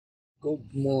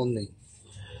Good morning.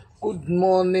 Good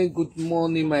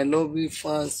morning, my lovely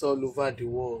fans all over the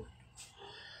world.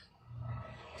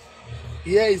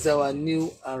 Here is our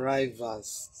new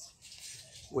arrivals.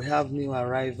 We have new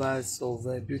arrivals of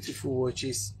beautiful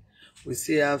watches. We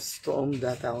still have some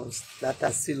that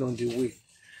are still on the way.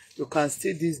 You can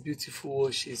see these beautiful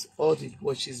watches. All the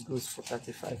watches goes for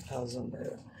 35,000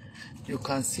 naira. You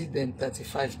can see them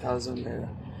 35,000 naira.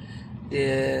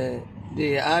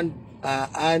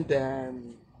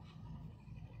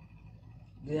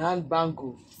 The hand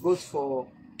bangle goes for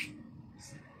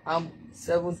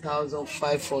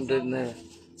 7,500 naira.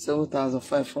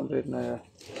 7,500 naira.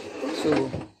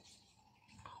 So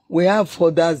we have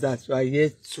others that we are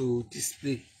yet to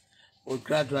display, but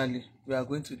gradually we are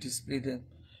going to display them.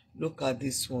 Look at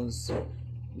these ones.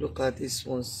 Look at these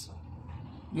ones.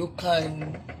 You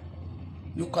can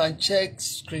check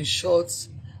screenshots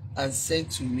and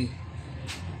send to me.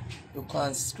 You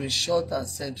can screenshot and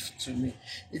send to me.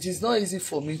 It is not easy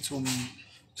for me to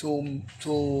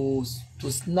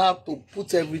snap, to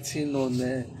put everything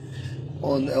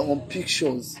on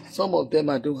pictures. Some of them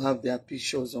I don't have their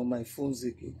pictures on my phones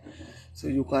again, so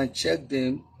you can check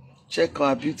them. Check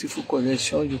our beautiful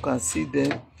collection. You can see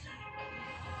them.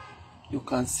 You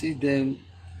can see them.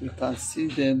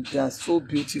 They are so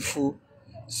beautiful,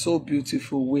 so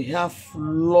beautiful. We have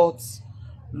lots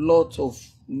of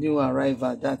new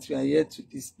arrival that we are yet to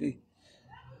display.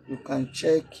 You can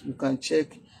check.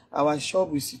 Our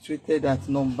shop is situated at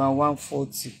number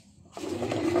 140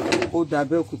 Old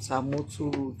Abeokuta Motor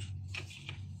Road,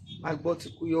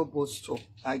 Agbotikuyo bus stop,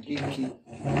 Agege.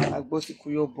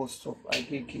 Agbotikuyo bus stop,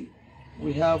 Agege.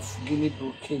 We have Guinea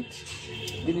brocade.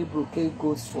 Guinea brocade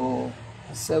goes for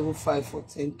 7,500 for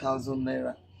 10,000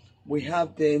 naira. We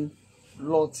have them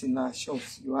lots in our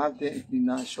shops. You have them in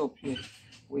our shop here.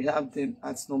 We have them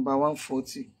at number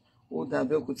 140 Old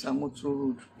Abeokuta Motor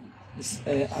Road,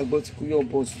 Agbotikuyo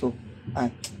bus stop.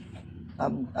 And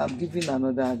I'm giving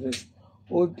another address.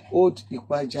 Old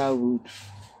Ikpaja Road.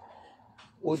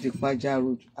 Old Ikpaja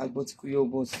Road, Agbotikuyo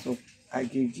bus stop,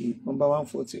 Agege, number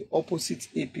 140, opposite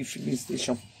AP filling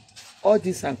station. All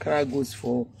this Ankara goes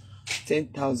for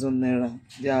 10,000 naira.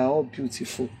 They are all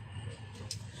beautiful.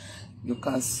 You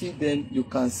can see them. You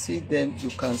can see them.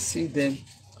 You can see them.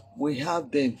 We have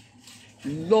them.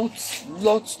 Lots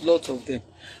of them.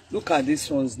 Look at these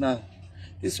ones now.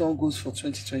 This one goes for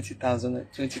 20,000 naira.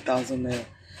 20,000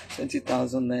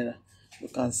 naira. You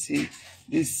can see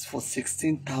this for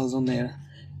 16,000 naira.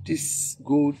 This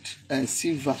gold and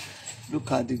silver.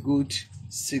 Look at the gold,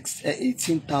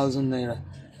 18,000 naira.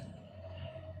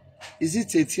 Is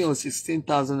it 18 or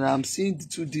 16,000? I'm seeing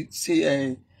two.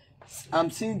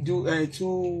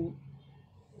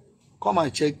 Come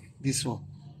and check this one.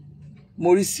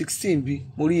 Mori 16B,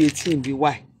 Mori 18B.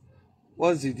 Why?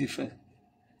 What's the difference?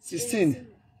 16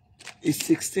 is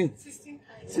 16.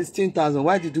 16,000.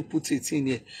 Why did you put 18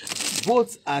 here?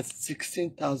 Both at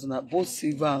 16,000. Both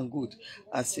silver and gold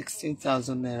at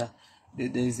 16,000 naira.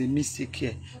 There is a mistake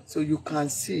here. So you can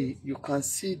see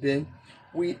them.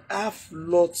 We have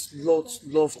lots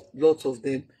of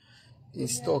them in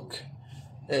stock.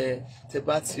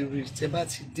 Tebati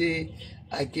Day,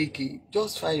 Agege.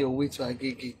 Just find your way to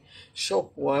Agege.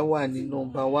 Shop 1 in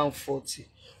number 140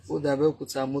 Old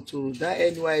Abeokuta Motor Road, that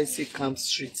NYSC Camp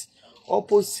Street,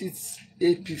 opposite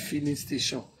AP filling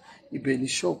station. Ibeni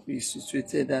shop is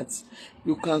situated at.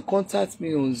 You can contact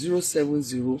me on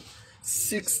 070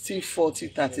 60 40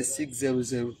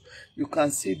 3600. You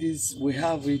can see this. We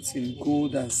have it in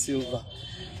gold and silver.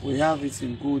 We have it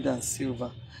in gold and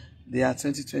silver. They are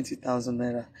 20,000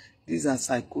 naira. These are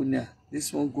Syconia.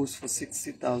 This one goes for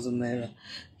 60,000 naira.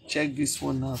 Check this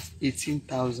one out,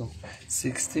 18,000,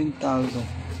 16,000.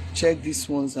 Check these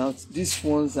ones out. These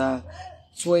ones are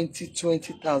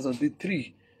 20,000. The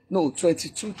three, no,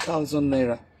 22,000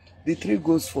 naira. The three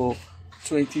goes for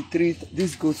 23.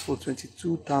 This goes for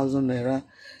 22,000 naira.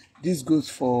 This goes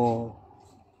for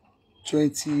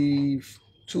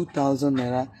 22,000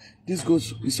 naira. This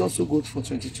also goes for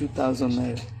 22,000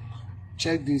 naira.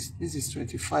 Check this. This is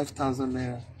 25,000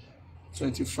 naira.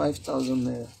 25,000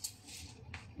 naira.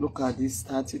 Look at this,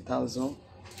 30,000,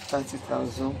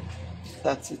 30,000,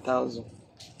 30,000.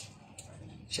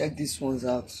 Check these ones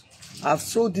out. I've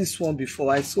sold this one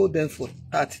before. I sold them for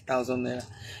 30,000 naira.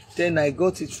 Then I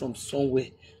got it from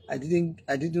somewhere. I didn't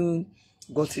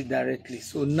got it directly.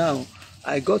 So now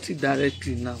I got it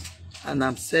directly now, and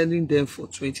I'm selling them for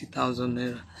 20,000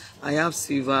 naira. I have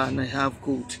silver and I have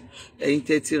gold.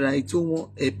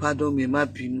 Pardon me, má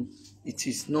bínú. It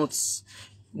is not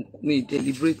me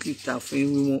deliberately.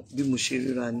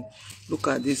 Look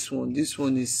at this one. This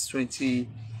one is 25,000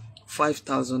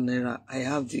 5,000 naira. I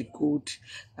have the gold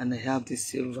and I have the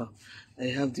silver. I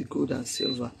have the gold and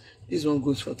silver. This one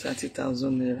goes for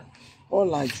 30,000 naira.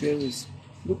 All our jewelries.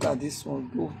 Look at this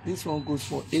one. This one goes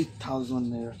for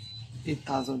 8,000 naira.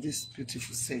 8,000. This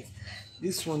beautiful set.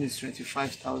 This one is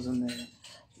 25,000 naira.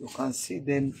 You can see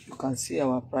them. You can see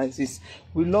our prices.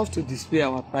 We love to display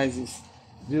our prices.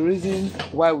 The reason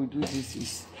why we do this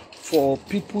is for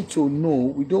people to know.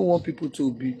 We don't want people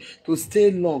to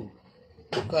stay long.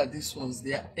 Look at these ones.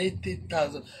 They are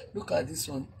 80,000. Look at this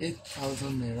one.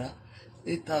 8,000 naira.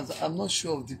 8,000. I'm not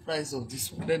sure of the price of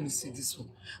this one. Let me see this one.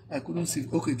 I couldn't see.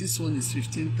 Okay, this one is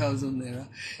 15,000 naira.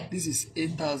 This is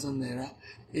 8,000 naira.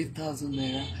 8,000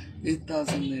 naira.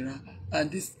 8,000 naira.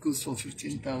 And this goes for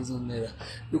 15,000 naira.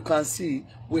 You can see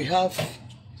we have.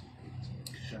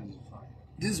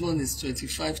 This one is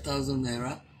 25,000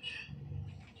 naira.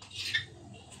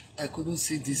 I couldn't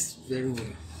see this very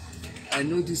well. I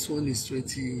know this one is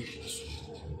 22.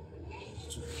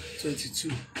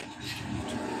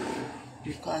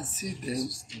 You can see them.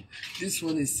 This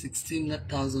one is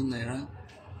 16,000 naira.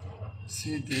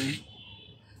 See them.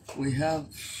 We have.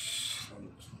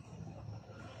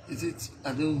 Is it?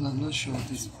 I'm not sure of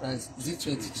this price. Is it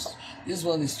 22? This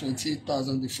one is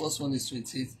 28,000. The first one is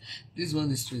 28. This one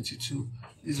is 22.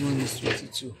 This one is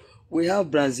 22. We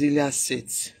have Brazilian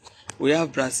sets.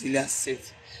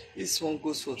 This one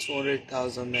goes for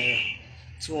 200,000 naira.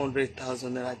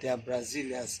 200,000 naira. They are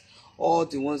Brazilians. All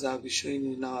the ones I'll be showing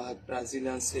you now are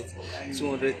Brazilian sets.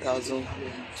 200,000.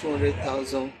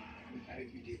 200,000.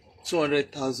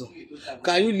 200,000.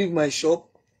 Can you leave my shop?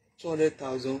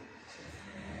 200,000.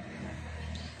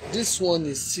 This one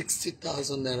is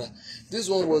 60,000 naira. This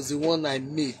one was the one I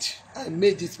made. I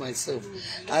made it myself,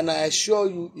 and I assure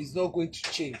you, it's not going to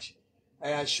change. I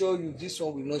assure you, this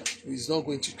one is not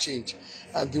going to change.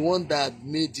 And the one that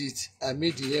made it, I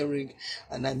made the earring,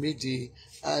 and I made the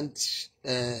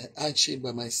handshake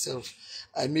by myself.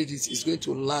 I made it. It's going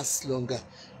to last longer.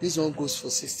 This one goes for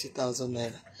 60,000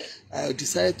 naira. I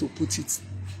decided to put it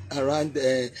around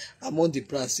among the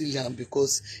Brazilian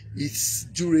because it's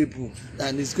durable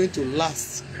and it's going to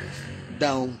last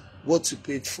down what you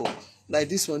paid for. Like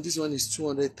this one is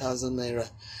 200,000 naira.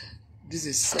 This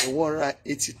is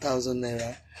 180,000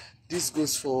 naira. This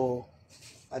goes for,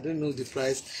 I don't know the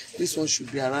price. This one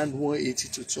should be around 180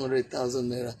 to 200,000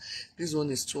 naira. This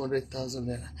one is 200,000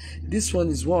 naira. This one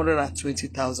is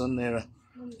 120,000 naira.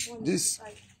 This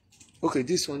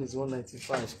one is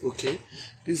 195. Okay,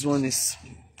 this one is,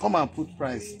 come and put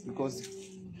price because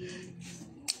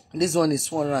this one is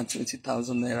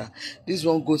 120,000 naira. This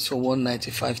one goes for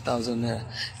 195,000 naira.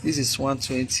 This is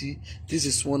 120. This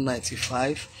is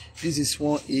 195. This is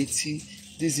 180.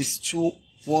 This is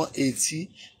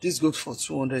 180. This goes for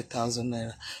 200,000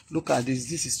 naira. Look at this.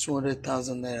 This is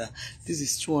 200,000 naira. This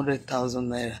is 200,000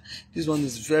 naira. This one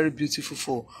is very beautiful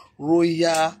for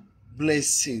royal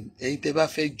blessing.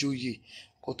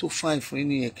 Fine for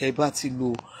any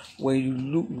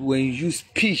when you use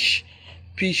peach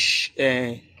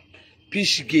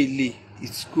gele,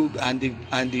 it's good, and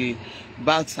the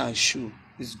bags and shoe,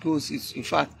 it goes. It's in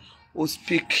fact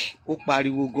speak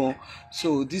pariwo.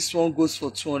 So this one goes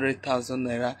for 200,000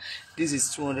 naira. This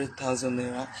is 200,000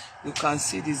 naira. You can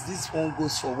see this one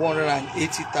goes for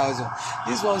 180,000.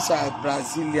 These ones are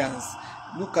Brazilians.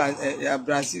 Look at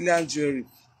Brazilian jewelry.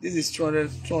 This is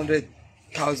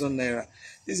 200,000 naira.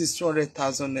 This is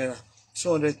 200,000 naira.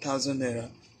 200,000 naira.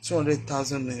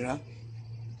 200,000 naira.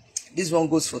 This one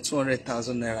goes for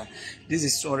 200,000 naira. This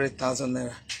is 200,000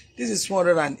 naira. This is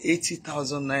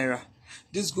 180,000 naira.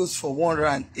 This goes for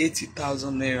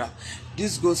 180,000 naira.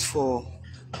 This goes for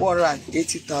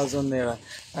 180,000 naira.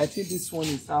 I think this one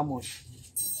is how much?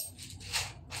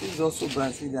 This is also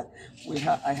Brazilian.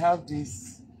 I have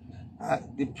this.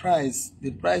 The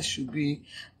price should be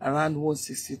around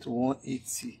 160 to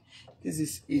 180. This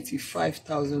is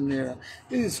 85,000 naira.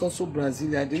 This is also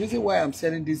Brazilian. The reason why I'm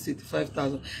selling this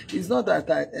 85,000 is not that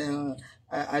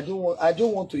I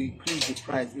don't want to increase the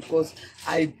price, because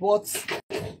I bought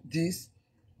this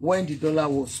when the dollar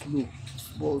was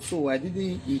low. So I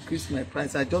didn't increase my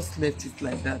price. I just left it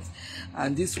like that.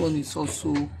 And this one is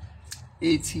also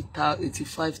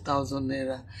 85,000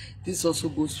 naira. This also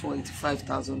goes for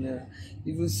 85,000 naira.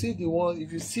 If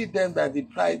you see them that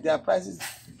their prices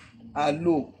are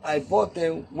low, I bought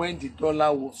them when the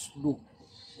dollar was low.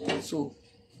 So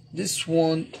this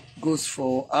one goes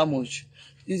for how much?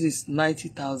 This is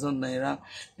 90,000 naira.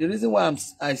 The reason why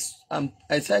I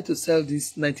decided to sell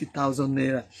this 90,000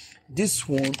 naira, this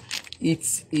one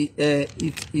it's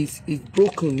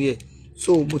broken here.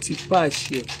 So multi-patch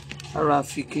here. Ara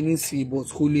fi kini si but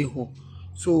kò lè hàn.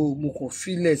 So mo kàn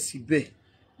filẹ̀ síbẹ̀.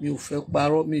 mi ò fẹ́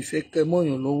parọ́, mi ò fẹ́ kẹ́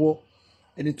mọ́yàn lọ́wọ́.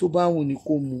 Ẹni tó bá wù ní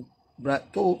kó mu.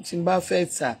 Tó tí n bá fẹ́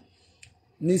tà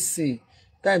nísìn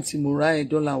time tí mo ra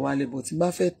 $1 wálẹ̀, but tí n bá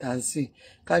fẹ́ tà sí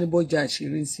ká ní bọ́jà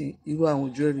àṣírí sí irú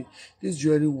àwọn jewelry, this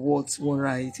jewelry worth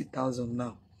 180,000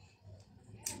 now.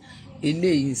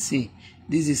 Eléyìí sí,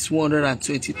 this is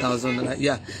 120,000 naira.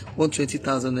 Yeah,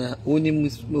 120,000 naira. Only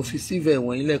mo fi silver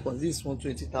wọ̀nyí lẹ́ẹ̀kan. This is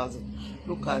 120,000.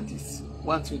 Look at this,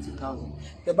 120,000.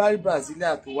 Tẹ́ bá rí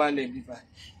Brazilian tó wálẹ̀ níbà,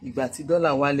 ìgbà tí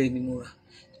dollar wálẹ̀ ni mo rà.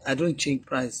 I don't change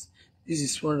price. This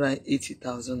is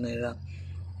 180,000 naira.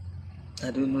 I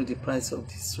don't know the price of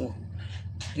this one.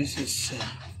 This is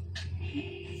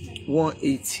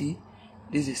 180.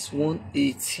 This is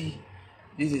 180.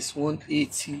 This is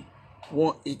 180.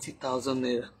 180,000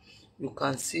 naira. You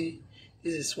can see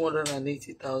this is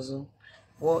 180,000.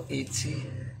 180.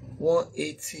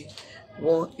 180.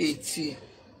 180.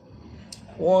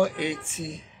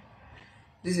 180.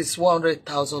 This is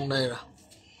 100,000 naira.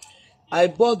 I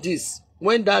bought this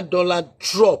when that dollar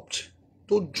dropped.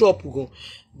 To drop go.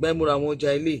 Gbẹ́múra wọn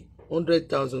ọjà ilé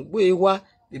 100,000. Bóyá wá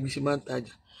èmi ṣe máa ń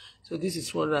tajà. So this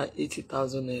is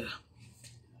 180,000 naira.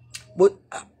 But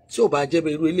tí ó bá jẹ́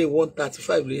bẹ́ẹ̀ irú ilé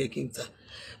 135 ló yẹ kí n tà.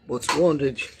 But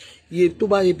 100. Iye tó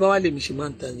bá yẹ bá wá lèmi ṣe máa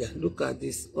ń tajà. Look at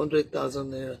this, 100,000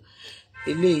 naira.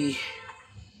 Eléyìí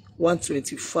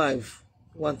 125.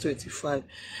 125.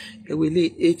 Ẹ̀wọ̀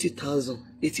ilé 80,000.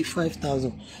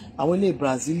 85,000. Àwọn ilé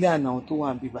Brazilian àwọn tó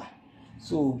wà níbà.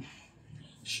 So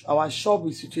our shop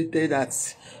is situated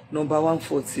at number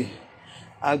 140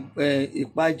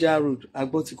 Ipaja Road,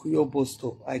 Agbotikuyo bus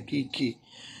stop, Agege.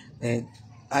 A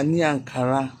ní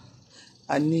Ankara,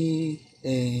 a ní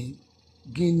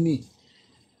Guinea,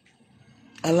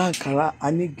 Alankara,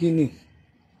 a ní Guinea.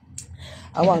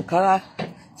 Àwọn Ankara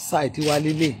side wa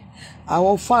lélẹ̀.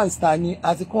 Àwọn fans ta ní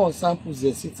àti kàn samples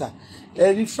ẹ̀ síta.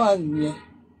 Ẹ rí fan yẹn.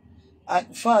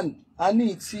 Fan a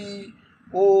ní tí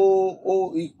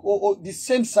the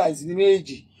same size ní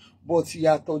méjì, but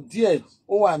ìyàtọ̀ díẹ̀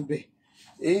ó wà ńbẹ̀.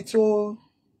 Èyí tó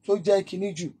jẹ́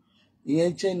kíní jù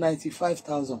ìyẹn jẹ́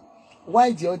 95,000.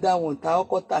 Why the other one ta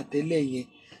ọkọ̀ tà tẹ́lẹ̀ yẹn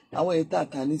àwọn èyí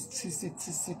tà ní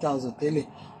 60,000 tẹ́lẹ̀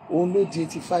òun ló di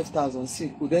 85,000 sí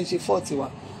kò dẹ́ ṣe 40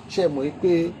 wa ṣe mọ̀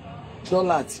pé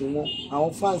dọ́là tí wọ́n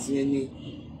àwọn fans yẹn ni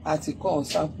a ti kọ́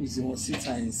samples wọn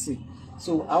síta yẹn sí.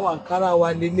 So àwọn Ankara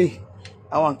wa lélẹ̀.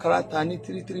 Àwọn Ankara ta ní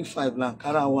 335 la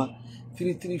Ankara wa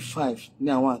 335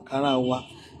 ní àwọn Ankara wa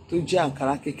tó jẹ́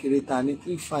Ankara kékeré ta ní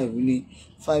 35 ní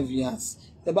 5 years.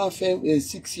 Tẹ́ bá fẹ́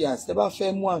 6 years. Tẹ́ bá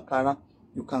fẹ́ mú Ankara,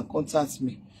 you can contact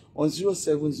me on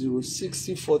 070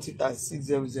 60 40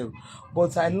 3600.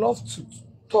 But I love to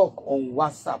talk on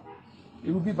WhatsApp.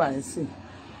 Irú bíbá yẹn sìn.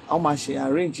 Àwọn máa ṣe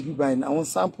arrange bíbá yẹn àwọn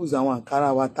samples àwọn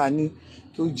Ankara wa ta ní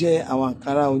tó jẹ́ àwọn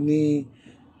Ankara oní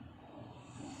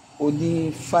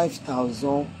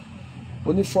 5,000,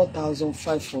 only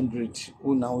 4,500.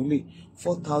 Oh, now only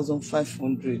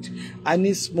 4,500. I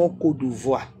need small Côte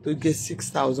d'Ivoire to get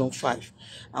 6,005.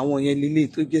 Àwọn yẹn lílé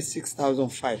tó get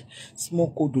 6,005.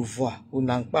 Small Côte d'Ivoire. Oh,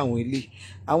 na npa àwọn ilé.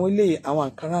 Àwọn ilé àwọn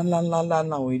Ankara ńlá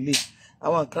àwọn ilé.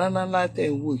 Àwọn Ankara ńlá tẹ́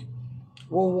ń wò.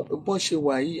 Bó ṣe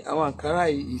wà yìí àwọn Ankara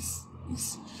is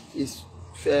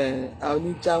àwọn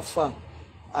ní Jaffa,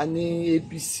 a ní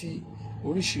ABC,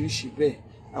 oríṣiríṣi bẹ́ẹ̀.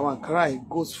 Àwọn Ankara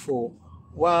goes for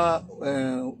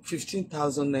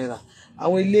 15,000 naira.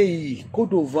 Àwọn eléyìí Côte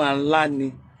d'Ivoire ńlá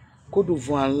ni. Côte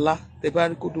d'Ivoire ńlá. Tẹ́ bá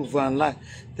rí Côte d'Ivoire ńlá,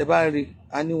 tẹ́ bá rí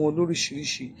a ní wọn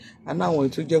lóríṣiríṣi. A ní àwọn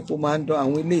tó jẹ́ pé ó máa ń dán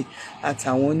àwọn eléyìí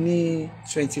àtàwọn ní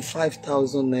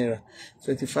 25,000 naira.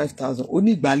 25,000.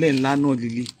 Onígbàlẹ̀ ńlá náà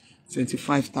lílé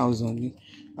 25,000 ni.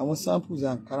 Àwọn samples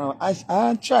Ankara. I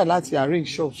try láti arrange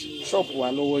shop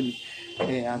wa lọ́wọ́ ni.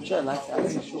 I'm trying láti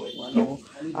arrange shop wa lọ́wọ́.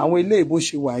 Àwọn eléyìí bó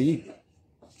ṣe wà yìí.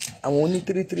 Àwọn oní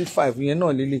 335 yẹn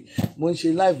náà lélẹ̀. Mo ń ṣe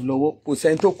live lọ́wọ́. Kò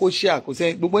sẹ́ni tó kó share, kò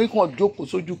sẹ́ni gbogbo yín kàn jókòó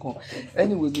sójú kan.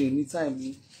 Anyway, mi ò ní time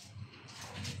ni.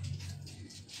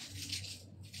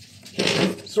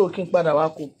 So kí n padà wá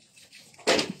kó.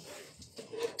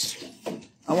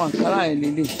 Àwọn Ankara yẹn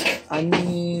lélẹ̀. A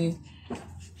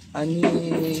ní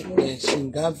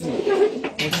Shingavi.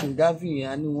 Àwọn Shingavi yẹn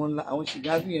a ní wọn la àwọn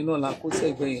Shingavi yẹn náà la kó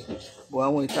sẹ́gbẹ̀ yẹn. But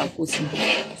àwọn ìta kó sí.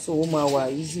 So ó máa wà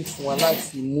easy fún wa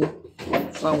láti mú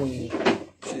fáwọn èèyàn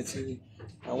ṣe ti rí.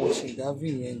 Àwọn Shingavi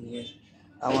yẹn nìyẹn.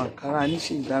 Àwọn Ankara ní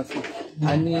Shingavi.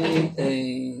 A ní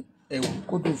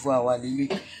Côte d'Ivoire wà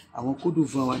lélẹ̀. Àwọn Côte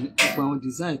d'Ivoire wà ní gbogbo àwọn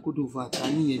design Côte d'Ivoire ta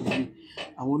ní yẹn lélẹ̀.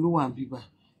 Àwọn ló wà bíbá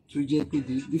tó jẹ́ pé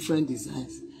different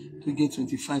designs tó jẹ́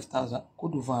 25,000.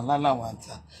 Côte d'Ivoire ńlá làwọn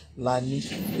àǹtà la ní.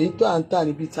 Èyí tó àǹtà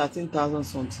níbi 13,000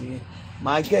 something yẹn.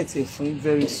 Màá get it fún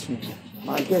very soon.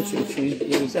 Màá get it fún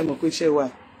very soon. Ṣé mo pé ṣé wà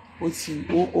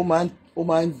ó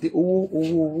máa ń de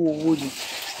owó ni.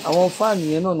 àwọn fáànù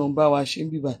yẹn náà ń bá wa ṣe ń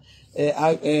bíbà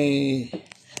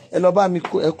ẹ lọ bá mi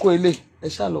kó ilé ẹ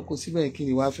ṣáà lọ kó síbẹ̀ kí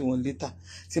ni wàá fi wọn létà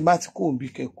tí bá ti kó òbí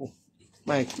kẹ́kọ̀ọ́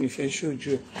máa pè fẹ́ ṣojú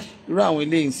ẹ̀ irú àwọn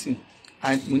ilé ìsìn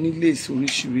mo ní léèsì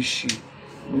oríṣiríṣi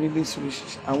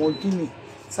àwọn gíní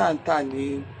táǹtà ní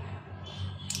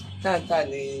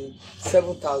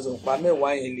 7,000 pa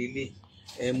mẹ́wàá yẹn lélẹ̀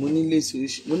mo ní léèsì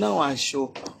oríṣiríṣi mo ní àwọn aṣọ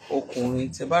ọkùnrin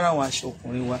tẹ bá ra àwọn aṣọ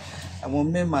ọkùnrin wa àwọn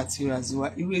men materials wa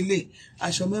irú ilé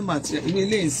aṣọ men materials irú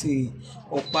ilé ìsìn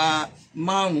ọ̀pá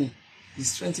márùn-ún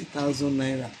is 20,000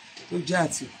 naira tó jẹ́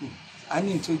àtìkù a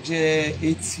ní tó jẹ́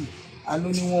 80 a ló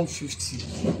ní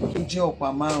 150 tó jẹ́ ọ̀pá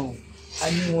márùn-ún a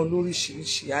ní wọn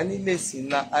lóríṣiríṣi a ní léèsì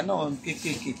ńlá a náà wọn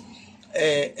kéékèèké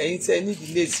ẹ̀yin tẹ́ nídìí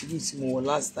léèsì ìlú tí mo wọ̀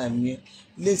last time yẹn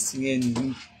léèsì yẹn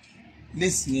nìyí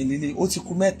léèsì yẹn lélẹ̀ ó ti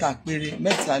kù mẹ́ta péré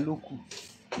mẹ́ta ló kù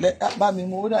bá mi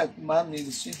mú ó dà pé máa mi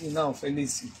rìsíìtì náà fẹ́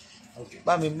léèsì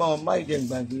bá mi bá wọn má ìdẹ̀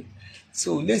gbàgbé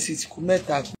so léèsì ti kù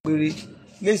mẹ́ta péré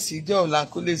léèsì jẹ́ ọ̀la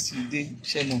kó léèsì dé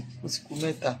ṣẹ́nu ó ti kù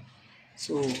mẹ́ta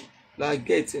so la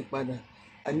gẹ́ẹ̀tì padà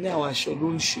a ní àwọn aṣọ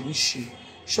lóríṣiríṣi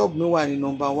ṣọ́ọ̀bù mi wà ní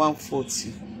nọ́mbà 140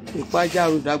 Ìpájà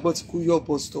road Agbọ́tikúyọ̀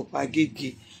bus stop Agége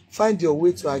find your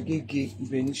way to Agége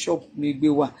ibẹ̀ ní ṣọ́ọ̀bù mi gbé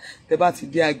wà tẹ́ bá ti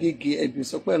dé Agége ẹ̀bí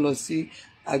sọ pé lọ sí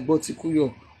Agbọ́tikúyọ̀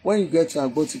when you get to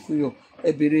Agbọ́tikúyọ̀ ẹ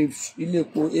bèrè ilé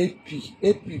epo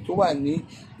AP tó wà ní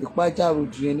Ìpájà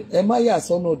road yẹn ẹ má yà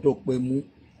sọ́nà Dọ̀pẹ̀mú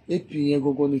AP yẹn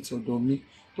gangan ní tọ̀dọ̀ mi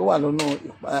tó wà lọ́nà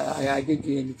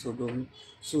Agége yẹn ní tọ̀dọ̀ mi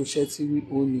so ṣe ti rí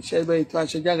òní ṣe bẹ́ẹ̀ tó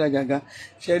aṣọ jágajàga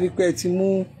ṣe rí pé ẹ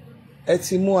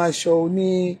ti mú aṣọ oní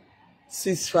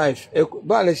 6'5"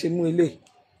 báà lẹ ṣe mú ilé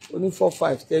oní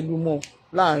 4'5" tẹ́lú mọ́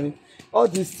láàrin all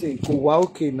this thing kò wá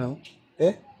òkè náà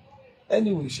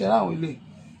anyway ṣe ráwọn ilé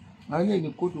àwọn ilé ní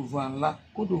Côte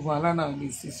d'Ivoire ńlá náà ní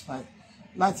 6'5"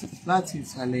 láti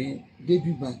ìsàlẹ̀ yẹn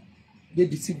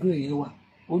débi tí green yẹn wà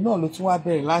òun náà ló tún wá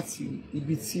bẹ̀rẹ̀ láti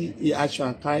ibi tí aṣọ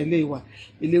àǹkárá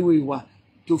iléèwé ìwà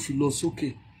tó fi lọ sókè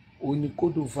òun ní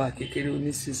Côte d'Ivoire kékeré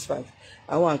oní 6'5"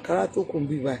 àwọn àǹkárá tó kùn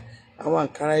bí báyìí àwọn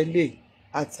àǹkárá ilé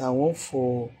àtàwọn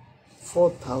for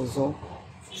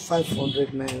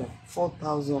 4,500 naira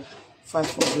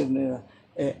 4,500 naira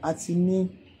àti ní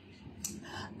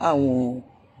àwọn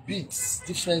beads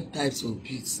different types of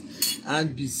beads hand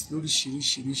beads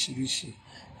lóríṣiríṣiríṣiríṣi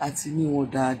àti ní wọn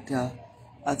dáadáa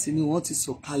àti ní wọn ti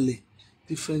sọ̀kalẹ̀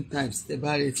different types tẹ́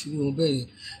bá rẹ̀ tí ní wọn bẹ́ẹ̀ yẹn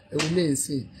ẹ̀wọ̀n lẹ́yìn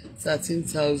sí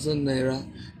 13,000 naira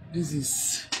this is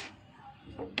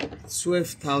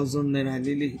 12,000 naira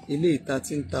lélẹ̀ eléyìí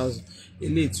 13,000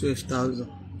 eléyìí 12,000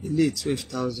 eléyìí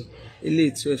 12,000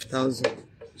 eléyìí 12,000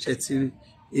 ṣètìlì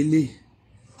eléyìí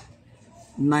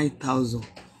 9,000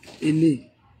 eléyìí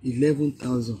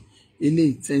 11,000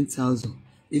 eléyìí 10,000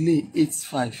 eléyìí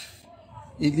 8,500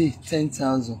 eléyìí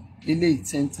 10,000 eléyìí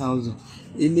 10,000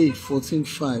 eléyìí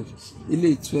 14,500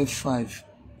 eléyìí 12,500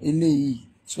 eléyìí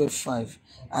 12,500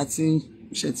 àti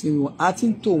ṣètìlì wọn àti ń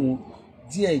tò wọn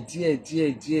díẹ̀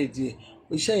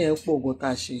iṣẹ́ yẹn pọ̀ gan tá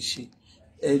a ṣe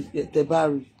tẹ́ bá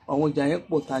rí àwọn ọjà yẹn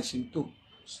pọ̀ tá a ṣe ń tò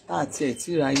tá àti ẹ̀ tí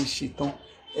ra yín ṣe tán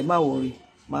ẹ má wọrí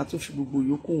máa tún fi gbogbo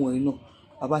yòókù wọ̀nyí náà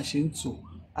bàbá ṣe ń tò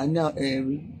a ní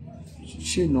ẹ̀rí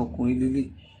ṣènà ọkùnrin lélẹ̀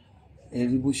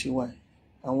ẹ̀rí bó ṣe wà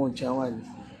àwọn ọjà wà ní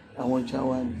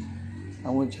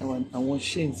àwọn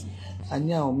shades a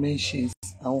ní àwọn men shades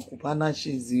àwọn kùpánà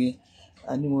shades yẹn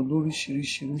a ní wọn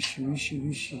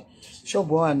lóríṣiríṣiríṣiríṣi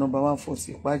ṣọ́ọ̀bù wà nọ́mbà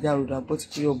 140 Ìpájà road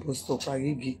Agbọ́tikúyọ̀ bus stop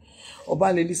Agége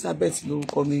Ọbalẹ̀ Elizabeth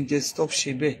lórúkọ mi ń jẹ́ stop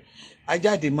ṣe bẹ́ẹ̀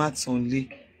ajáde má tàn lé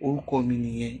orúkọ mi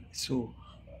nìyẹn so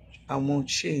àwọn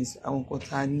chains àwọn nǹkan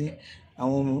tá a ní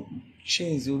àwọn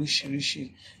chains oríṣiríṣi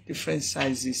different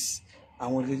sizes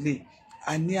àwọn lélẹ̀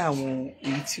a ní àwọn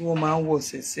èyí tí wọ́n máa ń wọ̀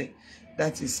sẹ́sẹ̀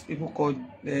that is people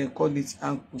call it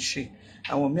ankle chain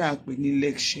àwọn míì á pè ní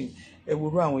leg chain ẹ wo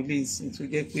àwọn ilé ìsìn tó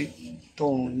jẹ́ pé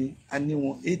tọrùn ni a ní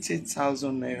wọn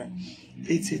 88,000 naira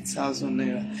 88,000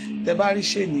 naira tẹ́ bá rí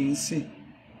ṣe ní ìsìn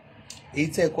èyí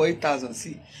tẹ́ kọ 8,000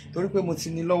 sí torí pé mo ti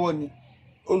ní lọ́wọ́ ni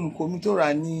olùkọ́ mi tó rà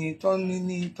ní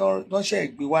tọ́ṣẹ̀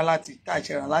gbé wá láti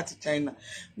tàṣẹ̀rà láti China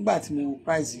nígbà tí mo wo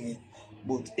price yẹn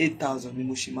but 8,000 ni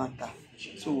mo ṣe máa ta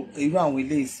so irú àwọn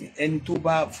ilé ìsìn ẹni tó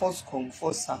bá first come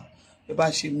first serve ẹ bá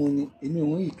ṣe mú ni èmi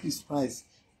ò ń increase price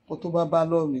kó tó bá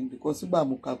lọ́ọ̀ mi because nígbà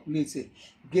mo calculate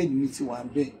gain mi ti wà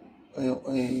bẹ́ẹ̀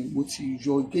mo ti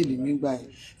yọ gain mi gbà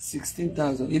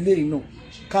 16,000 eléyìí náà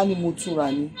ká ní mo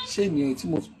túnra ní ṣé ènìyàn tí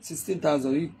mo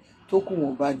 16,000 yìí tó kù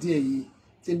wọ́n bá díẹ̀ yìí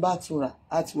tí n bá túnra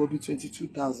á ti wọ́ bí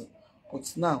 22,000 but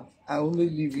now I only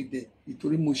leave it there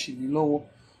ìtorí mo ṣì ní lọ́wọ́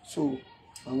so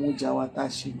àwọn ọjà wa tá a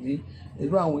ṣì ní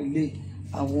irú àwọn ilé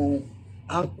àwọn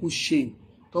ankle chain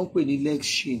tó ń pè ní leg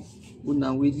chain ó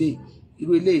náwó ilé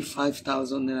irú ilé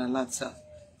 5,000 naira láta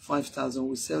 5,000.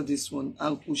 We sell this one,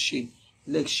 ankle chain,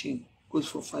 leg chain, goes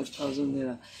for 5,000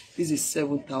 naira. This is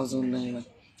 7,000 naira.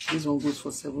 This one goes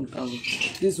for 7,000.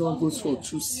 This one goes for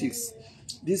 2,600.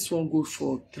 This one goes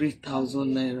for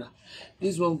 3,000 naira.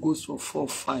 This one goes for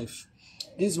 4,500.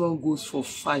 This one goes for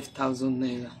 5,000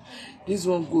 naira. This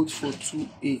one goes for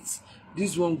 2,800.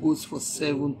 This one goes for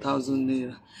 7,000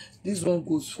 naira. This one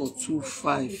goes for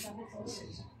 2,500.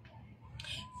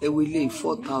 Ewele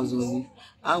 4,000 ni.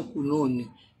 Ankle no ni.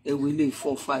 Ewele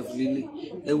 4,500 lele.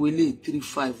 Ewele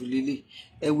 3,500 lele.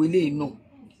 Ewele no.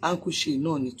 Ankle chain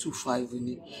no ni 2,500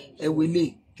 ni.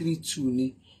 Ewele 3,200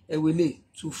 ni. Ewele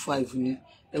 2,500 ni.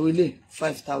 Ewele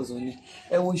 5,000 ni.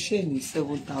 Ewo chain ni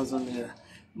 7,000 naira.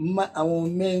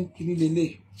 Àwọn men kini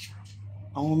lele.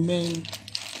 Àwọn men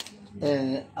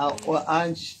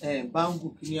bangu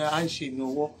kini handshake ni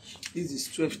owo. This is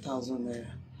 12,000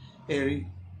 naira. Eri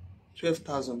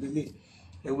 12,000 lele.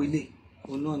 Ewele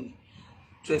ono ni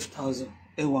 12,000.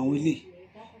 Ewa wele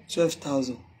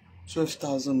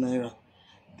 12,000 naira.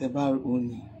 Teba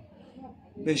oni.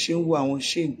 Bẹ́ ṣe ń wo àwọn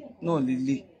chain náà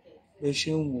lele. Bẹ́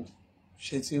ṣe ń wo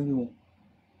ṣe ti rí wọn.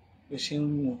 Bẹ́ ṣe ń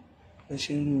rí wọn. Bẹ́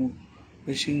ṣe ń rí wọn.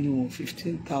 Bẹ́ ṣe ń rí wọn.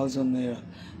 15,000 naira.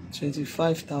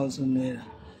 25,000 naira.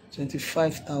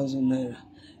 25,000 naira.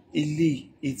 Ilé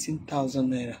 18,000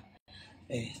 naira.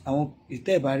 Àwọn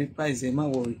ìtẹ́ ìbárí price ẹ má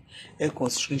worry. Ẹ kàn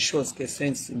screenshot kẹ́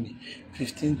send sí mi.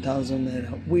 15,000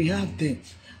 naira. We have them.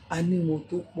 A ní wọn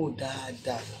tó pọ̀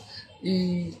dáadáa.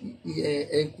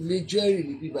 Ẹ̀kúnlé jewelry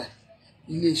níbí báyìí.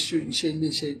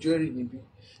 Iléeṣẹ́ jewelry níbí.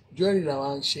 Jewelry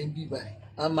làwọn ṣe ń bí báyìí.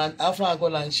 Afro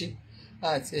Agola ń ṣe.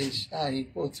 Àti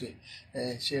import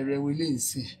ẹ̀ ṣẹ̀rẹ̀ wọlé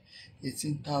ìsìn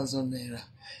 18,000 naira.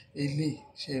 Ilé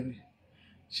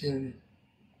ṣẹ̀rẹ̀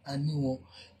a ní wọn.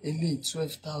 Ilé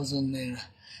 12,000 naira.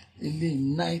 Ilé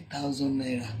 9,000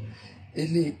 naira.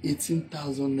 Ilé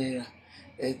 18,000 naira.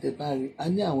 Tẹ̀bárí a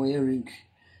ní àwọn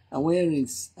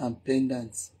earrings and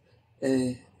pendants.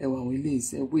 Ẹwà àwọn ilé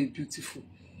ìsìn way beautiful.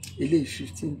 Ilé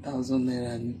 15,000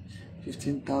 naira ni.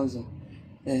 15,000.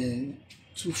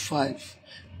 2,500.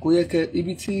 Kò yẹ kẹ́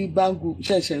ibi tí bangu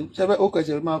ṣẹ̀ṣẹ̀ ó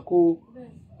kẹ̀ṣẹ̀ máa kó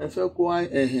ẹ fẹ́ kó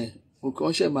òkè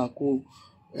wọ́n ṣẹ̀ máa kó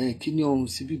kíní ọrùn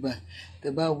sí bíbá.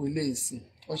 Tẹ́ bá wo ilé ìsìn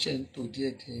wọ́n ṣẹ̀ ń tò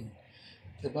díẹ̀díẹ̀ ni.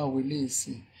 Tẹ́ bá wo ilé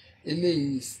ìsìn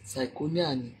eléyìí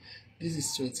Zirconia ni. This is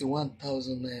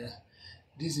 21,000 naira.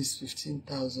 This is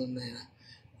 15,000 naira.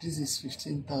 This is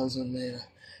 15,000 naira.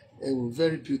 Ẹ wo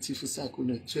very beautiful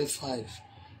Zirconia 12,500.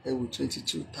 Ẹ wo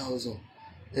 22,000.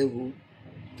 Ẹ wo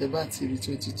tẹ́ bá ti rí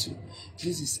 22.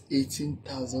 This is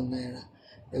 18,000 naira.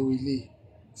 Ẹ wo ilé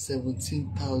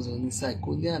 17,000 ní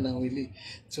Zirconia náà wo ilé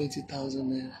 20,000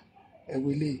 naira. Ẹ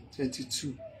wo ilé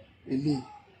 22. Ilé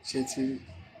ṣe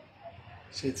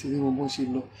ti rí wọn bó ṣe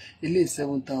lọ. Ilé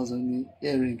 7,000 ní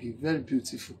earring very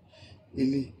beautiful.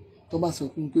 Ilé tó bá sọ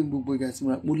fún mi pé gbogbo ìgbà tí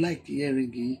mo like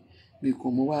earring yìí mi kò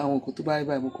mọ wá àwọn nǹkan tó bá rí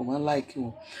báyìí mo kàn máa like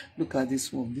wọn. Look at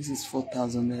this one. This is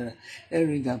 4,000 naira.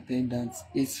 Earring and pendant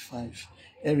 8,500.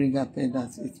 Earring and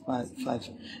pendant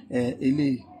 8,500.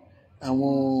 Ilé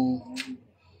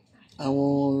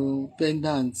àwọn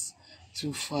pendants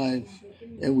 2,500.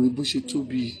 Ẹ wo bó ṣe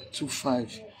tóbi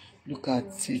 2,500. Look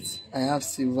at it. I have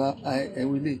silver. Ẹ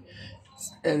wo ilé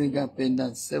earring and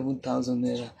pendant 7,000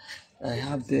 naira. I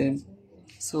have them.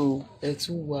 So ẹ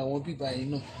tún wo àwọn bíbá yìí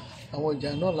náà. Àwọn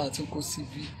ọjà náà láti kó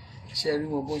síbí. Ṣé rí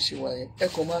wọn bó ṣe wà yẹn. Ẹ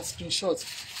kàn máa screenshot.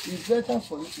 It's better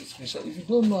for you to screenshot. If you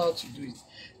don't know how to do it,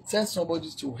 tell somebody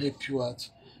to help you out.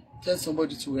 Tell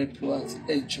somebody to help you out.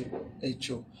 Ẹ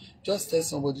jọ̀ọ́. Just tell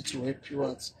somebody to help you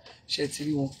out. Ṣé ti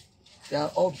rí wọn. They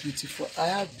are all beautiful.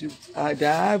 They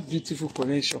have beautiful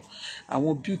connection.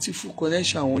 Àwọn beautiful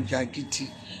connection àwọn ọjà gidi.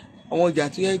 Àwọn ọjà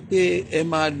tó yẹ pé ẹ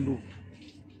máa lò.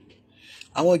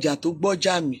 Àwọn ọjà tó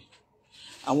gbọ́jà mi.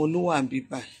 Àwọn ló wà níbí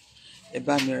báyìí. Ẹ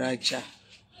bá mi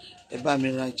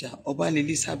rajà. Ọba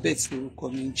Elizabeth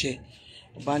lórúkọ mi ń jẹ́.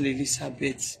 Ọba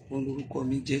Elizabeth lórúkọ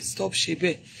mi ń jẹ́. Stop ṣe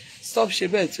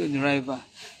bẹ́ẹ̀ tí ò ní rival.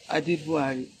 Adé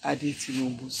Buhari, Adé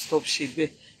Tinubu. Stop ṣe bẹ́ẹ̀.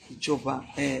 Ìjọba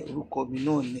orúkọ mi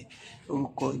náà ni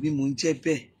orúkọ mi mò ń jẹ́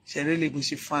bẹ́ẹ̀. Ṣẹrẹ lè bó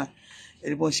ṣe fan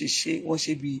ẹni bọ́n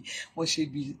ṣe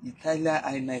bí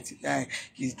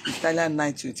Italian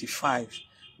 925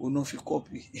 òun náà fi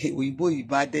copy òyìnbó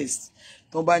ìbádẹ́sì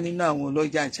tó bá nínú àwọn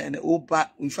ọlọ́jà China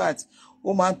in fact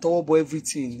ó máa ń tọwọ́ bọ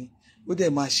everything ni ó dẹ̀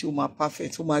máa ṣe ó máa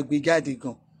perfect ó máa gbé jáde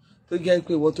gan tó jẹ́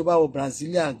pé ìwọ tó bá wọ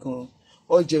Brasilia gan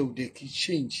ọjà òde kì í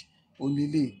change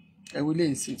onílé ẹwọ lè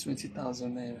ṣe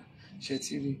 20,000 naira ṣe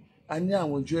ti rí a ní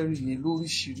àwọn jewelry yẹn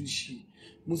lóríṣiríṣi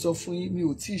mo sọ fún yín mi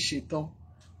ò tí ì ṣetán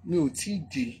mi ò tí ì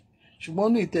dé ṣùgbọ́n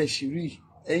ní ìtẹ̀sírí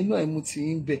ẹ̀yin náà ẹmu ti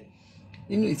yín bẹ̀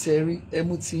nínú ìtẹ̀rí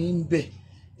ẹmu ti yín bẹ̀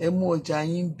ẹ mú ọjà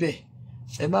yín bẹ̀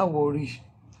ẹ má wọrí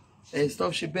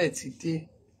Stop ṣe bẹ́ẹ̀ ti dé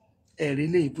ẹ̀rí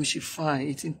lè bó ṣe fine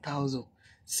 18,000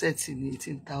 sẹ́ẹ̀tì ní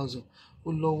 18,000 ó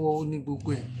lọ́wọ́ ó ní gbogbo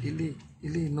ẹ̀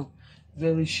ilé náà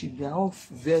very cheap they are all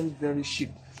very very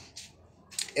cheap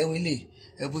ẹ̀wọ̀n ilé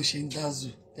ẹ̀ bó ṣe ń dázù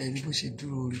ẹ̀rí bó ṣe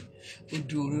dúró rí ó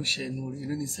dúró rí ó ṣẹ̀nu rí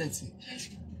ló ní sẹ́ẹ̀tì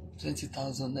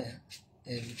 20,000 naira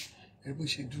ẹ̀rí bó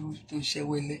ṣe dúró tó ń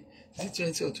ṣẹ́wẹ́lẹ́ ní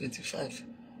 20 or 25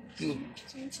 no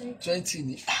 20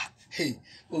 ni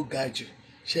ó ga jù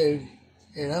ṣe rí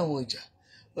ẹ̀rọ àwọn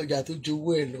ọjà tó jowó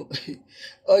ẹ̀ lọ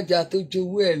ọjà tó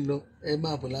jowó ẹ̀ lọ ẹ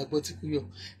máa bọ̀ lágbọ́ tí kú yọ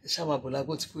ẹ ṣáà máa bọ̀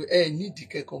lágbọ́ tí kú yọ ẹ nídìí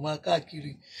kẹ́kọ̀ọ́ máa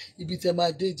káàkiri ibi tẹ́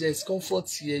máa dé jẹ comfort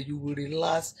ẹ you will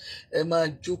relax ẹ máa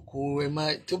jókòó ẹ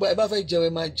bá fẹ́ jẹun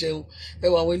ẹ máa jẹun ẹ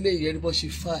wọ àwọn ilé ìyẹn rí bó ṣe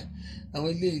fine àwọn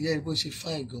ilé ìyẹn rí bó ṣe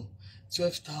fine gan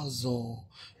 12,000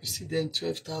 you see them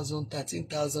 12,000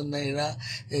 13,000 naira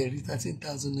ẹ̀rí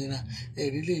 13,000 naira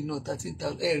ẹ̀rí lè náà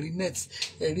 13,000 ẹ̀rí net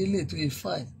ẹ̀rí lè tó yẹ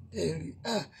fine ẹ̀rí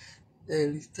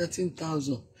ẹ̀rí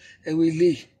 13,000 ẹ̀wọ̀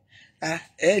ilé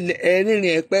ẹ̀rìnrìn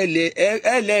ẹ̀pẹ́lẹ̀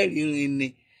ẹ̀lẹ́rìnrìn ni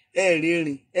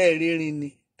ẹ̀rìnrìn ni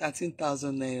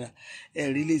 13,000 naira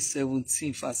ẹ̀rí lè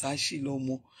 17 fàṣáṣì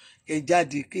lọ́mọ kẹ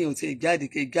jáde kéèyàn tí ẹ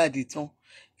jáde tán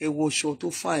ẹ wọ aṣọ tó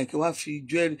fàìn kẹ wá fi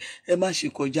jewelry ẹ má ṣe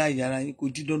kọjá yàrá yín kò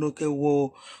di dandan kẹ wọ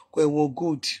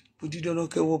gold kò di dandan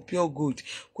kẹ wọ pure gold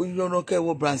kò di dandan kẹ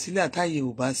wọ brasilia táyé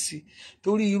ò bá sí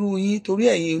torí irú yín torí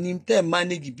ẹ̀yin ní tẹ́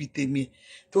manage bíi tèmi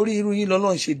torí irú yín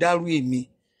lọ́lọ́run ṣe dárú èmi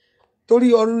torí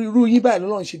irú yín báyìí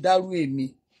lọ́lọ́run ṣe dárú èmi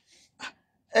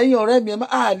ẹ̀yin ọ̀rẹ́ mi ẹ má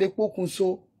lè pokùnso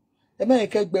ẹ má yẹ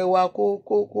kẹgbẹ́ wa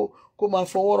kó máa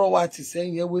fọwọ́rọ́ wa tì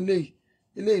sẹ́yìn ẹ wọlé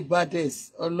ilé ìbádẹ́s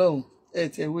ọlọ́run ẹ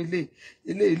tẹ wọlé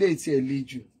ilé tí ẹ le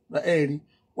jù ẹ rí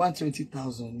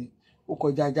 120,000 ni ó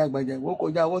kọjá jágbajàgba ó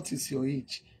kọjá what is your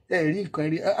age ẹ rí nǹkan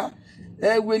rí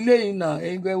ẹ wọlé yìí náà ẹ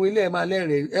wọlé ẹ máa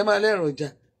lẹ́rọ̀ ọjà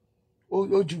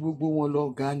ó ju gbogbo wọn lọ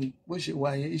ọ̀gá ni bó ṣe wà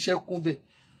yẹn iṣẹ́ kún bẹ̀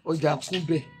ọjà kún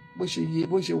bẹ̀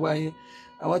bó ṣe wà yẹn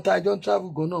àwọn tá a jọ ń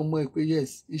travel gan náà mọ̀ ẹ́ pé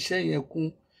yes iṣẹ́ yẹn kún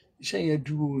iṣẹ́ yẹn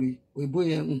dúró re òyìnbó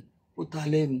yẹn ó ta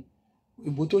lẹ́nu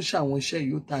òyìnbó tó ṣàwọn iṣẹ́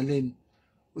yìí ó ta lẹ́nu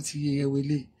ó ti yẹ yẹn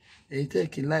wọlé ẹ̀yin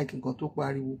tẹ́ẹ̀kì láìkì nǹkan tó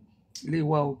pariwo ilé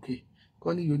wa òkè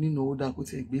kọ́ ní yóní náà ó dáa kó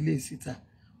tẹ̀ gbélé síta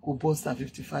kó bọ́sà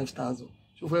 55,000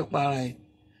 ṣó fẹ́ para ẹ̀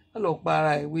á lọ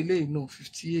para ẹ̀ wọlé náà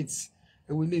 58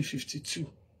 ẹ̀ wọlé 52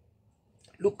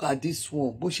 look at this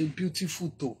one bó ṣe beautiful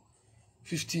tó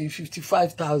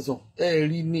 55,000 ẹ̀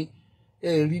rí ni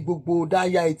ẹ̀ rí gbogbo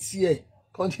dáyà etí ẹ̀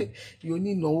kọ́ ní yóní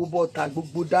ìnáwó bọ́ta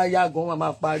gbogbo dáyà gan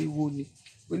máa pariwo ni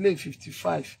wọlé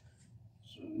 55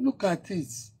 look at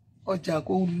it ọjà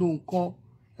kò lo nǹkan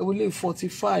ẹ wọlé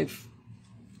 45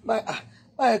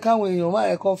 báyìí káwọn èèyàn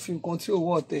báyìí kan fi nǹkan tí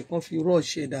owó ọ̀tẹ̀ kan fi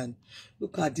rọ́ọ̀ṣẹ̀ dànù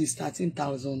look at this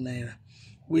 13,000 naira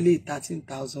wọlé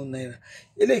 13,000 naira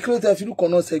eléyìí kí ló tẹ fi lùkọ́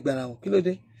náà sẹ́gbàrà wọn kí ló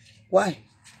dé why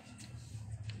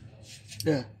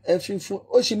ẹ fi fún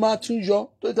ó sì máa tún yọ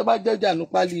tó tẹ bá jẹ́jà ní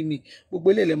pálí mi gbogbo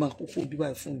eléyìí lè máa kókó bí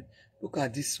báyìí fún mi look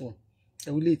at this one ẹ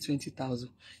wọlé 20,000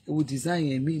 ẹ wo design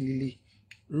ẹ̀mí ìlélẹ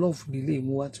love nílé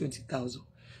mú wá 20,000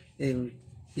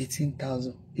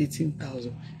 18,000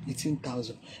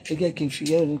 18,000 ẹ jẹ́ kí n fi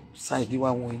ẹ̀rí ṣàìdí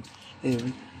wa wọ̀nyí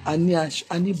ẹ̀rí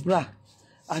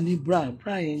a ní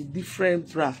bra yẹn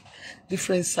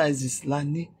different sizes la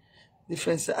ní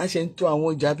a ṣe ń tó àwọn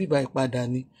ọjà bíbá ìpadà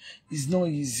ni it's not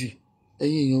easy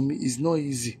ẹ̀yin èèyàn mi it's not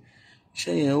easy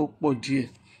iṣẹ́ yẹn ó pọ̀ díẹ̀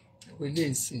ẹ̀wọ̀ ilé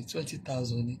ìsìn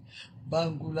 20,000 ni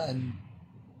bangula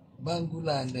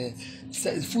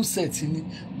full set ni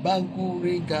bangu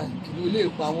ringa kìlọ̀ ilé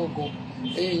ìpamọ́ gan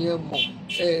ẹ̀yin yẹn mọ̀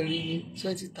rí ní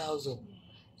 20,000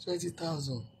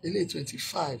 ilé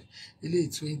 25 ilé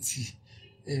 20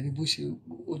 rí bó ṣe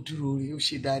ó dúró rí ó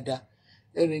ṣe dáadáa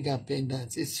earring pendant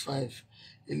 85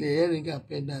 ilé earring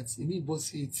pendant ìmí ìbọn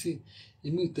sí 18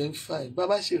 ìmí 10.5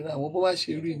 bá ṣe ra àwọn bó bá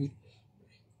ṣe rí ni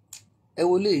ẹ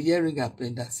wo lè earring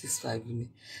pendant 65 ni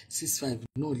 65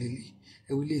 náà lélẹ̀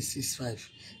ẹ wo lè 65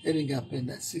 earring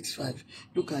pendant 65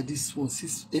 look at this one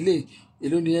 6 eléyìí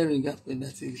èló ni earring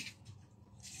pendant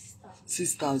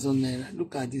 6,000 naira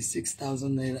look at this 6,000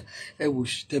 naira ẹ wò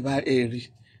tẹ́bà ẹ rí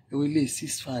ẹ wo lè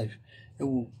 65 ẹ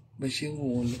wò bẹ ṣe ń wò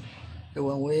wọn lọ ẹ wò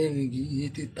àwọn earring yìí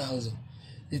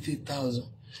 80,000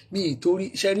 mi ìtorí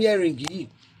ṣe rí earring yìí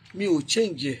mi ò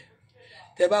change ẹ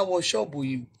tẹ́ bá wọ ṣọ́ọ̀bù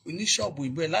oníṣọ́ọ̀bù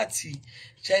ìbẹ̀ láti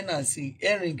China sí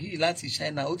earring yìí láti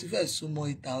China ó ti fẹ́ súnmọ́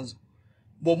 8,000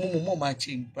 but mo máa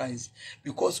change price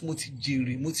because mo ti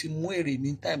jèrè mo ti mú èrè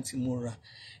ní time tí mo rà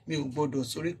mi ò gbọdọ̀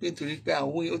sórí pé torí pé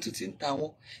àwọn ó tún ti ń ta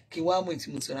wọn kí wọ́n á mọ̀ tí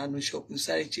mo ti ra no shop mo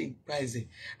sáré change price ẹ̀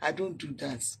I don't do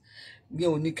that mi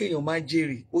ò ní kéèyàn má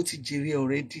jèrè, ó ti jèrè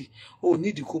already. Ó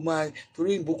nídìí kó máa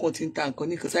torí ìbò kan ti ń ta nǹkan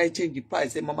ní kan sáré change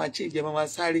price ẹ máa change ẹ máa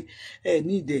sáré ẹ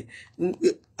ní ìdẹ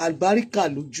àlùbáríkà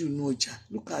lójú inú ọjà.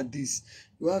 Look at this,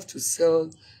 you have to sell.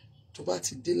 Tó bá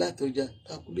ti dé láti ọjà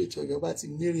calculate ọjà bá ti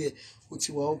mérè ẹ ó ti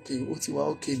wà okay, ó ti wà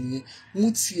okay nìyẹn.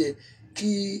 Mú tiẹ̀ kí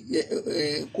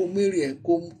kó mérè ẹ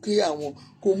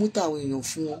kó mú tàwọn èèyàn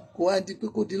fún wọn kó wá di pé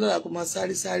kó di lọ́la kó máa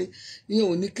sáré ìyẹn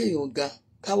ò ní kéèyàn ga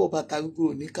káwọ bàtà gbogbo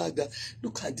ò ní ká ga.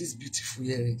 Look at this beautiful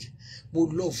earring, mo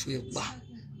love ẹ pa.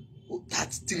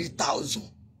 That's 3,000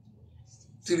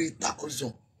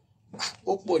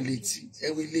 ó pọ̀ létí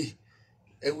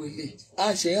ẹwẹ́lẹ́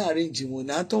àṣẹ arrange wọn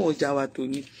ní àtọ̀wọ̀n ọjà wa tó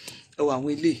ní ẹwà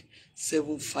àwọn ilé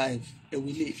 7,500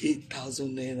 ẹwẹ́lẹ́ 8,000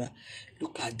 naira.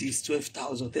 Look at this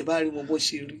 12,000 tẹ bá rí wọn bó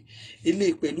ṣe rí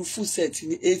ilé pẹ̀lú full set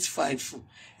ní 8,500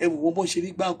 ẹ wò wọn bó ṣe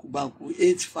rí gbàǹkùgbàǹkù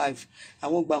 8,500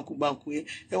 àwọn gbàǹkùgbàǹkù yẹn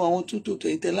ẹ wọ àwọn tó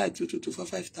ẹ̀yin tẹ láì tó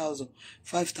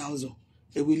 5,000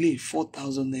 ẹwẹ́lẹ́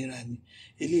 4,000 naira ni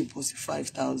ilé ìbọn sí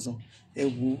 5,000 ẹ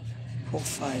wò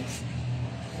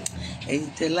 4,500 ẹ̀yin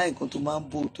tẹ láì kan tó máa ń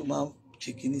bò tó máa ń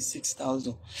ṣe kìíní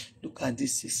 6,000. Look at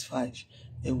this 6,500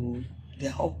 ẹ wò they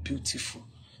are all beautiful.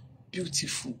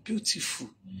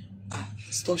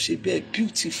 Stop ṣe bẹ́ẹ̀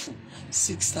beautiful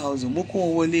 6,000 mo kó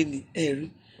wọn wọlé ni ẹ̀rí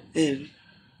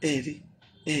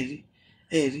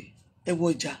ẹ wọ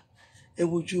ọjà ẹ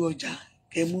wojú ọjà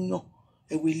kẹmúyàn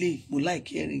ẹ wo ilé mo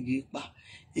láìkí ẹ̀rìngì pa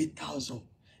 8,000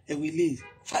 ẹ wo ilé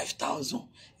 5,000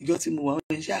 ìjọ tí mo wà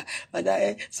wọn ṣá padà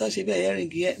sọ ṣe bẹ́ẹ̀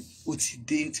ẹ̀rìngì ẹ o ti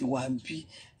dé ti wà ń bí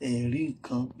ẹ̀rí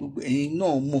nǹkan gbogbo ẹ̀yin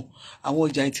náà mọ̀ àwọn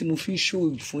ọjà tí mo fi ń ṣòwò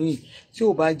fún yìí tí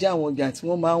ò bá jẹ́ àwọn ọjà tí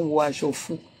wọ́n máa ń wọ aṣọ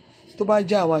fún tó bá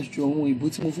jẹ́ àwọn aṣọ ohun ìbò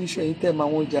tí mo fi ń ṣọ ẹ̀yin tẹ́ máa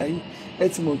wọn ọjà yìí ẹ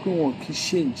ti mọ̀ pé wọn kì í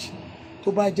change tó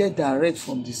bá jẹ́ direct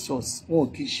from the source wọn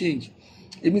kì í change.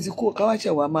 Èmi ti kó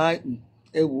káwáṣẹ̀ wá máa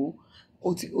ẹ wò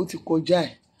ó ti kọjá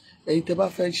ẹ̀ ẹ̀yin tẹ́ bá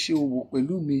fẹ́ ṣe òwò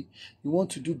pẹ̀lú mi you want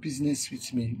to do business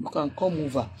with me you can come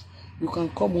over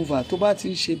tó bá ti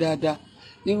ń ṣe dáadáa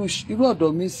irú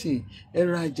ọ̀dọ̀ mi sì ẹ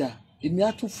rajà èmi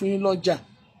á tún fún yín lọ́jà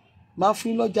máa fún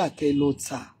yín lọ́jà kẹ́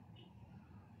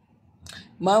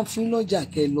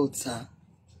lọ tà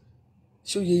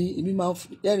ṣóye èmi máa ń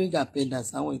fún earring and pendant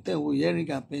àwọn ìtẹ̀wò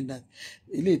earring and pendant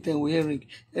ilé ìtẹ̀wò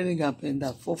earring and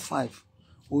pendant 4,500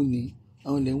 òní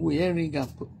àwọn ilẹ̀ ń wo earring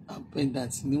and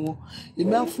pendant ni wọ́n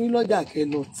èmi á fún yín lọ́jà kẹ́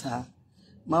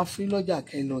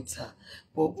lọ tà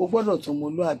but o gbọ́dọ̀ tún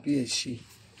ọmọlúàbí ẹ̀ ṣe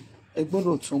ẹ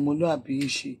gbọ́dọ̀ tún ọmọlúàbí ẹ̀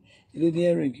ṣe ilé ní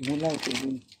earring mú láìpẹ́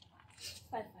lónìí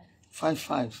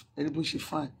 5,500 ẹni bó ṣe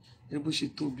fine ẹni bó ṣe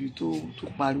tóbi tó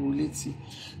pariwo létí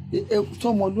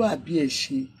tún ọmọlúàbí ẹ̀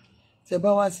ṣe tẹ bá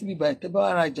wá sí bíbáyìí tẹ bá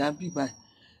wá rajà bíbáyìí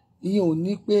ìyẹn ò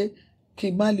ní pé kí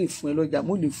n má lè fún ẹ lọ́jà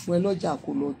mo lè fún ẹ lọ́jà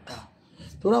kó lọ tà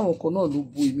torí àwọn kan náà ló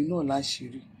bo èmi náà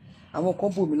láṣìírí àwọn kan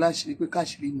bò mí láṣìírí pé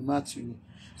káṣìírí mi má tú ni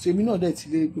so èmi náà dẹ̀ ti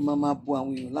lérí pé máa bo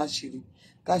àwọn èèyàn láṣìírí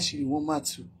káṣìírí wọn má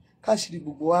tú káṣìírí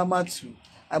gbogbo wa má tú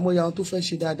àmọ́ àwọn tó fẹ́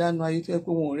ṣe dáadáa nu ayé tó yẹ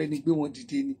pé wọn ọ̀rẹ́ ni gbé wọn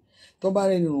dìde ni tó bá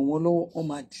rẹ́ni ràn wọ́n lọ́wọ́ wọ́n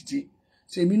máa dìde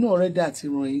so èmi náà rẹ́dí àti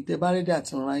ràn yín tẹ́ bá rẹ́dí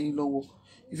àti ràn yín lọ́wọ́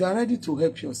if you are ready to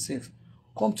help yourself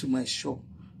come to my shop.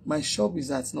 My shop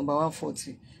is at number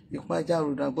 140 Ìpájà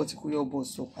Road Agbọ́tikúyọ̀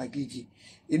bus stop Agége.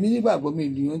 Èmi nígbàgbọ́ mi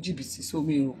lù yàn jìbìtì so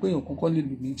mi rò pé èèyàn kankan lè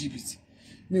lù mí jìbìtì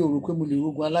mi ò rò pé mo lè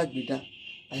rogun alágbèdá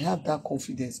I have that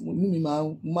confidence inú mi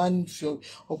máa ń fi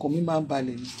ọkàn mi máa ń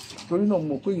balẹ̀ ni torí náà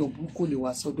mo mọ̀ pé èèyàn burúkú lè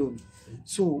wá sọ́dọ̀ mi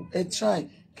so ẹ try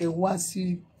kẹ wá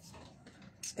sí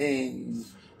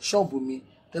ṣọ́ọ̀bù mi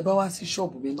tẹ bá wá sí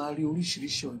ṣọ́ọ̀bù mi máa rí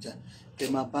oríṣiríṣi ọjà tẹ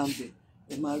máa bá ń bẹ̀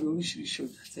ẹ máa rí oríṣiríṣi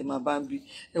ọjà tẹ máa bá ń bí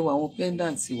ẹ wo àwọn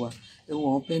pendant wa ẹ wo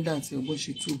àwọn pendant ẹ bó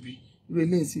ṣe tóbi irú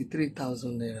eléyìí sí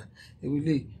 3,000 naira ẹ wo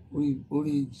eléyìí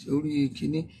orí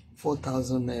kíní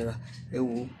 4,000 naira ẹ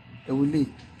wo eléyìí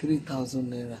 3,000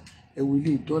 naira ẹ wo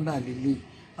eléyìí dọ́là lélẹ̀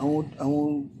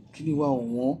àwọn kíní wa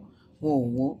wọn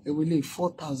ẹ wo eléyìí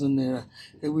 4,000 naira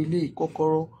ẹ wo eléyìí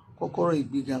kọ́kọ́rọ́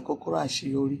ìgbéga kọ́kọ́rọ́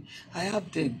àṣeyọrí I have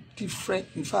them different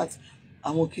in fact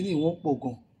àwọn kíní wọn pọ̀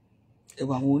gan ẹ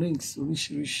wo àwọn rings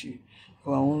oríṣiríṣi ẹ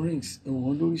wo àwọn rings ẹ wo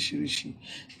wọn lóríṣiríṣi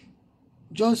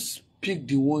just pick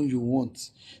the one you want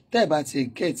tẹ́ ẹ bá ti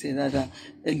get ẹ dáadáa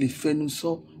ẹ lè fẹnu sọ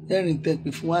ẹ̀rìn tẹ́ pé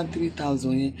fún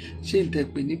 1,300 yẹn ṣé n tẹ́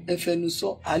pé ní ẹ fẹnu sọ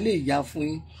a lè yá fún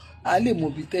yín a lè mọ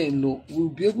ibi tẹ́ ẹ lọ we will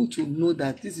be able to know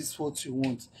that this is what you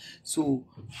want so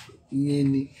ìyẹn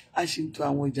ni a ṣe ń tọ́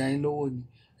àwọn ọjà yẹn lọ́wọ́ ni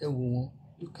ẹ wò wọ́n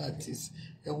look at this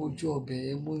ẹ wojú ọbẹ̀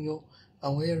ẹ múyán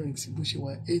àwọn earrings bó ṣe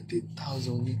wà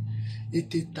 80,000 ni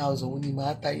 80,000 òun ni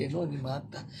màá ta, yẹn náà ni màá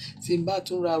ta. Tí n bá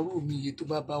tún ra rú mi iye tó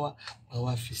bá bá wa màá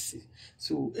wá fi sí.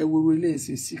 So ẹ wo ilé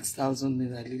ìsìn 6,000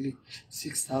 naira lélẹ̀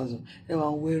 6,000. Ẹ wá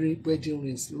wedding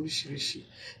rings lóríṣiríṣi.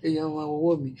 Ẹ̀yin àwọn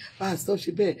ọwọ́ mi pásítọ̀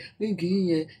ṣe bẹ́ẹ̀ ríǹgì yín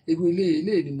yẹn ewu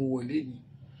ilé ni mo wọ̀ lẹ́ni,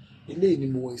 ilé ni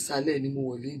mo wọ̀, ìsàlẹ̀ ni mo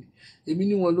wọ̀ lẹ́ni. Èmi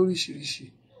ní wọn lóríṣiríṣi,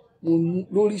 mo mú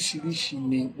lóríṣiríṣi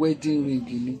ní wedding ring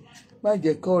ni. Má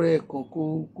jẹ́ kọ́rẹ́ ẹ̀kan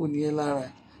kó ní ẹ lára,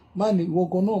 má ní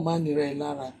wọ́gán náà má nira ẹ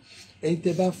lára. Ẹ̀yin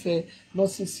tẹ́ bá fẹ́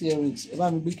nurses earrings ẹ bá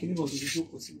mi gbé kíní bọ̀ lórí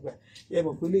jókòó sí gbà. Ẹ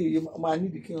mọ̀ pé eléyìí máa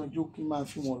nídìí kí wọ́n jókòó kí n máa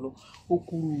fi wọn lọ. Ó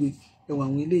kúrú we ẹ wọ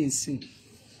àwọn eléyìí sìn.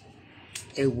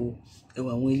 Ẹ wọ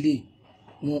àwọn eléyìí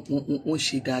wọ́n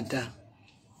ṣe dáadáa.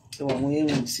 Ẹ wọ àwọn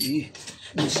earrings yìí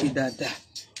wọ́n ṣe dáadáa.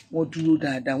 Wọ́n dúró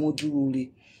dáadáa, wọ́n dúró re.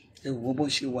 Ẹ wọ bó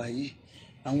ṣe wà yìí.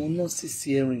 Àwọn nurses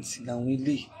earrings làwọn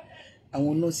eléyìí.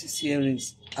 Àwọn nurses earrings.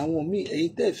 Àwọn míì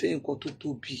ẹ̀yin tẹ́ fẹ́ nǹkan tó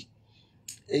tóbi.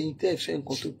 Ẹ̀yin tẹ́ fẹ́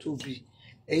nǹkan tó tóbi.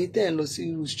 Ẹ̀yin tẹ́ lọ sí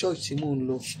irú church tí mò ń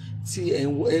lọ tí ẹ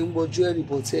ń wọ jewelry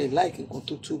but ẹ like nǹkan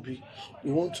tó tóbi.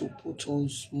 You want to put on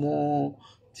small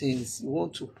things. You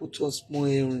want to put on small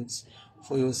earrings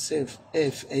for yourself.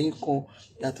 Ẹ̀yin kan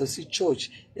yàtọ̀ sí church.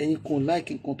 Ẹ̀yin kan like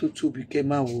nǹkan tó tóbi kẹ́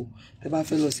máa wò. Tẹ́ bá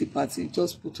fẹ́ lọ sí party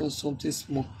just put on something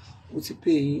small. Ó ti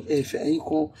pé ẹ̀yin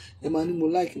kan ẹ máa ní mo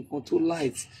like nǹkan tó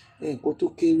light, nǹkan tó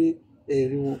kéré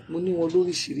ẹ̀rí wọn. Mo ní wọn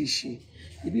lóríṣiríṣi.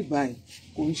 Ibi báyìí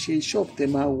kò ń ṣe shop tẹ́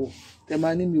máa wọ̀. Tẹ́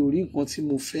máa ní mi ò rí nǹkan tí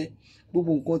mo fẹ́.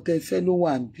 Gbogbo nǹkan tẹ́ fẹ́ ló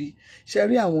wà níbí. Ṣé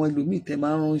rí àwọn ẹlòmíì tẹ́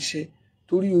máa ránṣẹ́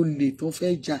torí olè tó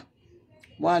fẹ́ jà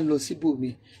wọ́n á lọ síbòmí.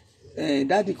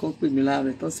 Dáàdì kan pè mí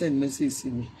láàárọ̀ tán send message sí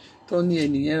mi tán ní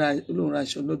ẹnìyẹn olóhùn ra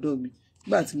aṣọ lọ́dọ̀ mi.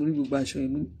 Nígbà tí mo rí gbogbo aṣọ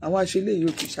yẹn àwọn aṣọ eléyìí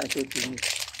yóò kì í ṣe aṣọ tèmi.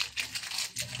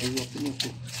 Ẹ̀yọ̀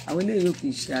pínpín àwọn eléyìí yóò kì í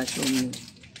ṣe aṣọ mi.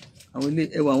 Àwọn ilé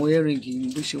ẹwà àwọn earring yìí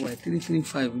bó ṣe wà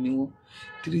 335 ni wọ́n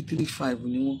 335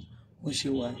 ni wọ́n ṣe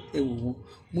wà ẹwù wọn.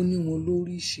 Mo ní wọn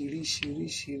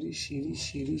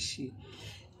lóríṣiríṣi.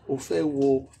 O fẹ́ wọ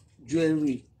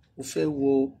jewelry, o fẹ́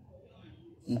wọ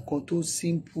nǹkan tó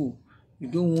simple, you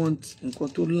don't want nǹkan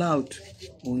tó loud.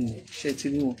 Òun ni ṣe ti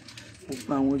rí wọn.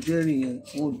 Gbogbo àwọn jewelry yẹn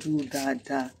wọ́n dúró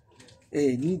dáadáa. Ẹ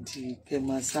nídìí kẹ́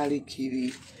máa sáré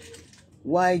kiri.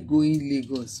 Why going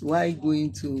Lagos? Why going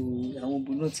to àwọn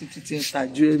bùnà títí tí ń ta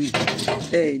jewelry?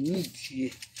 Ẹ nídìí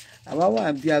ẹ̀. Àwa wà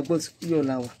bí Agbọ́tikúyọ̀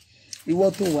la wà. Ìwọ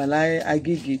tó wà láyé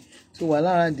Agége, tó wà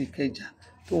láàárín Ìkẹjà,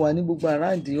 tó wà ní gbogbo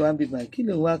àráǹdì wa bíbá kí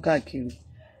lè wá káàkiri.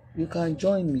 You can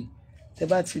join me. Tẹ́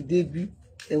bá ti débí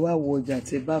ẹ wá wọ ọjà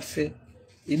tẹ́ bá fẹ́.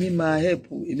 Èmi máa help,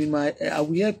 I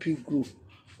will help you grow.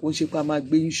 Kò ń ṣe pé a máa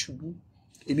gbé yín ṣubú.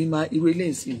 Èmi máa irú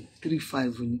eléyìí sí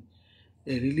 35 ni.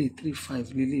 Ẹ̀rí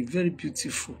 35 lélẹ̀ very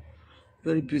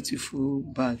beautiful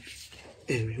bag.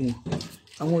 Ẹ̀rí wọn.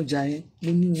 Àwọn ọjà yẹn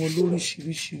mo ní wọn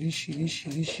lóríṣiríṣi.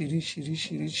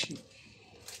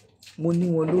 Mo ní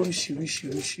wọn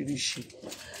lóríṣiríṣi.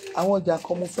 Àwọn ọjà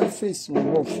kan mo fẹ́ face wọn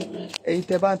off. Ẹ̀yin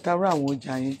tẹ́ bá ń ta àwọn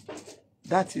ọjà yẹn,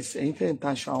 that is ẹ̀yin tẹ́ ń ta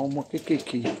aṣọ àwọn ọmọ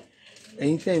kéékèèké.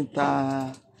 Ẹ̀yin tẹ́ ń ta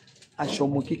aṣọ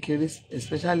ọmọ kékeré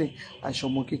especially aṣọ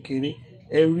ọmọ kékeré.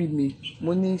 Ẹ rí mi,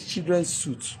 mo ní children's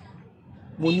suit.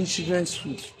 Mo ní children's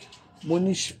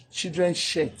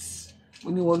shirts. Mo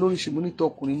ní wọn lóríṣiríṣi. Mo ní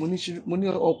tọkùnrin, mo ní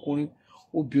ọkùnrin,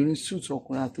 obìnrin suit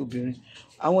ọkùnrin àti obìnrin.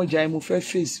 Àwọn ọjà yẹn mo fẹ́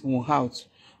face wọn out.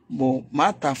 But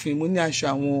màá tà fún yín. Mo ní aṣọ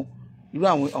àwọn irú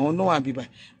àwọn náà wà bíbá.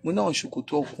 Mo ní àwọn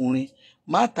ṣòkòtò ọkùnrin.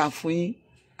 Màá tà fún yín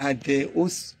at the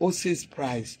wholesale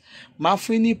price. Màá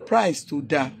fún yín ní price tó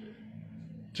dáa.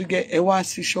 Tó gẹ́ ẹ wá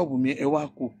sí ṣọ́ọ̀bù mi ẹ wá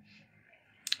kó.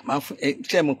 Màá fún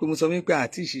ṣe mọ̀ pé mo sọ wípé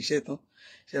àti ìṣiṣẹ́ tán.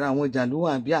 Ṣé ra àwọn ọjà ló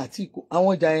wà bí àti ìkó. Àwọn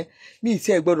ọjà yẹn ní ìtí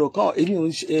ẹ gbọ́dọ̀ kàn èmi ò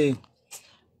ń ṣe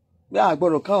bí a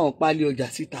gbọ́dọ̀ káwọn pálí ọjà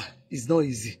síta. It's not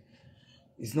easy.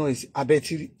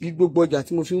 Àbẹ̀tí gbogbo ọjà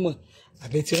tí mo fi mọ̀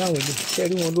àbẹ̀tí ráwọn ilé ṣe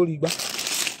rí wọn lórí igbá.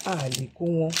 A lè kó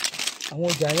wọn. Àwọn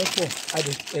ọjà yẹn pọ̀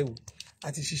ẹwù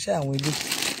àti ṣiṣẹ́ àwọn ilé.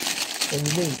 Ẹwù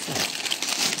ilé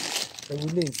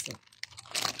ìsìn.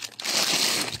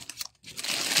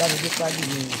 Báwo ló pálí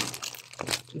ní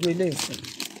irú ilé ìsìn?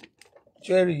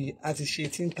 Jewelry àti ṣe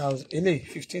 18,000 eléyìí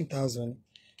 15,000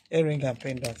 earring and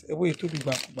pendant. Ewé ètò bí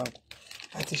gbàǹkù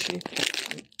àti ṣe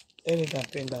earring and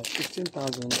pendant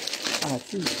 15,000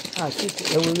 àti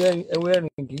ẹwé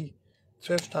earring yìí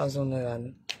 12,000 naira ni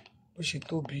bó ṣe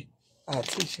tóbi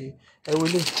àti ṣe ẹwé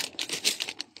lè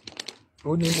ó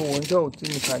ní mo wọ́n jọ òtí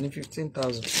mi ta ní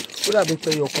 15,000. Ó dàbí pé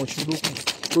ọkàn ṣu ló kù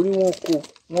torí wọ́n kó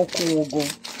wọn gan.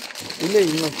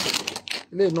 Eléyìí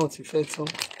náà ti fẹ́ tán.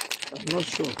 I'm not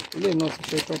sure. Eléyìí náà ti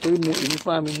fẹ́ tán torí èmi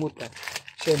fúnra mi mo tà.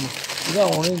 Ṣé mo ní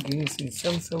àwọn ríǹgì yìí sí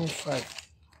 775.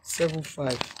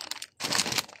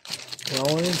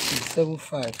 Àwọn ríǹgì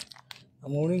 75.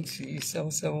 Àwọn ríǹgì yìí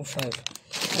 775.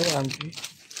 Ó wà níbí.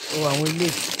 Ó wà àwọn ilé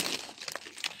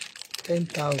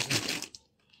 10,000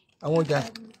 àwọn ọjà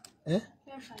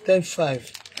 10,500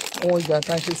 àwọn ọjà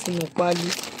tá a ṣe sínú páálí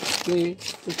pé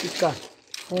ó kíkà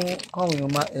fún àwọn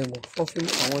èèyàn máa ẹ̀wọ̀ fọ́fí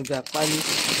àwọn ọjà páálí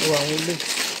lọ́wọ́ àwọn ilé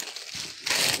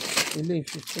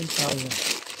 15,000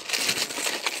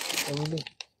 ẹ̀wọ̀n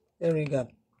earring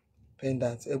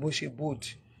pendant ẹ bó ṣe bold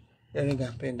earring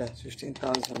pendant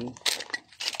 15,000 ní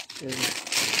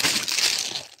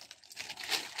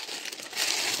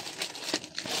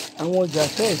àwọn ọjà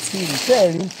tẹ́ẹ̀ tí rí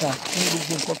tẹ́ẹ̀ rí ń ta ní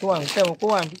gbogbo nǹkan tó wà ní tẹ́wọ̀n kó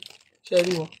wà ní ṣe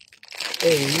rí wọn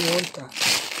rí wọn ń ta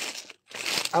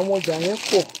àwọn ọjà yẹn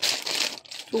pọ̀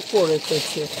tó pọ̀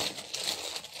rẹpẹtẹ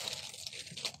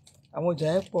àwọn ọjà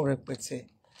yẹn pọ̀ rẹpẹtẹ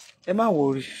ẹ má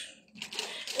wọrí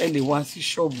ẹ lè wá sí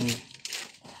ṣọ́ọ̀bù mi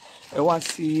ẹ wá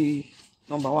sí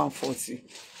nọ́mbà 140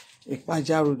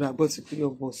 Ìpájà road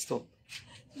Agbọ́tikúyọ̀ bus stop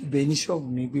ibẹ̀ ní ṣọ́ọ̀bù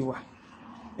mi gbé wá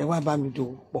ẹ wá bá mi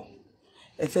dòwò pọ̀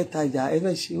ẹ fẹ́ tajà ẹ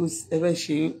fẹ́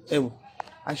ṣe ẹ̀wù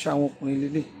aṣọ àwọn ọkùnrin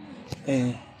lélẹ̀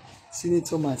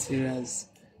senator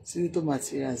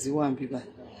materials wà ń bíbá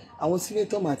àwọn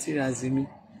senator materials mi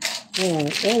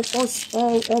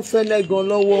wọ́n fẹ́lẹ́ gan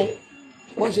lọ́wọ́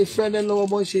wọ́n ṣe fẹ́lẹ́ lọ́wọ́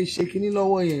wọ́n ṣe ṣe kínní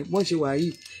lọ́wọ́ yẹn wọ́n ṣe wà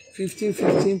yìí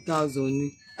 15,000 ni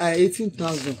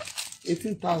 18,000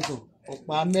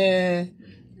 ọ̀pá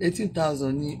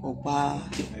 18,000 ni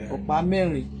ọ̀pá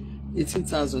mẹ́rin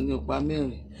 18,000 ni ọ̀pá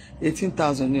mẹ́rin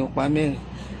 18,000 ni ọ̀pá mẹ́rin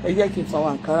ẹ jẹ́ kí n fa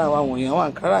àwọn àǹkárá wa wọ̀nyí àwọn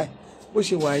àǹkárá bó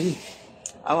ṣe wà yìí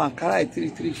àwọn àǹkárá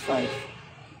 335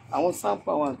 àwọn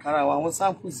sample àwọn àǹkárá wa àwọn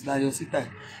samples láyọ síta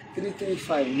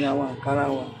 335 ni àwọn àǹkárá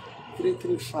wa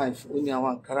 335 ó ní àwọn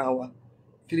àǹkárá wa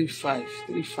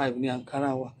 35 ní àǹkárá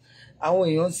wa àwọn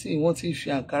èèyàn sì wọ́n ti fi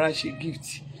àǹkárá ṣe gift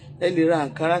ẹ lè ra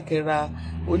àǹkárá kẹra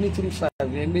oní 35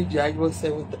 ẹ méjì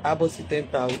abọ́ sí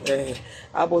 10,000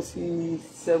 abọ́ sí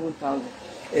 7,000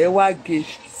 ẹ wá gé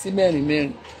sí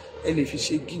mẹ́rin ẹ lè fi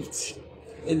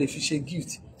ṣe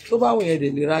gift tó bá wọ̀nyẹn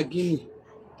dẹ̀ lè ra gíní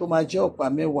tó máa jẹ́ ọ̀pá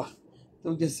mẹ́wàá tó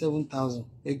jẹ́ 7,000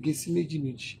 ẹ gé sí méjì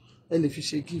ẹ lè fi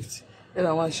ṣe gift ẹ ra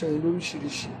àwọn aṣọ yẹn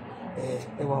lóríṣiríṣi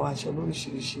ẹ wà àwọn aṣọ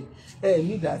lóríṣiríṣi ẹ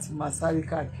nídà àti máa sáré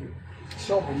káàkiri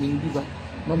ṣọ́ọ̀bù mi ń bíbá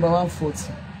nọ́mbà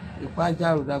 140 Ìpájà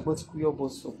road Agbọ́tikúyọ̀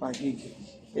bus stop Agége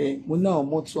mo ní àwọn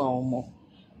mọ́tò àwọn ọmọ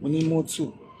mo ní mọ́tò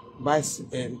báìsì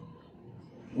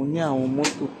mo ní àwọn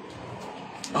mọ́tò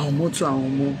àwọn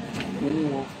ọmọ mo ní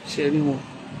wọn ṣe rí wọn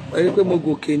ẹ rí pé mo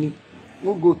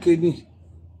gòkè ní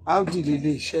Audi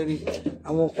lélẹ̀ ṣe rí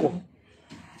àwọn ọkọ̀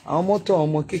àwọn mọ́tò àwọn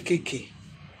ọmọ kéékèèké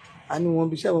a ní wọn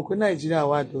bí iṣẹ́ wọn pé Nàìjíríà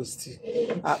wà dọ̀sítì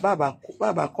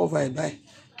bàbá kọ́va ẹ̀ báyìí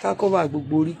ká kọ́va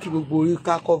gbogbo orí kí gbogbo orí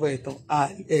ká kọ́va ẹ̀ tán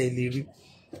ẹ̀ lè rí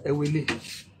ẹwẹlẹ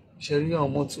ṣẹrí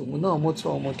àwọn mọ́tò mo náà mọ́tò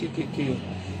ọmọ kéékèèké o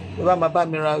ẹ bá máa bá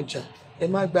mi ra ọjà ẹ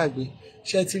má gbàgbé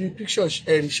ṣe ti rí picture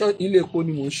ẹrí ilé epo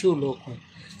ni mò ń ṣò lọkàn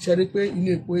ṣe rí pé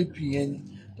ilé epo APN ni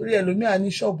torí ẹlòmíà ní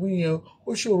ṣọ́ọ̀bù yẹn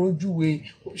ó ṣòro júwe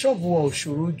ṣọ́ọ̀bù wọn ò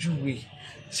ṣòro júwe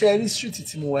ṣe rí street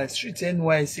tí mo wà street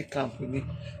NYSC camp ni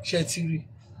ṣe ti rí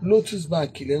Lotus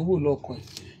Bank lẹ́wọ̀ lọ́kàn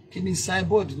kí ni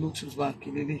signboard Lotus Bank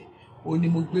lélẹ̀ ó ní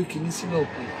mo gbé kíní sílẹ̀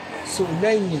ọ̀kan so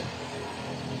lẹ́yìn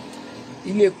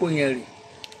ilé epo yẹn rè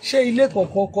ṣé ilé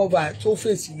kankan cover tó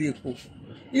fèsì ilé epo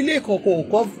ilé kankan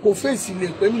kò fèsì ilé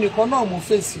epo èmi nìkan náà mo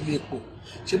fèsì ilé epo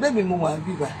ṣebí mi mo wà ń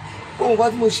bíbà ohun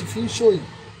kan tí mo sì fi ń ṣòyìn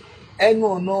ẹnu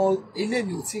ọ̀nà ilé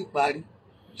mi ò tí ì parí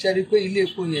ṣe rí pé ilé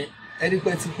epo yẹn ẹni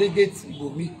pẹ́ ti gbé géètì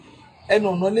ibòmí ẹnu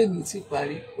ọ̀nà ilé mi ò tí ì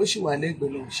parí ó sì wà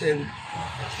lẹ́gbẹ̀ẹ́ lọ ṣe rí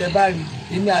tẹ bá rí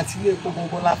èmi àti ilé epo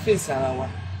kankan la fèsì ara wa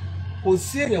kò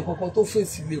sí èèyàn kankan tó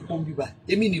fèsì ilé epo ń bíbà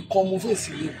èmi nìkan mo fèsì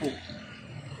ilé epo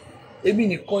èmi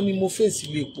nìkan ni mo fèsì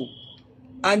ilé epo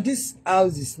and this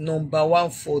house is number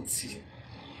 140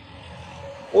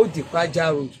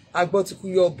 Ìpájà road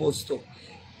Agbọ́tikúyọ̀ bus stop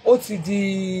ó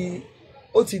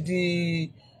ti di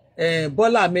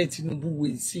Bọ́lá Ahmed Tinubu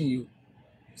way sí yìí o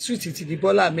street ti di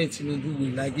Bọ́lá Ahmed Tinubu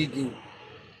way lágége o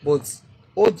but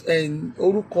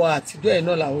orúkọ àtijọ́ ẹ̀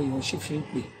náà làwọn èèyàn ṣì fi ń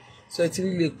pè so ẹ ti rí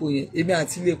ilé epo yẹn èmi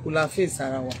àti ilé epo la fèsì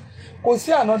ara wa kò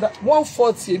sí another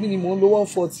 140 èmi ni mò ń lo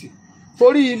 140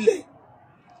 torí ilẹ̀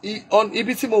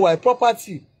ibi tí mo wà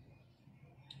property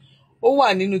ó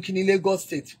wà nínú kíní Lagos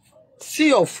State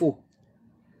C-of-O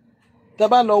tẹ́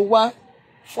bá lọ wá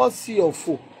for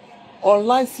C-of-O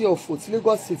online C-of-O tí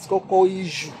Lagos State kọ́kọ́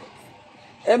issue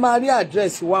ẹ máa rí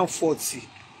address 140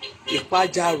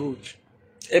 Ìpájà road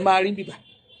ẹ máa rí bíbá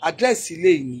address ilé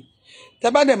yìí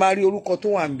tẹ́ bá dẹ̀ máa rí orúkọ tó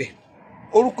wà ńbẹ̀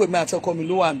orúkọ èmi àti ọkọ mi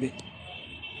ló wà ńbẹ̀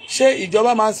ṣé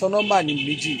ìjọba máa ń sọ nọ́mbà ní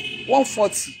méjì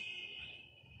 140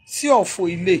 C-of-O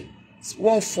ilé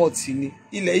 140 ni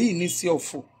ilẹ̀ yìí ní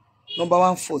C-of-O number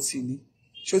 140 ni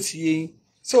ṣó ti yé yín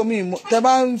so mi tẹ́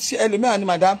bá ń ṣe ẹlòmíràn ní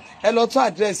madam ẹ lọ tún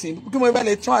àdírẹ́sì kí mo bá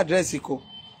lè tún àdírẹ́sì kọ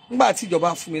nígbà tí ìjọba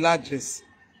fún mi ládírẹ́sì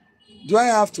Do I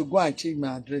have to go and change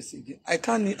my address again? I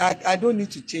don't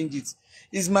need to change it.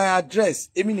 It's my address.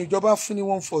 Èmi ni ìjọba fún ní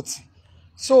 140.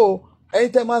 So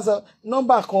anytime as a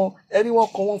number kan, anyone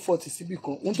kan 140 síbí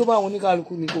kan. Ohun tó bá wọn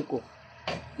oníkálukú ní kókó.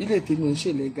 Ilé tèmi ò ń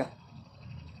ṣe legal.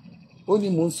 Ó ní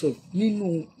mò ń sọ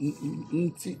nínú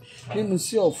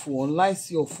sí ọ̀fọ̀ online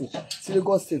sí ọ̀fọ̀ tí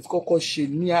Lagos State kọ́kọ́ ṣe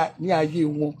ní ayé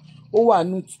wọn. Ó wà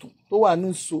nù tó wà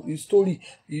nù story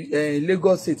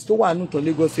Lagos State tó wà nù tán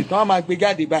Lagos State. Wọ́n á máa gbé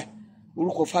jáde báyìí.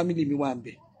 Orúkọ family mi wà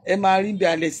ńbẹ̀. Ẹ máa rí ńbẹ̀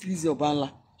Alex Lizzy Ọbanla.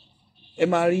 Ẹ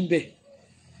máa rí ńbẹ̀.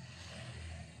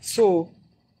 So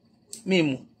mi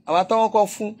mú àwa táwọn kọ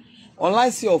fún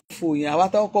online sí ọ̀fọ̀ yẹn àwa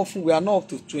táwọn kọ fún we are not up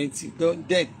to 20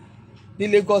 then ní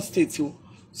Lagos State o.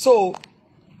 So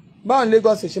báwọn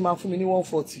Lagos State ṣe máa fún mi ní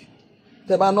 140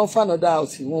 tẹ́ bá ná fanoda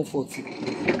house 140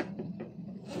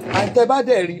 and tẹ́ bá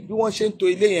dẹ̀ rí bí wọ́n ṣe ń to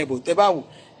ilé yẹn bọ̀ tẹ́ bá wò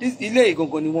ilé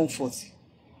ìgangan ní 140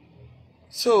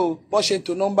 so bọ́n ṣe ń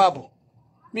to nọ́mbà bọ̀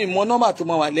mi mọ nọ́mbà tó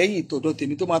máa wà lẹ́yìn ìtọ̀dọ̀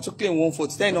tèmi tó máa tún claim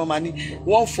 140 tẹ́yìn náà máa ní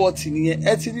 140 nìyẹn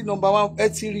ẹ ti rí nọ́mbà 1 ẹ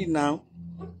ti rí náà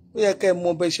ó yẹ kẹ́ ẹ mọ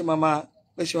bẹ́ẹ̀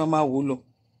ṣe máa wò lọ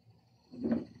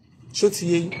ṣó ti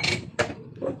yé yín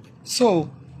so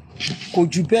kò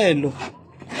jù bẹ́ẹ̀ lọ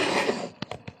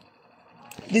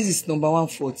this is number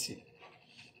 140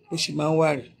 ó sì máa ń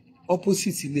wà rẹ̀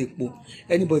opposite ilé epo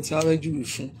anybody tí wọ́n fẹ́ júwe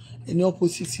fún ẹni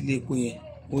opposite ilé epo yẹn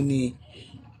ó ní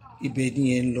ibẹ̀ ni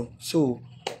yẹn ń lọ so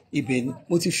ibẹ̀ ni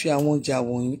mo ti fi àwọn ọjà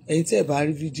wọ̀nyí ẹ̀yin tẹ́ ẹ bá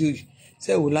rí fídíò yìí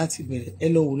tẹ́ ẹ wò láti bẹ̀rẹ̀ ẹ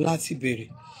lọ wò láti bẹ̀rẹ̀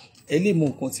ẹ lè mọ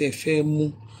nǹkan tí ẹ fẹ́ mú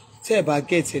tẹ́ ẹ bá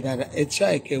gẹ̀ẹ́tì dáadáa ẹ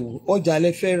try kẹ́ wò ọjà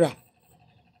lẹ fẹ́ rà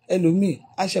ẹlòmíì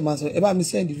á ṣe máa sọ ẹ bá mi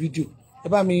send fídíò ẹ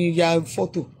bá mi ya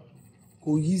fọ́tò kò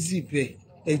easy bẹ́ẹ̀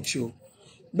ẹ jọ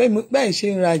bẹ́ẹ̀ ṣe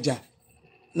ń rajà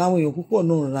láwọn èèyàn púpọ̀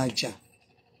náà ń rajà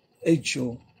ẹ jọ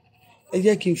ẹ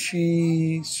jẹ́ kí n fi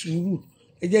sùúrù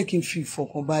ẹ jẹ́ kí n fi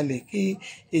ìfọ̀kànbalẹ̀ kí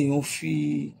èèyàn fi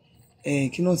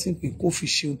kí náà ti ń pè kó fi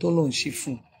ṣe ohun tó lọ́n ṣe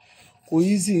fún un kò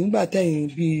easy nígbà tẹ̀yìn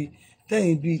bíi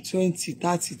 20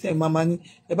 30 tẹ̀yìn máa ní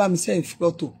ẹ bá mi send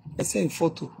fọ́tò ẹ send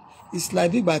fọ́tò it's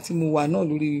like ìgbà tí mo wà náà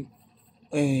lórí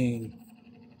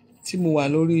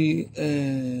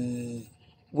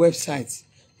website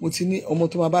mo ti ní ọmọ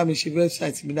tó máa bá mi ṣe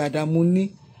website mi dáadáa mo ní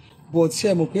but ṣe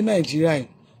mọ̀ pé Nàìjíríà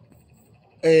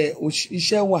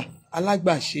iṣẹ́ wà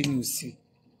alágbàṣe ni ò sí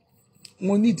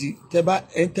mo nídìí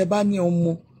tẹ́ bá ní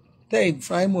ọmọ tẹ́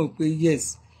ìfúráìmọ̀ pé yes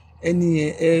ẹni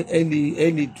yẹn ẹ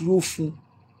lè dúró fún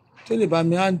tó lè bá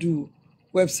mi handle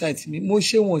website mi mo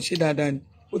ṣe wọn ṣe dáadáa ni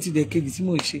ó ti dẹ̀ kejì tí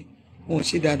mo ṣe wọn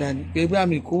ṣe dáadáa ni pé bí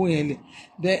àmì ìkówó yẹn lẹ̀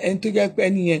then ẹni tó jẹ́ pé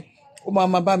ẹni yẹn ó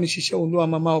máa bá mi ṣiṣẹ́ òun ló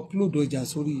máa upload ọjà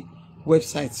sórí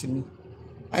website mi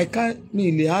mi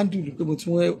lè handle pé mo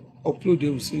tún wẹ́ upload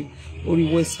ẹrù sí orí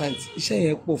website iṣẹ́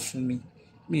yẹn pọ̀ fún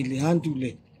mi lè handle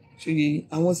ẹ̀ ṣe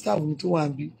àwọn staff mi tó wà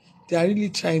níbí they are really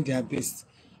trying their best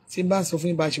tí n bá sọ fún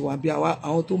yín bá ṣe wà bí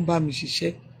àwọn tó ń bá mi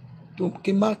ṣiṣẹ́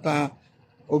kí n má ka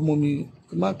ọmọ mi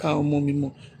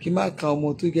mọ́ kí n má ka ọmọ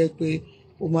tó jẹ́ pé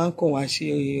ó máa ń kàn wá ṣe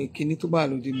kinní tó bá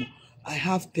lòdì mọ́ I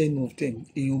have 10 of them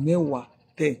èèyàn mẹ́wàá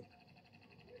 10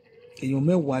 èèyàn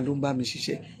mẹ́wàá ló ń bá mi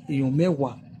ṣiṣẹ́ èèyàn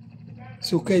mẹ́wàá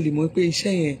so kẹ́ ẹ lè mọ̀ pé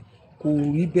iṣẹ́ yẹn kò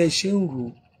rí bẹ́ẹ̀ ṣe ń rò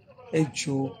ẹ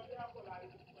jọ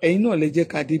ẹ̀yin náà lè jẹ́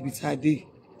ká débi tá a dé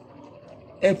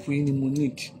help yín ni mo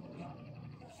need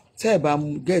tẹ́ ẹ bá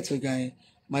get ọjà yẹn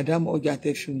madam ọjà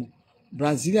tẹ́ fi mọ̀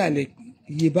Brazilian lẹ pè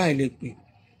iye báyìí lẹ pè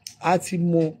á ti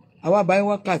mọ àwa báyìí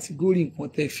wá kàtígórì nǹkan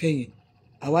tẹ́ fẹ́ yẹn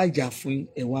àwa jà fún yín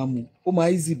ẹ̀ wá mu ó máa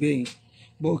easy bẹ́ẹ̀ yẹn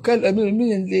but kẹ́lẹ́ mi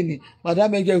lè ní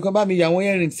madam ẹjọ́ ìkan bá mi yà wọ́n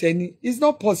earring sẹ́ni it's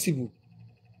not possible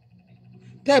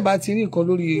tẹ́ ẹ bá ti rí nǹkan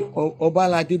lórí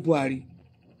Ọbaládé Buhari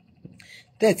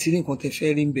tẹ́ ẹ ti rí nǹkan tẹ́ fẹ́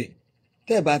rí ń bẹ̀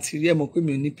tẹ́ ẹ bá ti rí ẹ mọ̀ pé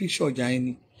mi ò ní picture ọjà yẹn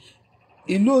ni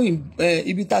ìlú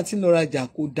ibi tá a ti ń lọ rajà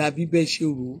kò dàbí bẹ́ẹ̀ ṣe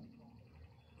rò ó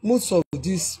most of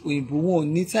this òyìnbó wọn ò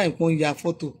ní time pọ́n ya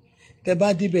fọ́tò tẹ́ bá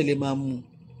débẹ̀ lè máa mú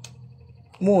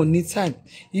wọn ò ní time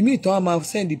ìmí ìtàn á máa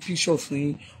send picture fún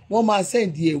yín wọ́n máa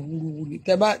send ẹ̀ wúruwú ni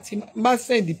tẹ́ bá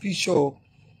send picture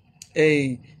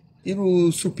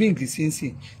irú suping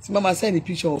sínsìn tí máa send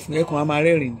picture fún yẹn kan á máa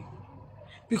rẹ́rìn ni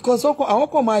because àwọn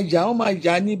kan máa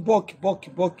yà ní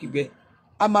bọ́ọ̀kì bẹ́ẹ̀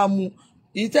á máa mú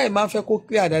èyí tẹ́ ẹ̀ máa fẹ́ kó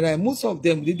clear dáadáa most of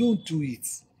them they don't do it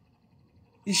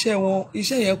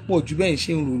iṣẹ́ yẹn pọ̀ jù bẹ́ẹ̀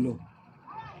ṣe ń rò lọ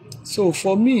so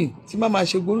for me tí máa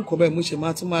ṣe gbórúkọ bẹ́ẹ̀ mo ṣe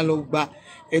máa tún máa lọ gba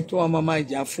ẹ̀tọ́ wa máa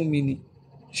jà fún mi ni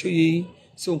ṣóye yín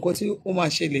so nǹkan tí ó máa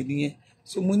ṣẹlẹ̀ nìyẹn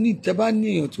so mo ní tẹ́ bá ní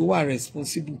èèyàn tó wà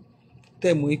responsible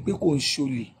tẹ́ mọ̀ pé kò ń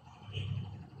ṣolè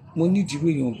mo ní ìdírò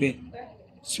èèyàn bẹ́ẹ̀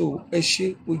so ẹ ṣe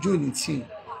ojú òní tì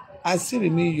I still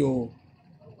remain your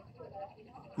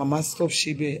mama stop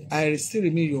ṣe bẹ́ẹ̀ I still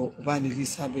remain your Van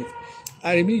Elizabeth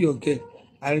I remain your girl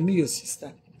I remain your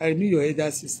sister I remain your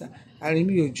elder sister, I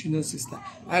remain your junior sister,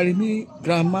 I remain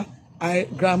grandma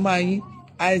yín,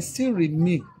 I still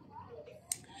remain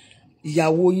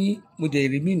ìyàwó yín, mo dẹ̀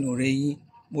remain ọ̀rẹ́ yín,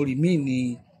 mo remain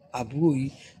ní àbúrò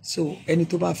yín. So ẹni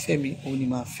tó bá fẹ́ mi òun ni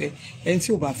màá fẹ́, ẹni tí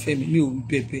ò bá fẹ́ mi mi ò ń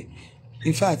bẹ̀bẹ̀.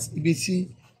 In fact ibi tí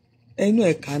ẹnu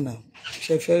ẹ̀ kan náà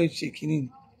ṣe fẹ́ ṣe kínní ni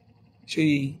ṣe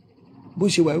yìí bó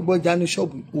ṣe wà gbọ́ jánu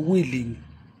ṣọ́ọ̀bù owó èlé ni,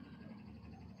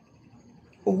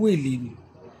 owó èlé ni.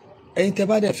 Ẹ̀yin tẹ́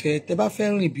bá dẹ̀ fẹ́, tẹ́ bá fẹ́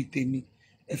rìn bí tèmi,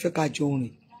 ẹ fẹ́ ká jọ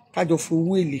rìn, ká jọ fi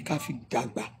owó èlé ká fi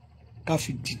dàgbà, ká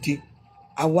fi dìde.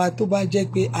 Àwa tó bá jẹ́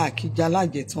pé àkíjà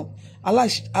alájẹtán,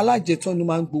 alájẹtán ló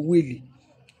máa ń gbowó èlé.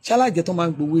 Ṣé alájẹtán máa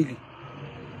ń gbowó èlé?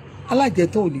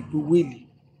 Alájẹtán ò lè gbowó èlé.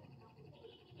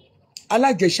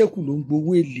 Alájẹṣẹ́kù ló ń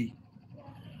gbowó èlé.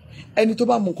 Ẹni tó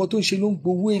bá mọ nǹkan tó ń ṣe ló ń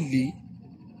gbowó èlé.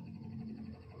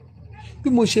 Bí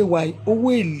mo ṣe wà owó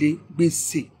èlé,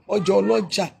 gbèsè, ọjà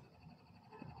ọlọ́jà,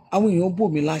 àwọn èèyàn bò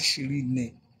mí láṣìírí nẹ,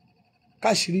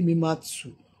 káṣìírí mi máa tú,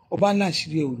 ọba ńlá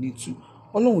àṣírí ẹ ò ní tú,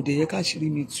 ọlọ́run dẹ̀ yẹ káṣìírí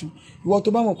mi tú. Ìwọ tó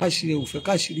bá mọ̀ káṣìírí ẹ ò fẹ́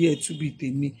káṣìírí ẹ tú bíi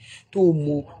tèmi, tó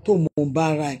mọ̀ bá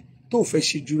ara ẹ, tó fẹ́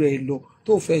ṣe jù rẹ lọ,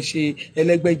 tó fẹ́ ṣe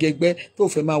ẹlẹ́gbẹ́jẹgbẹ́, tó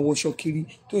fẹ́ máa wọṣọ kiri,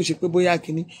 tó ṣe pé bóyá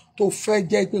kínní, tó fẹ́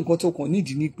jẹ́ pé nǹkan tó kàn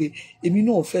nídìí ni pé èmi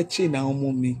náà fẹ́ train àwọn ọmọ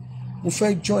mi, mo fẹ́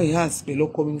join hands pẹ̀lú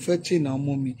ọkọ mi, mo fẹ́ train àwọn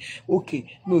ọmọ mi. Okay,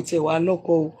 mi ò tẹ̀ wá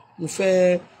lọ́kọ o, mo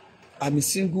fẹ́ I'm a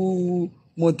single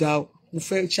mother, mo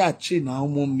fẹ́ train àwọn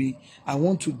ọmọ mi.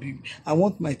 I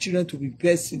want my children to be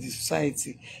best in the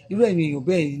society. Irú ẹ̀yin èèyàn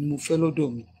bẹ́ẹ̀ ni mo fẹ́ lọ́dọ̀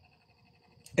mi.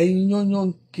 Ẹ̀yin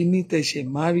yányán kínní tẹ̀sẹ̀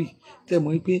marry, tẹ̀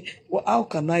mọ́ pé how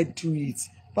can I do it?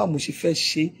 Báwo mo ṣe fẹ́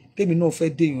ṣe tèmi náà fẹ́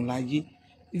dèèyàn láyé.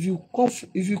 If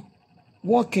you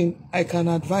walk in, I can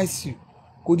advise you.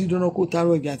 Kò di dandan kó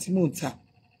tarọ ọjà tí mò ń ta.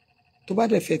 Tó bá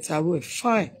dẹ̀ fẹ́ tarọ ẹ̀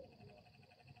fine.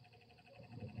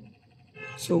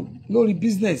 So lórí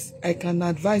business I can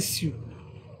advise you.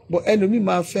 But ẹlòmíì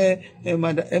máa fẹ́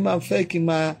ẹ máa fẹ́ kí n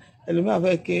máa ẹlòmíì máa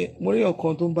fẹ́ kí mo rí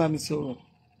ọ̀kan tó ń bá mi sọ̀rọ̀.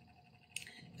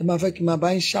 Ẹ máa fẹ́ kí n máa bá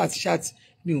yín chat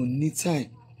mi ò ní time.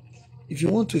 If you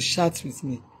want to chat with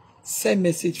me, send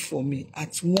message for me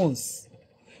at once.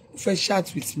 First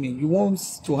chat with me, you want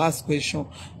to ask question,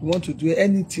 you want to do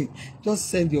anything, just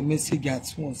send your message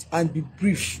at once and be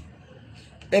brief.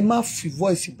 Ẹ má fi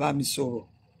voice bá mi sọ̀rọ̀.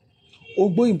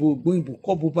 Ògbóyìnbó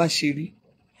kọ́ bó bá ṣe rí.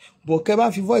 But kẹ́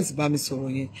bá fi voice bá mi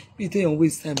sọ̀rọ̀ yẹn bí téèyàn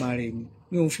waste time ara ẹ̀ ni.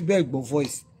 Mi ò fi bẹ́ẹ̀ gbọ́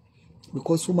voice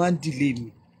because ó máa ń delay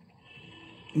mi.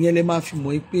 Ìyẹn lẹ máa fi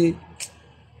mọ̀ pé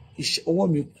ọwọ́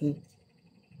mi kún.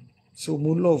 So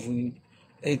mo love yín.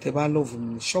 Ẹ̀yin tẹ́ bá love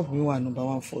mi, shop mi wà number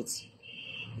 140.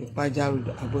 Ìpájà road,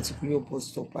 Agbọ́tikúyọ̀ bus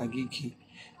stop, Agége.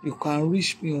 You can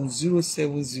reach me on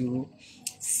 070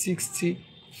 60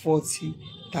 40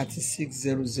 36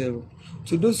 00.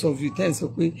 To those of you tẹ́ ẹ sọ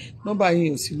pé nọ́mbà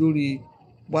yín ò sí lórí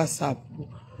WhatsApp,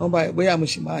 nọ́mbà bóyá mo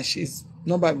ṣe máa ṣe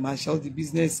nọ́mbà mi máa ṣe all the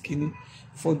business kìíní.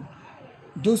 For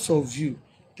those of you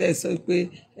tẹ́ ẹ sọ pé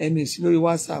ẹ̀mí ò sí lórí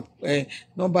WhatsApp,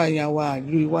 nọ́mbà yín wà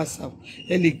lórí WhatsApp,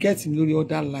 ẹ lè get mi lórí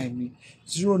other line mi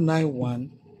 091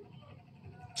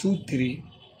 23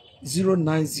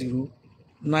 090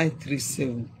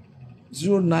 937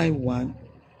 091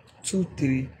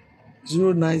 23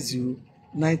 090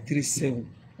 937.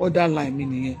 Other line mi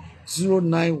nìyẹn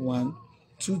 091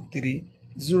 23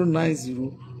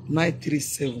 090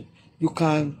 937.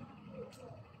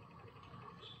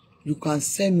 You can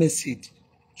send message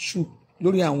through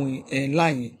lórí àwọn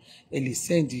line ẹ lè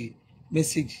send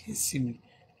message sí mi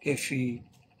kẹ́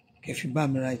fi bá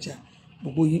mi rajà.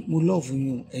 Gbogbo yín mo love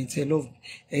yín o, ẹ̀yin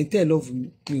tẹ́ love mi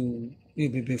ò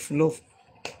bẹ̀bẹ̀ fún love.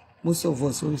 Most of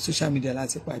us on social media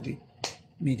láti pàdé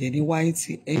mi dẹ̀ ní wáyé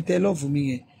tí ẹ̀yin tẹ́ love mi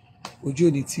yẹn ojú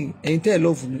òní tí ẹ̀yin tẹ́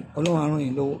love mi Ọlọ́run á ràn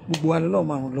yín lọ́wọ́, gbogbo wa lọ́wọ́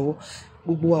máa ràn lọ́wọ́,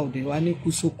 gbogbo wa òde wa ní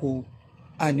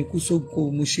kú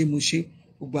sóko mo ṣe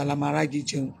gbogbo alamara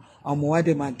jíjẹun, àwọn ọmọ wa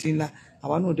dẹ̀ máa dín ńlá,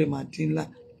 àwa náà dẹ̀ máa dín ńlá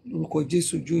lórúkọ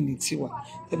Jésù ojú òní tiwa.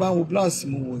 Ẹ bá wo blouse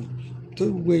mo wọ̀ yìí tó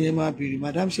gbogbo yẹn máa béèrè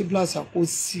madam ṣé blouse àpò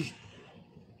sí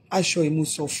aṣọ yìí mo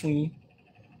sọ fún yín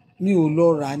mi ò lọ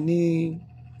rà ní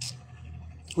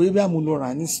orí bí mo lọ rà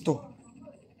ní store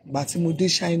ìgbà tí mo dé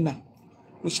China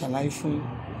ló ṣàlàyé fún yín.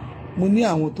 Mo ní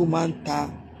àwọn tó máa ń ta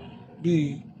bíi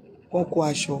wọ́n kó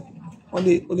aṣọ ó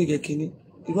lè jẹ́ kínní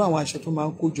irú àwọn aṣọ tó máa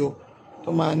ń kó jọ tó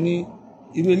máa ní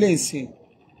irú eléyìí sìn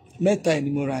mẹ́ta ni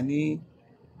mo rà ní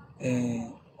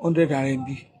 100 RMB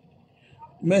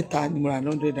mẹ́ta ni mo rà ní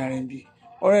 100 RMB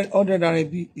 100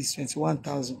 RMB is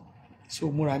 21,000.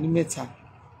 So mo rà ní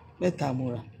mẹ́ta mo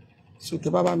rà. So tẹ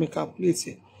bá mi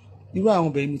calculate irú àwọn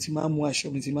ọbẹ̀ mi ti máa ń mú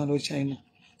aṣọ mi ti máa lọ China.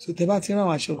 So tẹ bá ti rán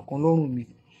àwọn aṣọ kan lọ́rùn mi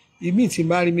ìmí tí n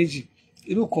bá rí méjì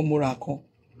irú kan mo rà kan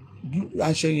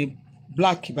aṣọ yẹn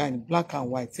black báyìí black and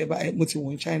white mo ti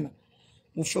wọ̀ ní China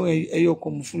mo fẹ́ ẹyọ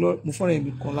kan mo fọ́nrẹ́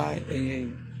mi kan lá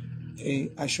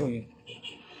aṣọ yẹn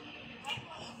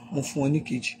mo fún wọn ní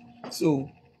kejì so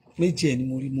méjì ẹ̀ ni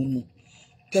mo rí mo mú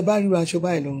tẹ bá ríro aṣọ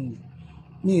báyìí lọ́rùn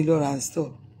mi ì lọ ra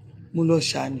store mo lọ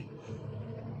ṣàní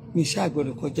mi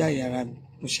ṣàgbọ́dọ̀ kọjá ìyàrá mi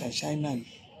mo ṣàṣàìnà mi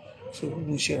so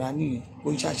mo ṣe rà nìyẹn mo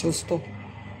ń ṣaṣọ store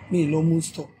mi ì lọ mú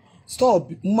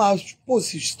store mo máa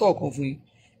pòsì store kan fún yín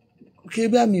kí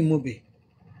bí àmì mo bẹ̀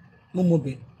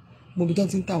mo bí tán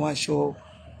ti ń ta àwọn aṣọ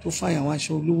tó fàyà àwọn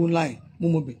aṣọ olówó láì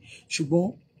mo bẹ̀ ṣùgbọ́n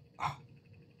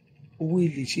owó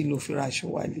ilé ṣe lọ fi ra aṣọ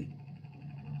wálé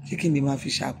ṣé kí ni máa fi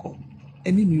ṣakọ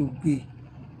ẹ̀mí mi ò gbé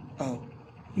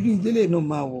irú ìdílé náà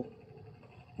máa wọ̀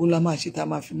ó la máa ṣe tá a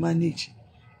máa fi manage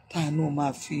tá a náà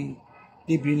máa fi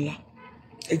débi ńlá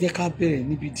ẹ jẹ́ ká bẹ̀rẹ̀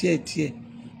níbi díẹ̀díẹ̀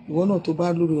ìwọ náà tó bá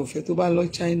lórí ọ̀fẹ́ tó bá lọ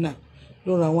China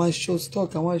lọ ra àwọn aṣọ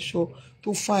stock àwọn aṣọ tó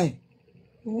fine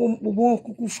gbogbo wọn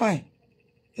kúkú fine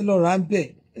ẹ lọ rà ń bẹ̀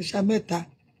ẹ ṣa mẹ́ta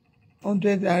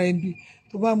 100 RMB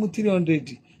tó bá mú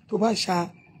 300 tó bá ṣa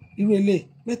irú ilé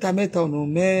mẹ́ta ọ̀nà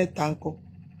mẹ́ta ńkọ́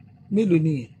mélòó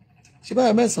nìyẹn ṣé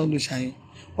báyọ̀ mẹ́sàn-án ló ṣàyẹn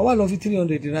wọ́n wá lọ fi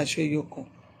 300 ra aṣọ ẹyọ kan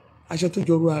aṣọ tó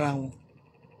jọrú ara wọn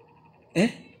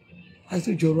aṣọ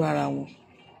tó jọrú ara wọn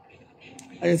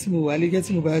ayé tí mo wà lé ìjẹ́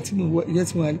tí mo bá tí mo wà lé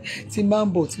tí n bá ń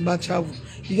bọ̀ tí n bá travel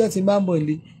ìjọ́ tí n bá ń bọ̀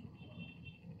ilé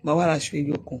màá wá ra aṣọ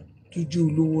ẹyọ kan tó jẹ́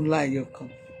olówó ńlá ẹyọ kan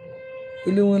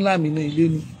olówó ńlá mi náà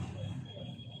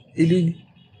ilé ni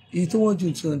èyí tó wọ́n jù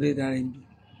 200 RMB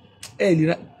ẹ lè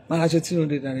ra máa ra aṣọ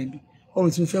 300 RMB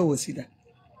ọrùn tí mo fẹ́ wọ̀ sí dà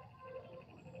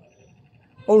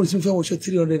ọrùn tí mo fẹ́ wọ̀ aṣọ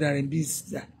 300 RMB sí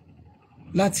dà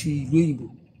láti ìlú òyìnbó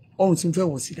ọrùn tí mo fẹ́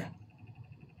wọ̀ sí dà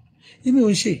èmi ò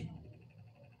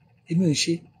ń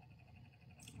ṣe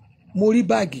mo rí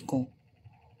báàgì kan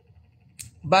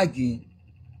báàgì yẹn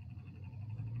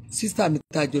sísítà mi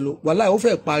tajọ lọ wàhálà ó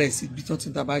fẹ́ parẹ́ sí ibi tí wọ́n ti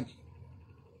ń ta báàgì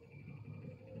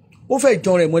ó fẹ́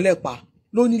jan rẹ̀ mọ́lẹ̀ pa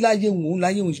ló ní láyé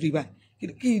òun ṣe rí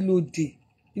báyìí kí ló dé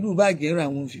irú báàgì ẹ̀rọ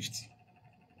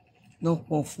 150 náà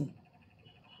pọ̀ fún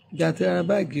ìjà tí ara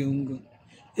báàgì òun gan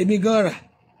èmi gan rà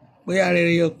bóyá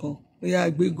rẹrẹ yọkan bóyá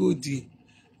gbé góòdì ẹ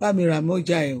bá mi rà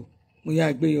mọ́jà ẹ̀ o bóyá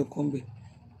gbé yọkan bẹ̀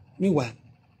mí wà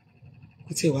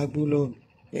kó tiẹ̀ wá gbó lọ́wọ́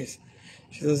yes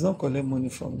she does not collect money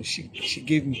from me she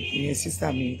gave me ìyẹn sísá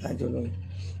mi ìtajọ lọ yìí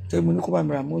tó mo ní kó bá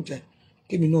mi rà mọ́jà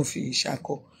kémi náà fi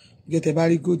ṣakọ bí tẹ bá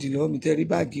rí góòdì lọ́wọ́ mi tẹ rí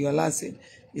báàgì ọláṣẹ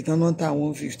ìtàn náà ta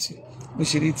 150 mo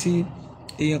ṣe rí tí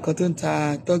èèyàn kan tó ń ta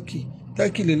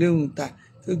tọ́kì ló léwu ta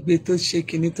tó gbé tó ṣe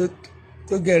kinní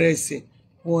tó gẹ̀rẹ́ ẹsẹ̀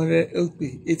wọ́n rẹ́ ó pè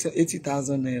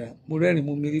 80,000 naira mo rẹ́rìn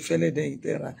mo mérí fẹ́lẹ́ dẹ́yìn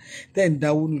tẹ́ ń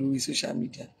dáwó nù lórí social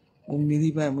media mo mérí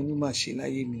báyìí mo ní máa ṣe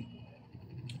láyé mi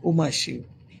ó máa ṣe o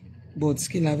but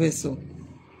kí la fẹ́ sọ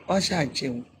wọ́n ṣáà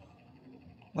jẹun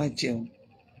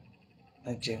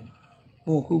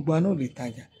mo ò kó gba náà lè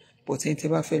tajà but ẹni tẹ́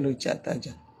bá fẹ́ lọ jà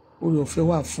tajà orí ọ̀fẹ́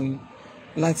wà fún yín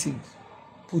láti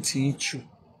put yín through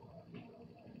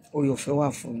orí ọ̀fẹ́ wà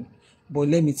fún yín but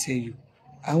let me tell you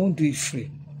I won't do it free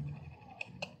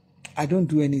I don't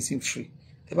do anything free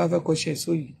tẹ́ bá fẹ́ kọ́ṣẹ́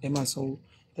sóyè ẹ máa sanwó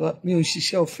mi ò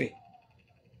ṣiṣẹ́ ọ̀fẹ́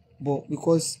but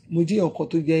because mo jẹ́ ọkọ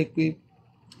tó jẹ́ pé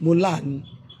mo láàánú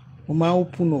mo máa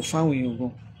open up fáwọn èèyàn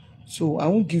gan so I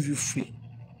won't give you free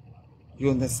you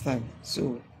understand so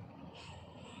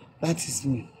that is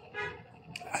me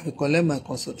I will collect my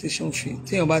consultation fee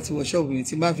téèyàn bá ti wọ ṣọ́ọ̀bù yẹn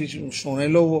tí bá fi sùn rẹ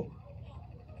lọ́wọ́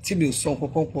tí mi ò san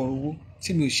kankan pọ̀ owó tí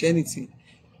mi ò ṣẹ́ nìtì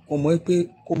kò mọ̀ pé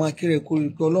kó máa kéré kó rí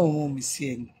pé ọlọ́run rán mi sí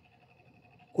ẹni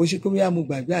kò ṣe pé bí mo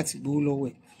gbàgbé àti gbowó lọ́wọ́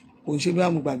ẹ̀ kò ṣe bí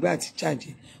mo gbàgbé àti charge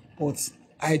but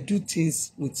I do things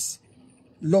with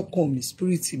lọ́kàn mi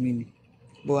spirit mi ni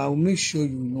but I will make sure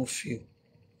you will not fail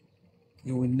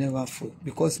you will never fail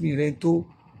because mi rẹ tó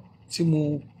tí mo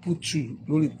put through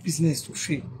lórí business to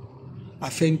fail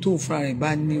àfẹni tó fúnra rẹ̀ bá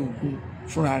ní ogún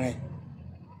fúnra rẹ̀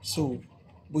so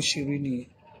bó ṣe rí nìyẹn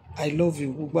I love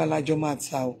you gbogbo alájọ máa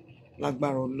ta ọ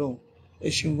lágbára Ọlọ́run ẹ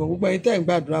ṣeun gan gbogbo ẹ̀yin tẹ́ ń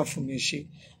gbàdúrà fún mi ṣe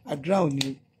àdúrà ò ní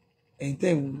ẹ̀yin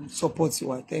tẹ́ ń support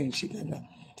wa tẹ́ ń ṣe dáadáa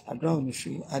àdúrà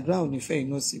ò ní fẹ́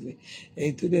iná sílẹ̀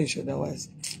ẹ̀yin tó dẹ̀ ń ṣọdá wá sí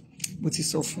mo ti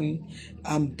sọ fún yín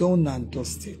I'm done and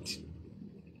dusted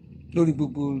lórí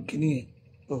gbogbo kìíní yẹn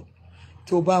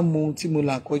tó bá mọ ohun tí mo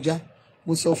là kọjá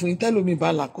mo sọ fún yín tẹ́lómi bá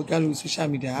là kọjá lórí social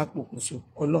media àpòkùnso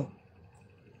Ọlọ́run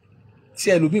tí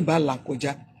ẹlòmíì bá là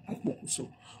kọjá àpòkùnso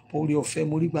orí ọ̀fẹ́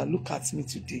mo rí gbà look at me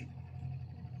today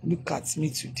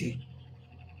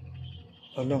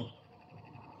Ọlọ́run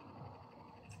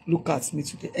look at me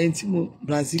today ẹni tí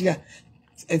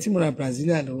mo ra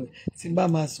Brasilia lọ́wọ́ tí n bá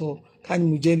máa sọ ká ní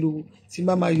mo jẹ́ lówó tí n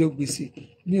bá máa yọ gbèsè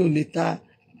mi ò lè ta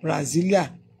Brasilia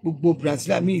gbogbo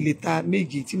Brasilia mi ì lè ta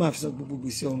méje tí màá fi san gbogbo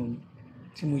gbèsè ọrùn mi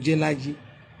tí mo jẹ́ láyé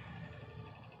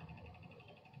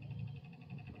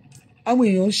àwọn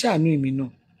èèyàn ń ṣàánú èmi náà,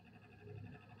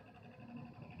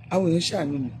 àwọn èèyàn ń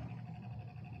ṣàánú mi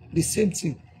the same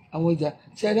thing. Àwọn ọjà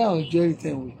ṣe rí àwọn jewelry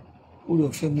ten wò orí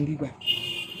ọ̀fẹ́ mo rí gbà.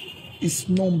 It's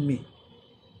not me,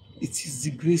 it is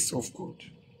the grace of God.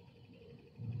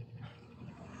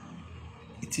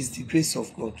 It is the grace of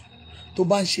God. Tó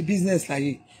bá ń ṣe business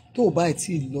láyé tó o bá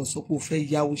ti lọ sọ pé o fẹ́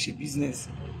yáwó ṣe business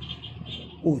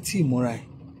o tí ì mọ́ra ẹ̀.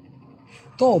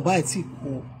 Tó o bá ti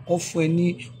kó fún ẹ ní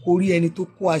orí ẹni tó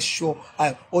kó aṣọ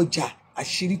ọjà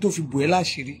àṣírí tó fi bò ẹ́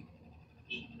láṣírí.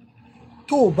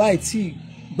 Tó o bá ti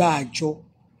gba àjọ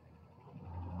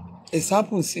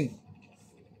example sí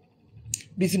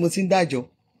bí tí mo ti ń dájọ́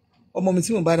ọmọ mi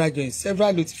tí mo bá dájọ́ yìí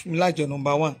several ló ti fún mi lájọ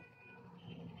number 1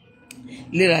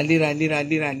 léra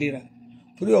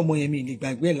torí ọmọ yẹn mi lè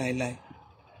gbàgbé ẹ̀ láéláé.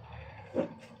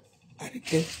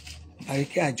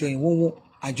 Àríkẹ́ àjọ yẹn wọ́n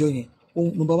àjọ yẹn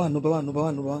number 1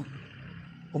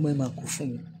 ọmọ yẹn máa kó fún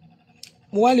mi.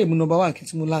 Mo wá lè mú number 1 kí n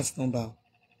tún mú last number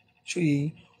ṣóyè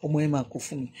yín ọmọ yẹn máa kó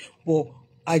fún mi. But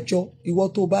àjọ ìwọ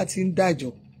tó bá ti ń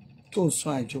dájọ́ tó ń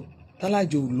san àjọ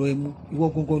tálájọ ò lọ ẹmu ìwọ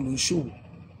gangan ló ń ṣòwò.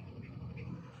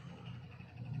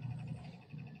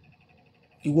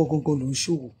 Ìwọ gangan ló ń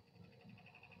ṣòwò.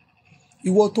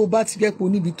 Ìwọ tó bá ti jẹ́ pé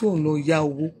níbi tó ń lọ ya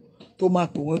owó tó máa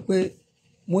pè wọ́n pé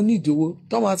mo ní ìdíwó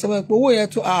tó máa sọ pé owó yẹn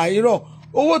tún àìrọ̀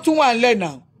owó tún wà nílẹ̀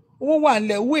náà owó wà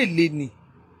nílẹ̀ owó èlé ni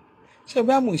ṣé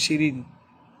bí àmọ̀ ìṣeré ni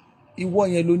ìwọ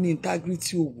yẹn ló ní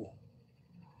integrity owó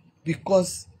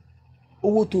because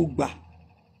owó tó gbà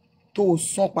tó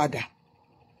san padà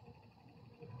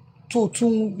tó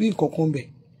tún rí nǹkankan bẹ̀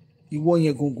ìwọ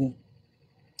yẹn gangan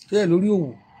ṣé lórí òwò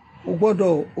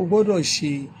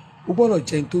o gbọ́dọ̀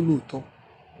jẹun tó lóòótọ́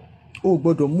o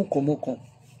gbọ́dọ̀ mú kọ̀mọ́kàn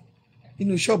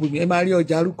nínú ṣọ́ọ̀bù mi ẹ máa rí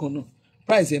ọjà arúkan náà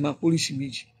price ẹ máa póríṣi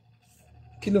méjì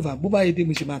kí ló fà bó bá yé dé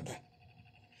mo ṣe máa tà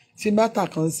tí n bá tà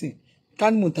kan sí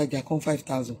kánú mo tajà kan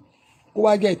 5,000 kó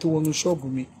wá jẹ́ ètò wọnú ṣọ́ọ̀bù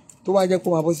mi tó wá jẹ́ kó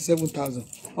máa bọ́ sí 7,000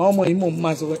 àwọn ọmọ yìí mọ̀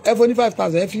máa sọ ẹ fún ní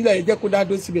 5,000 ẹ fi ilẹ̀ ẹ jẹ́ kó dá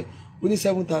dó síbẹ̀ ó ní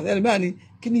 7,000 ẹlòmíràn ní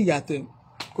kí ni ìyàtọ̀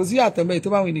kò sí ìyàtọ̀ mẹ́rin tó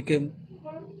bá wọn nìkẹ́ mu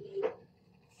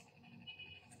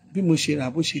bí mo ṣe rà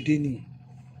bó ṣe dé nìyẹn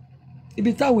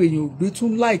ibi táwọn èèyàn ò gbé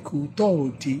tún láìkú tọ̀rọ̀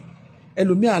dé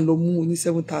ẹlòmíràn lọ mú ní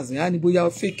 7,000 á ní bóyá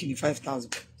fake ní 5,000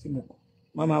 tí mo kọ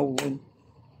máa wò wọ́n ni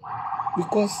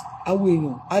because àwọn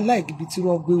èèyàn aláìkí ibi tí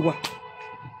wọ́n gbé wà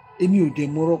èmi ò dẹ̀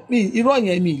mọ́rọ́ irọ́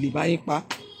yẹn mi ì lè bá yín pa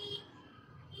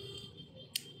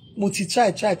mo ti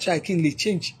try kí n lè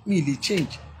change mi ì lè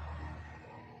change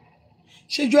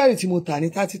ṣé jewelry tí mo tà ní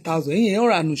 30,000 èyí yẹn ń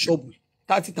rà nù ṣọ́ọ̀bù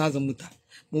 30,000 mo tà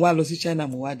mo wá lọ sí China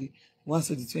mo wá dé mo wá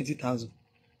sọ di 20,000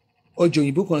 ọjọ́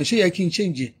òyìnbó kan ṣé yẹ kí n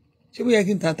change ẹ̀ ṣé bó yẹ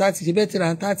kí n ta 30 ṣe bẹ́ẹ̀ tí ra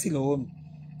 30 lọ́wọ́ mi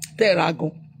tẹ́ ra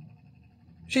gan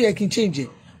ṣé yẹ kí n change ẹ̀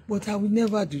but I will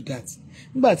never do that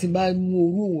nígbà tí n bá mú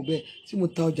orú òwò bẹ́ẹ̀ tí mo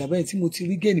ta ọjà bẹ́ẹ̀ tí mo ti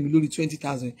rí gain mi lórí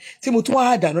 20,000 tí mo tún wá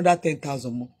add another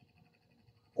 10,000 mọ́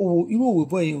owó irú òwò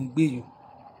bọ́ yẹn ò gbé yàn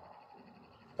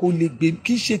kò lè gbé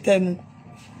kí ṣe tẹnu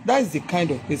that is the kind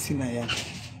of person I am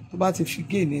tó bá ti fi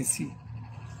gain ẹ̀ sí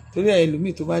torí ẹ̀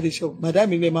ẹlòmíì tó bá dé ṣọ́ọ̀bù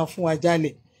màdámì lè máa fún wa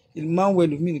jálẹ̀ ìlú máa ń wọ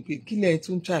ẹlòmíì ni pé kílẹ̀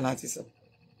tún try láti sọ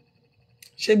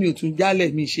ṣé mi ò tún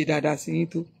jálẹ̀ mi ṣe dáadáa sí yín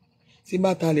tó tí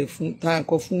bá talẹ̀ fún ta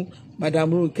nǹkan fún madam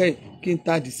Ronke kí n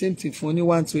ta the same thing fún ní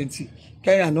 120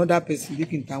 kẹ́rin another person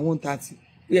kí n ta 130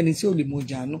 bí ẹni tí ò lè mọ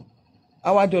ọjà náà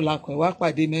awádọ́là kan wá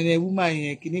pàdé mẹ́rin ẹwú máa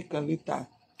yẹn kíní kan lítà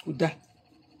kó dà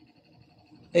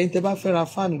ẹ̀yin tẹ́ bá fẹ́ ra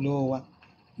fáànù lọ́wọ́ wa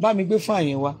bá mi gbé fáànù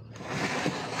yẹn wá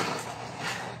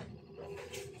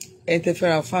ẹ̀yin tẹ́ fẹ́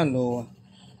ra fáànù lọ́wọ́ wa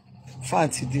fáànù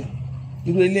ti dé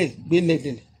irú ilé gbé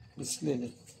lẹ́lẹ̀ gbé sílẹ̀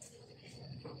lẹ́lẹ̀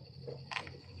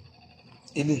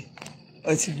ilé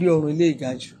ọ ti gbé ọrùn ilé ìga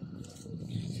jù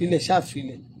filẹ̀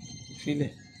ṣàfilẹ̀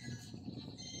filẹ̀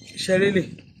ṣẹrẹ́lẹ̀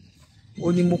ó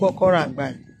ní mo kọ́kọ́ rà gbà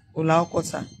ẹ̀ ó la ọkọ̀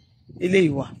tà ilé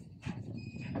ìwà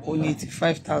ó ní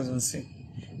 85,000 sí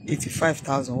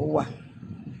 85,000 ó wà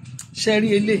ṣẹ́rí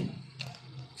ilé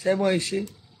ṣẹ́bọ́ iṣẹ́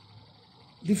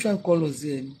different colours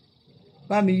ẹ̀ ni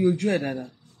bá mi yí ojú ẹ̀ dáadáa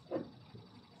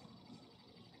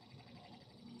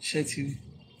ṣẹ́ ti rí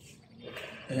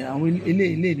àwọn ilé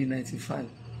ní 95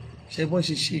 ṣe bọ́n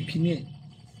ṣe kíní ẹ̀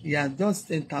ìyá just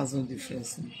 10,000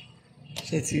 difference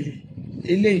ṣe ti rí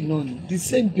eléyìí náà ni the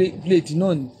same blade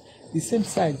náà ni the same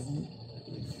size ni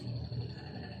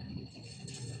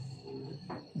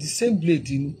the same blade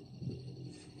ni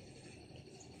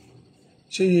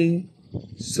ṣe yẹ yín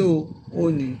so ó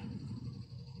ní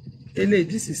eléyìí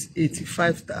this is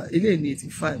 85 eléyìí ní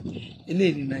 85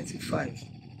 eléyìí ní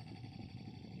 95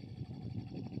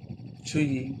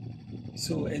 ṣóyè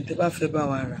so ẹni tẹ́ bá fẹ́ bá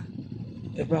wa rà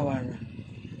ẹ bá wa rà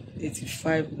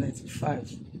 85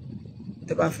 95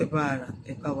 tẹ́ bá fẹ́ bá wa rà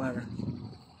ẹ bá wa rà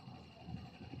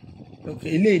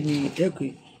Okay, eléyìí ni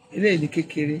okay, eléyìí ni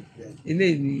kékeré,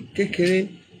 eléyìí ni kékeré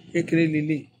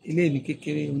lélẹ̀, eléyìí ni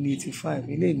kékeré ó ní 85,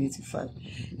 eléyìí ní 85,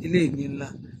 eléyìí ní ńlá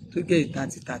tó jẹ́ ìta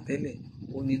ti tà tẹ́lẹ̀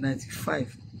ó ní 95.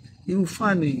 Irú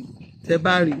fáànù yìí tẹ́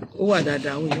bá rí ó wà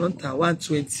dáadáa, àwọn èèyàn ń tà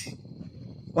 120,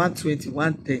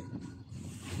 110.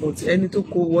 But ẹni tó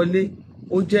kó wọlé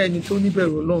ó jẹ́ ẹni tó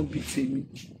níbẹ̀rù Ọlọ́run bíi tèmi.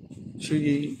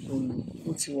 Ṣòye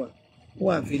ó ti wà, ó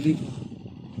wà available,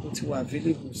 ó ti wà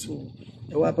available. So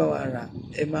ẹ wá bá wa rà,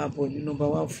 ẹ máa bọ̀ ní number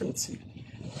 140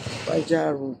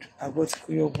 Baja Road,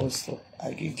 Agbotikuyo bus stop,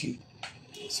 Agege.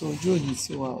 So ojú òní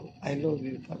sí wa o, I love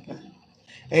you, papa.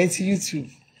 Ẹ̀yin tí YouTube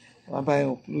wọ́n bá ẹ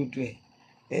upload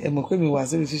ẹ mọ̀ pé mi wà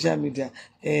sórí social media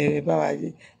ẹ bá wa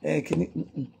yé kíní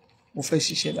mo fẹ́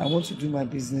ṣiṣẹ́, I want to do my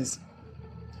business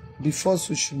before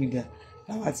social media.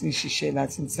 Láwa ti ń ṣiṣẹ́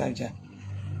láti ń tajà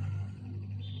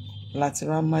láti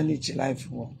rán manage life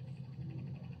wọn.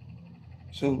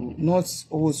 So not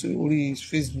owó orí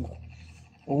Facebook,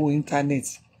 owó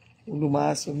internet ló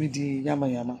máa sọ mí di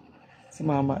yamayama tí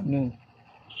màá ma no.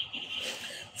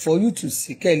 For you to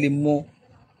see kẹ́ lè mọ̀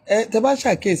tẹ́ bá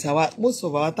ṣàkíyèsí àwa most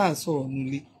of àwa tá à ń sọ̀rọ̀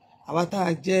nílé, àwa tá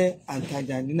a jẹ́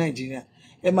àǹtajà ní Nàìjíríà,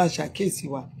 ẹ máa ṣàkíyèsí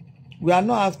wa. We are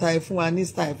not after ẹ fún wa ní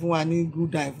style, ẹ fún wa ní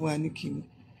good eye, ẹ fún wa ní kíni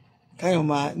káyọ̀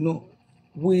máa no.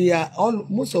 We are all,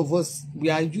 most of us, we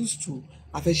are used to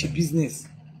afẹ́ṣe business.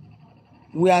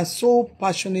 We are so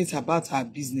passionate about our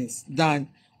business than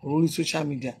orí social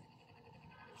media.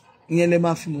 Ìyẹn lè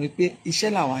máa fi mọ̀ pé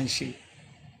iṣẹ́ làwa ń ṣe.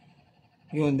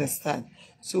 You understand?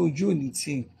 So ojú òní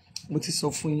tí mo ti sọ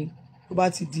fún yín tó bá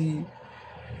ti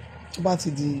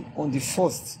di on the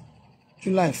 1st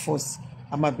July 1st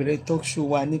a máa bẹ̀rẹ̀ talk show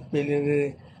wa ní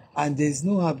pẹ̀lẹ́rẹ́, and there is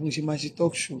no how bí mo ṣe máa ṣe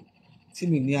talk show tí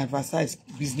mi ní advertise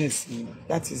business mi.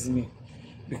 That is me,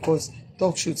 because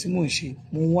talk show tí mò ń ṣe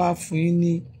mo wá fún yín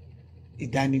ní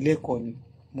ìdánilẹ́kọ̀ọ́ ni,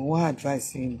 mo wá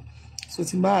advice yín. So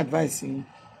tí n bá advice yín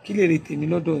kí lè rè tèmi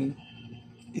lọ́dọ̀ yín.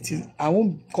 It is, I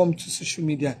won't come to social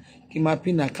media kí n máa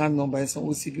pin account number ẹ san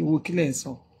OCB owó kílẹ̀ ń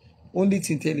san. Only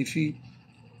thing tẹ́lẹ̀ fi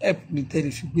help mi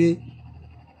tẹ́lẹ̀ fi gbé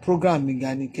program mi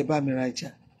ga ni kẹ́ bá mi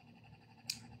rajà,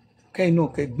 kẹ́yìn náà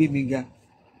kẹ́ gbé mi ga.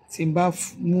 Tí n bá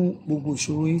mú gbogbo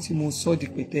ìṣòro yín tí mo sọ di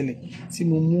pẹ̀tẹ́lẹ̀, tí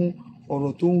mo mú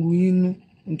ọ̀rọ̀ tó ń ru yín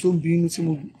nú, tó ń bí inú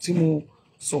tí mo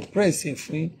suppress ẹ̀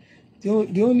fún yín,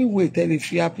 the only way tẹ́lẹ̀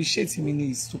fi appreciate me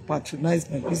is to patronize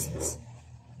my business.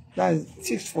 That's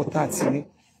tit for tat ni.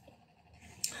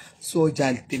 So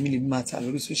ọjà tèmi lè máa tà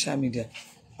lórí social media.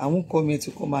 Àwọn comment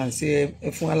to come and say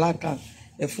ẹ fún wa lákàn,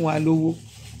 ẹ fún wa lówó,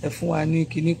 ẹ fún wa ní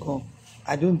kinní kan.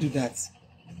 I don't do that.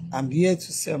 I'm here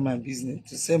to sell my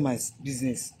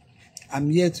business, I'm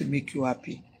here to make you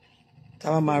happy.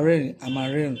 Táwa máa rẹ́rìn, a máa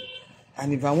rẹ́rìn.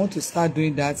 And if I want to start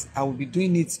doing that, I will be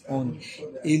doing it on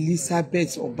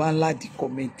Elizabeth Obanla the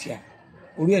comedian.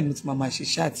 Orí ẹ̀ ní tí màmá ṣe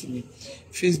ṣáàtì mi.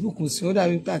 Facebook ń sìn ó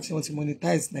dàbí pé àti wọ́n ti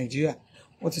monetize Nigeria.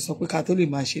 Wọ́n ti sọ pé ká tó lè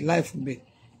máa ṣe live ń bẹ̀.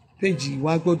 Page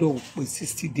wa gbọ́dọ̀ pé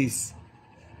 60 days.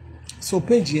 So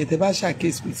page yẹn tẹ́ bá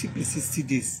ṣàkíyèsí pé tí pé 60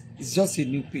 days. It's just a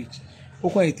new page. Ó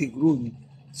kàn ètè grow ni.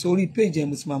 So orí page yẹn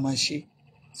mo ti màmá ṣe.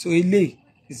 So eléyìí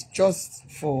is just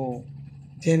for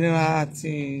general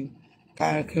thing.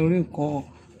 Kí n rí nǹkan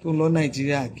tó ń lọ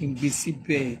Nàìjíríà kí n gbé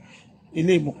síbẹ̀.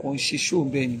 Eléyìí mo kàn ń ṣe show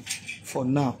bẹ́ẹ̀ ni for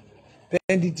now.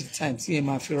 Pending the time tí ẹ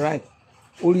máa fi right.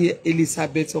 Orí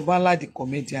Elizabeth Obanla the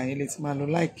comedian yẹn lẹ ti máa lọ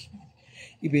like.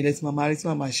 Ibẹ̀ lẹ ti máa rí tí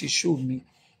màá ṣe show mi.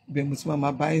 Ibẹ̀ mo ti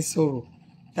máa bá yín sọ̀rọ̀.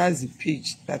 That's the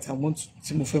page that I want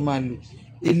tí mo fẹ́ máa lò.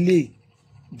 Eléyìí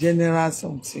general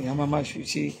something a máa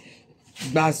ṣe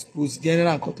gbàgbós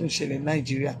general nǹkan tó ń ṣẹlẹ̀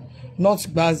Nàìjíríà. Not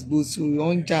gbàgbós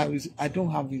ọ̀njà, I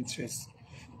don't have interest.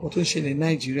 Nǹkan tó ń ṣẹlẹ̀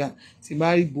Nàìjíríà tí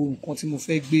bá rí bo nǹkan tí mo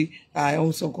fẹ́ gbé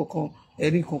ọ̀hún sọ kankan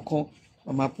ẹ̀rí kankan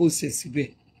màmá post ẹ̀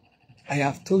síbẹ̀. I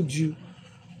have told you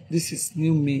this is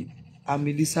new me. I'm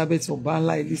Elizabeth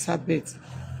Obanla Elizabeth.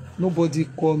 Nobody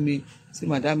call me say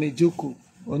Madam Ejoko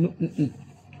or no.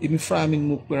 Èmi fúnra mi ni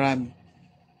mo pera mi.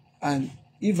 And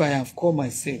if I have called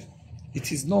myself,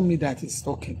 it is not me that is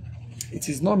talking. It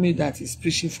is not me that is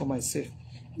preaching for myself.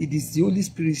 It is the Holy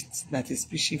Spirit that is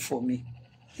preaching for me.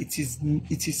 It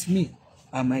is me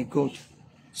and my God.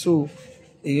 So,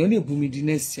 èèyàn lè bú mi di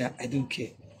next year, I don't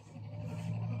care.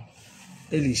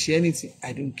 Ẹ lè ṣe anything,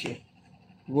 I don't care.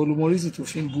 Ìwọ ló mọ reason tó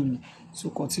fi ń bú mi. So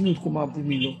continue kó máa bú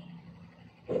mi lọ.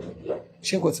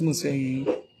 Ṣé nǹkan tí mo sọ yìí?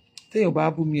 Téèyàn bá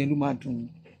bú mi yẹn ló máa dùn mí.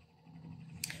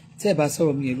 Tẹ́ ẹ bá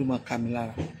sọ̀rọ̀ mi yẹn ló máa kà mí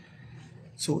lára.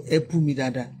 So ẹ bú mi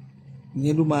dáadáa.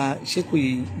 Ìyẹn ló máa ṣé kò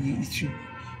yẹ ìtú.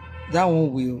 That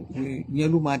one will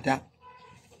ìyẹn ló máa dá.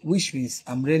 Which means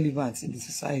I'm relevant in the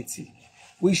society.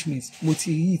 Which means mo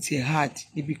ti hit a hard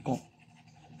níbì kan.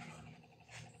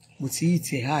 Mo ti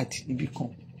hit a hard níbì kan.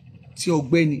 tí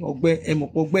ọgbẹ́ ni ọgbẹ́ ẹ mọ̀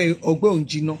pé ọgbẹ́ òun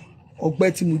jiná ọgbẹ́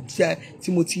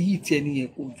tí mo ti yí ti ẹni yẹn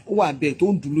ó wà bẹ́ẹ̀ tó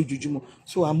ń dùn lójoojúmọ́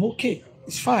so I'm okay,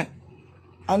 it's fine,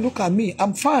 and look at me,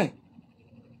 I'm fine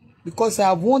because I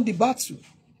have won the battle.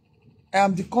 I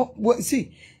am the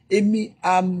see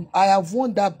I have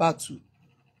won that battle.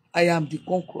 I am the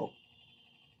conqueror.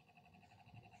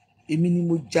 Èmi ni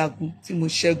mo jagun tí mo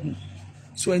ṣẹ́gun.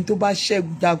 So ẹni tó bá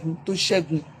ṣẹ́gun jagun tó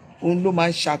ṣẹ́gun òun ló máa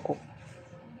ń ṣakọ.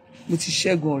 Mo ti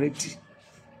ṣẹ́gun already.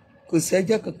 Kò sí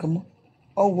ẹ̀jẹ̀ kankan mọ́.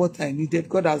 All what I needed,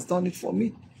 God has done it for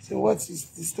me. So what is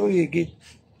the story again?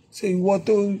 So ìwọ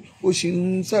tó o ṣì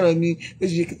ń sọ̀rọ̀ mi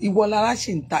ìwọ lára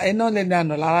ṣì ń ta ẹ náà lẹ́nu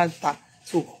àná lára ń ta.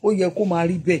 So ó yẹ kó máa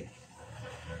rí bẹ́ẹ̀.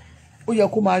 Ó yẹ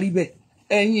kó máa rí bẹ́ẹ̀.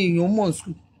 Ẹ̀yin èèyàn mọ̀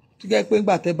sùn. Tó jẹ́ pé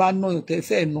nígbà tẹ́ bá náà tẹ́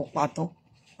fẹ́ nà patán.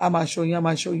 A máa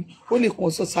ṣọyìn. Ó lè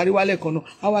kàn sọ sáré wálẹ̀ kan náà.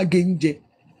 A wá gé yín jẹ.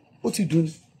 Ó ti dùn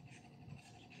ní.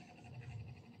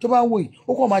 Tó bá wò yìí,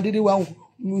 ó kàn máa dédé wá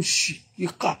ń ṣì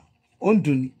ìka. Ó ń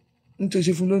dùn ní. Nítorí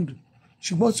ṣe fún ló ń dùn.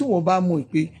 Ṣùgbọ́n tí wọ́n bá mọ̀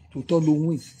pé tòótọ́ ló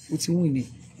wìn, ó ti wìn ní.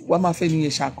 Wá máa fẹ́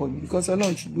nìyẹn ṣàkọlù. Because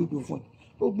Ọlọ́run ti gbógo fún ẹ.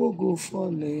 Ó gbógo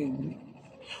fọ́lẹ̀ mi.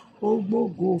 Ó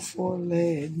gbógo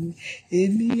fọ́lẹ̀ mi.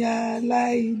 Èmi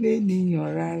aláìlé nìyàn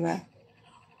rárá.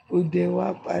 Ó dẹ̀ wá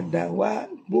padà wá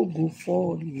gbógo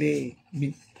fọ́lẹ̀ mi.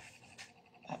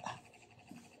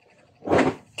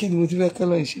 Kí ni mo ti fẹ́ kọ́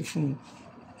lọ́ọ̀ ṣe fún mi?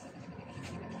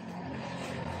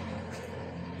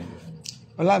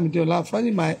 Olamide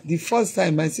Olafoni, the first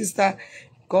time my sister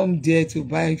come there to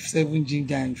buy 7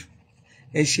 ginger.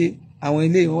 Ẹ ṣe àwọn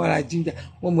ilé ìwọ̀n ra ginger,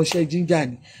 wọ́n mọṣẹ́ ginger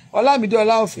ni. Olamide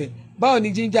Olaofe, báwo ni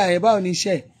ginger yẹn, báwo ni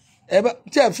iṣẹ́ ẹ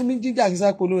tí ẹ fún mi ginger kí sá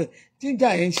polówó ẹ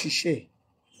ginger yẹn ń ṣiṣẹ́.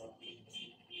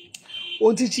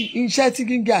 Ohun tí iṣẹ́ tí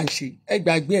ginger ń ṣe ẹ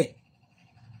gbàgbé ẹ̀.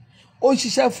 Ó ń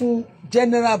ṣiṣẹ́ fún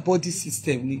general body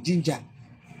system ní ginger,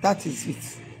 that is it.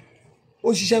 Ó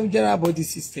ń ṣiṣẹ́ fún general body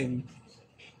system.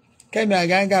 Kẹ́mi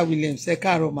Aganga Williams ẹ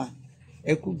káàárọ̀ mà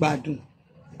ẹ kú gbádùn.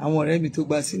 Àwọn ọ̀rẹ́ mi tó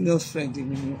gba senior friend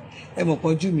mi ni wọ́n. Ẹ mọ̀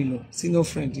kan jù mí lọ senior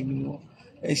friend mi ni wọ́n.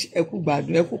 Ẹ kú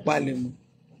gbádùn ẹ kú palẹ̀ mọ́.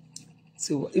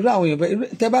 So irú àwọn èèyàn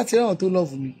bẹ́ẹ̀ tẹ́ bá ti rí àwọn tó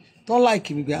love mi tó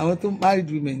like mi gbé àwọn tó married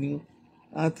women ni wọ́n.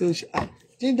 Àwọn tó ṣe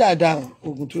ginger dá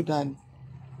oògùn tó dá ni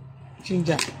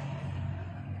ginger.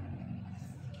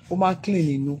 Ó máa clean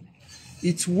inú.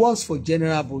 It works for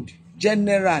general body.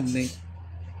 General ni.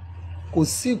 Kò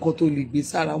sí nǹkan tó lè gbé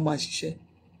sára ó máa ṣiṣẹ́.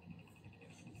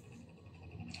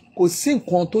 Kò sí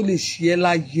nǹkan tó lè ṣe ẹ́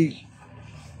láyé.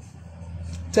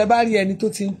 Tẹ́ bá rí ẹni tó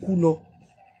ti ń kú lọ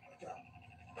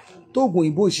tó oògùn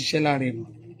òyìnbó òṣìṣẹ́ lára ẹ̀ mọ́.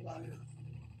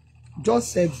 Just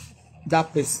save that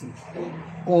person.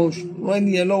 Kò rán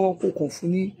ẹni yẹn lọ́wọ́ kó kàn fún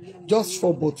ní just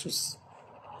 4 bottles.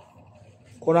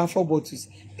 Kò ra 4 bottles.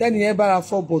 Tẹ́ni yẹn bá ra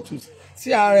 4 bottles tí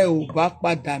ara ẹ̀ ò bá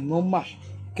padà normal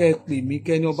kẹ́ ẹ pè mí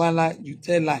kẹ́ni ọba ńlá you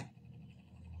tell lie.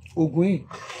 Oògùn yìí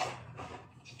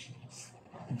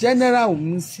general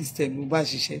immune system ló bá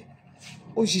ṣiṣẹ́.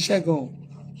 Ó ṣiṣẹ́ gan-an.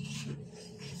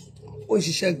 Ó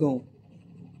ṣiṣẹ́ gan-an.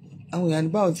 Àwọn èèyàn ní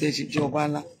báwọn tí ẹ ṣe jẹ́ ọba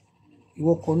ńlá.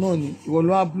 Ìwọ kan náà ni ìwọ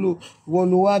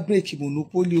ló wá break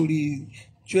monopoly orí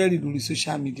jewelry lórí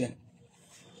social media.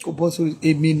 Kò bọ́ sórí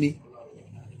èmi ni.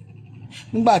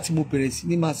 Nígbà tí mo bẹ̀rẹ̀ sí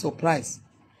ní máa surprise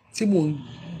tí mo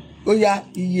ó yá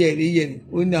iye rẹ̀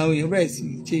ó ní àwọn èèyàn bẹ̀rẹ̀ sí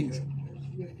change.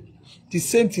 The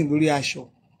same thing lórí aṣọ.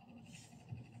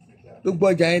 Gbogbo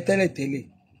ọjà yẹn tẹ́lẹ̀tẹ́lẹ̀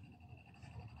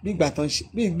bí ìgbà tán ṣe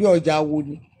bí ìgbé ọjà wo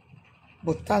ni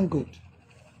but thank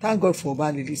God for Ọba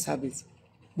Elizabeth.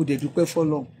 Mo dẹ̀ dúpẹ́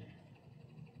fọ́lọ́run.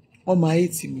 Wọ́n máa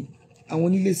hate mi. Àwọn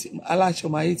onílé aláṣọ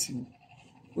máa hate mi.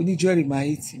 Oníjọ́rì máa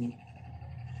hate mi.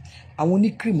 Àwọn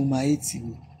oníkírìmù máa hate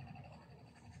mi.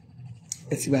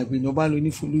 Ẹ ti gbàgbé ní ọba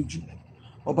lóní folójú.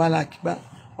 Ọba lákìgbà,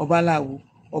 ọba láwo,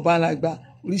 ọba lágbà,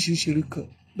 oríṣiríṣi oríkan.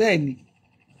 Bẹ́ẹ̀ ni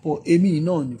but èmi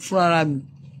náà ni fúnra mi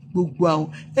gbogbo àwọn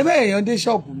ẹbẹ́ èèyàn dé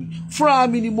ṣọ́ọ̀bù mi fúnra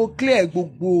mi ni mo clear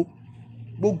gbogbo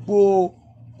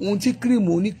ohun tí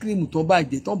kírìmù oníkírìmù tó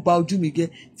bàjẹ́ tó bà ojú mi jẹ́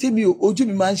tí ojú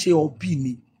mi máa ń ṣe ọ̀bì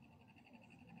ni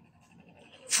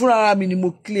fúnra mi ni mo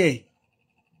clear.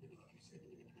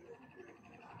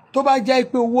 Tó bá jẹ́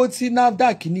pé owó tí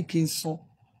NAFDAC ní kí n san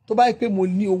tó bá jẹ́ pé mo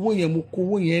ní owó yẹn mo kó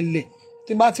owó yẹn lẹ̀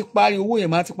tí má ti parí owó yẹn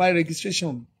má ti parí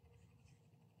registration mi.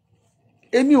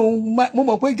 Èmi mo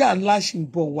mọ̀ pé ìjà ńlá ṣì ń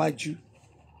bọ̀ wájú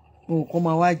nǹkan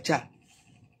máa wá jà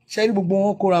ṣe rí gbogbo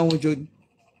wọn kóra wọn jọ ni.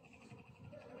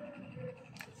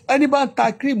 Ẹni bá ń ta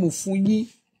kírìmù fún yín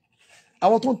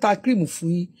àwọn tó ń ta kírìmù fún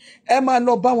yín ẹ máa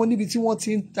lọ bá wọn níbi tí wọ́n ti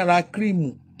ń tara kírìmù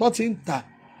tó ti ń tà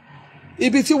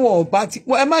ibi tí wọn ò bá ti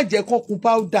ẹ má jẹ́ kán kun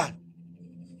powder.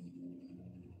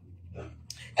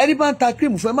 Ẹni bá ń ta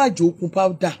kírìmù fún ẹ má jẹ́ ó kun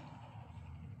powder.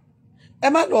 Ẹ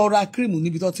má lọ ra kírìmù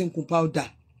níbi tó ti ń kun powder.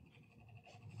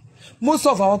 most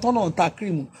of àwọn tó náà ń ta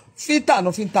cream filter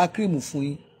náà fi ń ta cream fún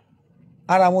yín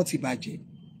ara wọn ti bàjẹ́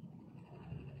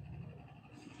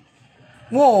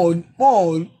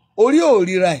wọn orí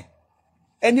òríra ẹ̀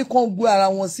ẹni kan gbé ara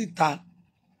wọn síta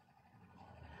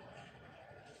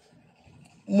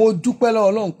mo dúpẹ́ lọ́wọ́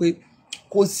Ọlọ́run pé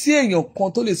kò sí èèyàn kan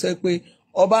tó lè sọ pé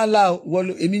ọba ńlá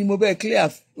wọlé èmi ni mo bẹ́ẹ̀ clear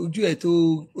ojú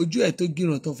ẹ̀ tó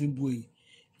gíràn tó fi bu èyí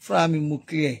fúnra mi mo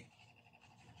clear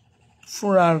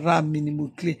fúnra ara mi ni mo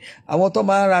clear àwọn tó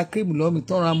máa ń ra cream lọ́wọ́ mi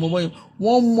tó ń ra mọ́ bọ́yìn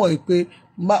wọ́n mọ̀ pé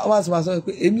wọ́n máa sọ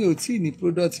pé èmi ò tí ì ní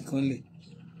product kan lẹ̀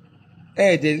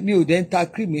mi ò dẹ̀ ń ta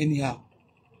cream anyhow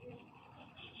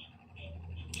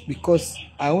because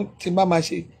àwọn tí n bá máa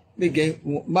ṣe lè gẹ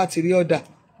má ti rí ọ̀dà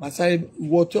màá sáré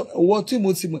owó tí mo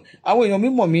ti mọ̀ àwọn èèyàn mi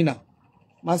mọ̀ mí nà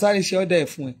màá sáré ṣe ọ̀dà ẹ̀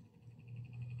fún ẹ.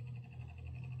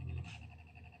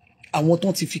 àwọn tó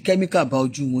ti fi kẹ́míkà bà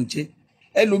ojú wọn jẹ́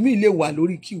ẹlòmíì lè wà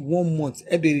lórí kí 1 month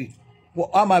ẹ bèrè wọ́n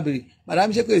á máa bèrè madam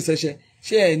ṣé kò ìṣẹ̀ṣẹ̀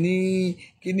ṣé ẹ ní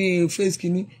kíní face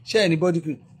kíní ṣé ẹ ní body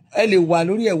cream ẹ lè wà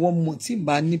lórí ẹ̀ 1 month tí n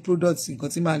bá ní products nǹkan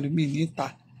tí màá lò mí ní ta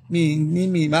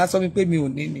mi máa sọ mi pé mi ò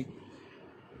ní ni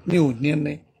mi ò ní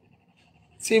ní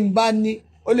tí n bá ní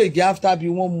ó lè jẹ́ after bí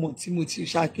 1 month tí mo ti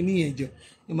ṣàkíní yẹn jọ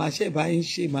ni màá ṣe bá yín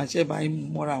ṣe màá ṣe bá yín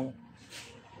mọ́ra wọn.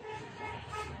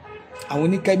 àwọn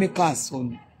ní chemicals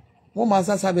sọnù wọ́n máa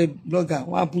sá sábẹ́ blogger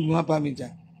wọ́n á bú mi wọ́n á bá mi jà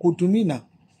kò dùn mí nà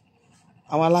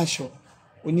àwọn aláṣọ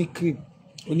oní cream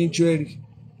oní jewelry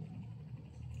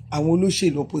àwọn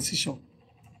olóṣèlú opposition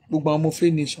gbogbo àwọn ọmọ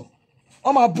Fair Nation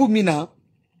wọ́n máa bú mi nà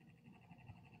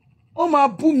wọ́n máa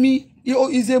bú mi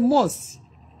is a must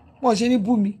wọ́n ṣe ní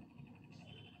bú mi.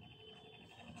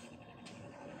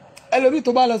 ẹlòmíì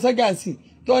tó bá lọ sọ́jà sí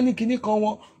tó ní kinní kan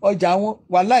wọn ọjà wọn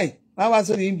wàláì máa wá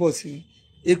sórí inbox mi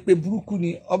èpè burúkú ni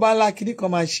ọba ńlá kinní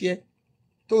kan máa ṣe é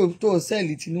tó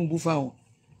sẹ́ẹ̀lì Tinubu fáwọn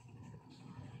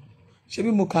ṣé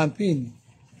bí mo campaign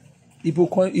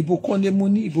ìbò kan lé mo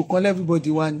ní ìbò kan everybody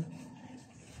wá ní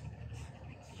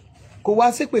kò wá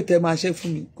ṣépè tẹ máa ṣe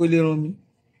fún mi kò lè ràn mí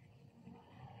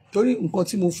torí nǹkan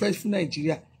tí mo fẹ́ fún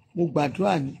Nàìjíríà mo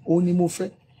gbàdúrà ní òun ni mo fẹ́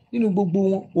nínú gbogbo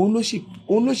wọn òun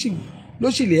ló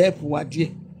sì lè help wa díẹ̀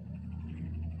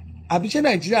àbí ṣé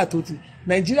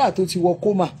Nàìjíríà tó ti wọ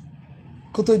kómà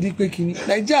kó tó di pé kíní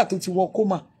Nàìjíríà tó ti wọ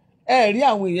kómà ẹ rí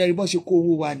àwọn èèyàn rí bọ́n ṣe kó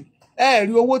owó wa ni ẹ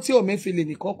rí owó tí Emefiele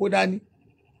nìkan kó dání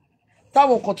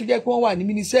táwọn kan tó jẹ́ pé wọ́n wà ní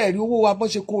mínísẹ́ ẹ rí owó wa bọ́n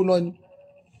ṣe kó lọ ni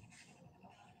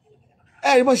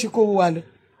ẹ rí bọ́n ṣe kó owó wa lọ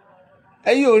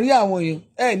ẹ̀yin ò rí àwọn èèyàn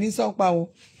ẹ ní sánpa wọn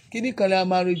kíní kan lè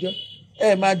máa rojọ́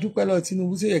ẹ máa dúpẹ́ lọ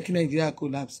Tinubu tó yẹ kí Nàìjíríà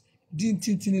collapse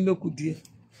tíntínní ló kù díẹ̀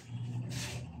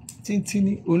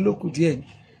tíntínní òun ló kù díẹ̀ ni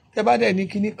tẹ bá dẹ̀ ní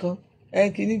kíní kan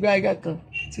kíní gbáyà kan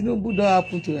Tinubu don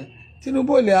happen to ẹ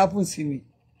Tinubu ò lè happen sí mi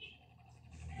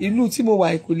ìlú tí mo wà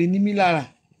kò lè ní mí lára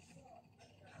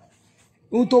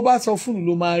ohun tó bá sọ fún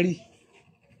ló máa rí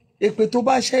èpè tó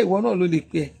bá ṣẹ́ ìwọ náà ló lè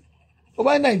pè ẹ́ ó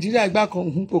bá Nàìjíríà gbá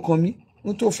kan kò kàn mí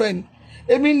ohun tó fẹ́ ni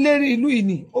èmi ń lérí ìlú yìí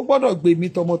ni ó gbọ́dọ̀ gbé mi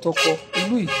tọmọtọkọ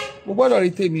ìlú yìí mo gbọ́dọ̀ rí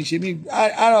tèmi ṣe mí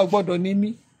ara ò gbọ́dọ̀ ní mí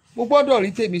mo gbọ́dọ̀ rí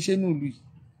tèmi ṣe ní ìlú yìí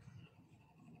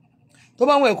tó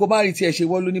bá wọn ẹ̀ kó má rí tiẹ̀ ṣe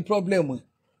wọ́n ló ní pọ́blẹ́mù ẹ̀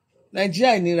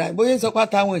Nàìjíríà ìnira bóyá sọ pé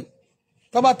àtàwọn ẹ̀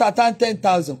tó bá ta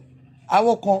 10,000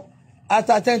 àwọn kan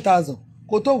ata 10,000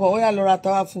 kò tó nǹkan wọ́n yà lọ ra ta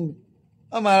wá fún mi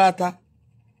wọ́n máa ra ta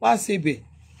wá ṣe bẹ̀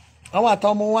àwọn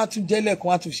àtàwọn ọmọ wọn á tún jẹ́lẹ̀ kan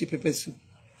wá tún ṣe pẹpẹ sùn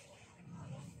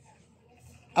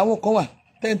àwọn kan wà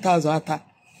 10,000 ata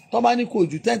tó bá ní kò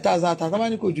ju 10,000 ata tó bá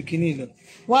ní kò ju kínní lọ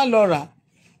wọ́n á lọ rà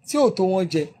tí ò tó wọn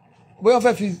jẹ bóyá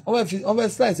wọ́n fẹ́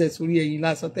slice ẹ̀ sórí ẹ̀yìn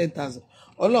lásán 10,000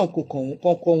 Ọlọ́run kò kàn wọ́n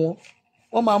kọ́kọ́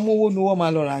wọ́n máa mú owó nu wọ́n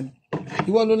máa lọ rà ní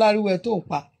ìwọ ló láríwọ ẹ tó ń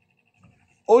pa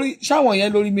orí ṣáwọn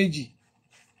yẹn lórí méjì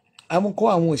àwọn kan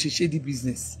àwọn òṣìṣẹ́ di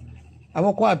business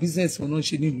àwọn kan à business wọn náà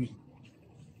ṣe nílùú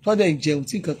tọ́dẹ̀ ìjẹun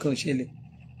tí nǹkan kan ṣẹlẹ̀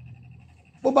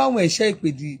bó bá wọn ẹ̀ṣẹ́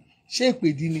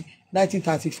ìpèdí ní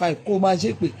 1935 kó máa ṣe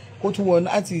pé kó tún wọ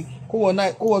láti kó wọ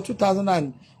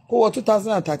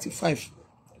 2035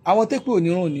 àwọn tẹ́pẹ́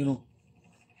òníran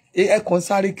ẹ̀kan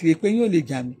sáré kiri pé yóò lè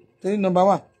jà mí torí number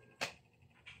 1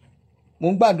 mo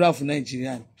ń gbàdúrà fún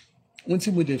Nàìjíríà ni ohun tí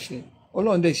mo dẹ̀ fẹ́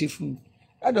Ọlọ́run dẹ̀ ṣe fún mi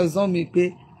that does not mean pé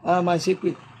àwọn máa ṣe pé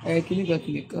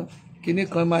kíní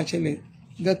kan máa ṣẹlẹ̀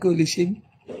nǹkan kan ò lè ṣe mí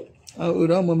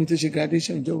ọ̀rọ̀ ọmọ mi tó ṣe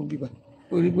graduation ìjọba bíbá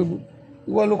orí gbogbo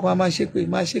ìwọ ló kàn máa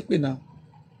ṣe pé náà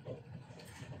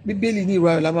Bíbélì ní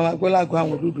ìwà ọ̀la máa gbọ́ lágọ̀ọ́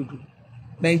àwọn olódodo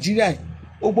Nàìjíríà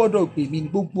ó gbọ́dọ̀ gbè mí ní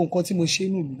gbogbo nǹkan tí mo ṣe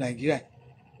nílùú Nàìjíríà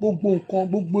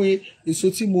gbogbo èso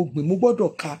tí mo gbìn mo gbọ́dọ̀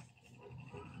ká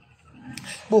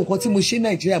gbogbo nǹkan tí mo ṣe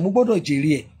Nàìjíríà mo gbọ́dọ̀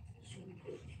jèrè ẹ̀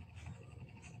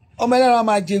ọmọ ẹlẹ́ran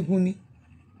máa jẹgun ni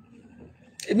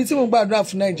èmi tí mo gbàdúrà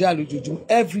fún Nàìjíríà lójoojúmọ́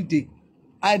every day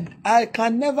I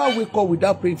can never wake up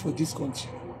without praying for this country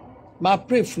máa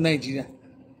pray fún Nàìjíríà.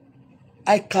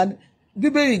 I can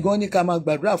bíbélì gan ní ká máa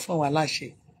gbàdúrà fún àwọn aláṣẹ.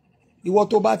 Ìwọ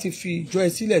tó bá ti fi ìjọ ẹ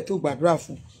sílẹ̀ tó gbàdúrà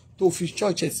fún, tó fi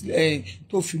church ẹ sílẹ̀,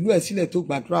 tó fi ìlú ẹ sílẹ̀ tó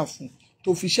gbàdúrà fún, tó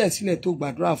fi iṣẹ́ sílẹ̀ tó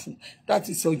gbàdúrà fún, that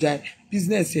is ọjà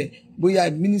business ẹ, bóyá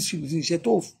ministry iṣẹ́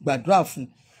tó gbàdúrà fún,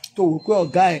 tó wò pé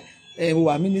ọ̀gá ẹ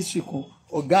wà ministry kan,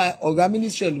 ọ̀gá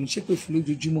ministry ẹ ló ń ṣépè fún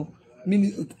lójoojúmọ́.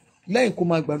 Lẹ́yìn kó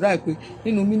máa gbàdúrà pé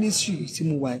nínú ministry tí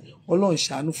mo wà yìí, Ọlọ́run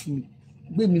ṣàánú fún mi,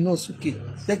 gbé mi náà sókè,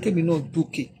 jẹ́ kémi náà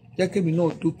dókè, jẹ́ kémi náà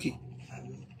dókè.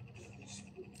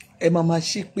 Ẹ máa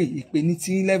ṣépè, ìpè ní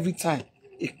tí every time,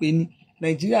 ìpè ní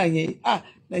Nàìjíríà yẹn,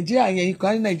 Nàìjíríà yẹn,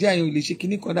 ikọ̀ ní Nàìjíríà yẹn ò lè ṣe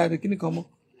kíní kan dáadáa, kíní kan mọ́.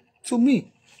 To me,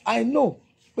 I know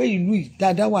pé ìlú yìí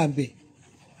dáadáa wà ń bẹ̀,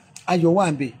 ayọ̀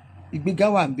wà ń bẹ̀, ìgbéga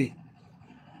wà ń bẹ̀,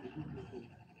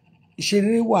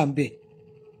 ìṣeré wà ń bẹ̀.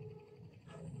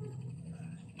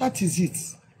 That is it.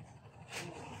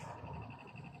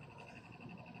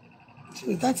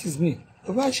 So that is me.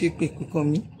 Ó bá ṣe pé kankan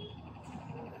mi,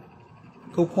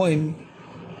 kò pọ́n ẹ̀mí.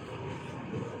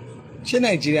 Ṣé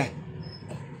Nàìjíríà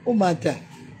ó máa dà?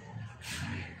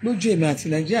 Lójú èmi àti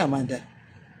Nàìjíríà máa dà.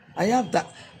 I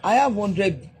have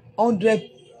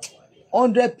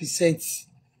 100%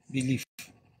 belief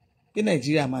pé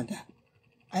Nàìjíríà máa dà.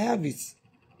 I have it.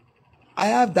 I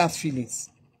have that feelings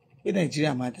pé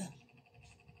Nàìjíríà máa dà.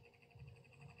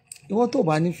 Ìwọ tó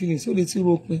bá ní feelings ó lè ti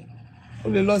ro pin, ó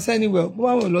lè lọ sí anywhere, bó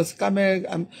bá wọn lọ sí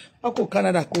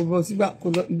Canada kó lọ sígbà kó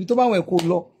lọ ibi tó bá wọn kó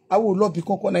lọ, àwọn ò lọ bí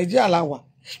kankan, Nàìjíríà la wà.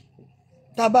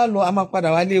 Tá bá lọ a máa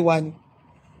padà wálé wa ni.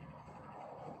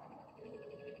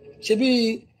 Ṣé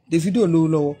bí Davido lówó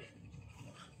lọ́wọ́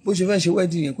bó ṣe fẹ́ ṣe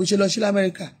wedding yẹn kó ṣe lọ sí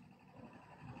Amẹ́ríkà,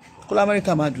 kó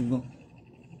l'Amẹ́ríkà máa dùn gan.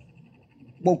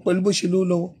 Bó pẹ̀lú bó ṣe lówó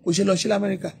lọ́wọ́ kó ṣe lọ sí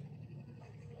Amẹ́ríkà.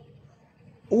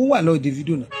 Owó wà lọ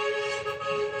Davido náà.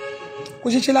 Kó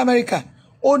ṣe l'Amẹ́ríkà.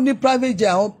 Ó ní private jet,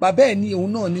 àwọn bàbá ẹ̀ ní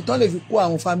òun náà ní tán lè fi kó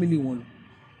àwọn family wọn lọ.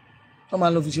 Tán máa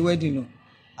lọ fi ṣe wedding náà.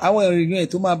 Àwọn èèyàn ẹ̀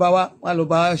tó máa bá wá lọ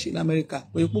bá wá ṣe l'Amẹ́ríkà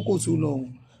pé kókò tó lọ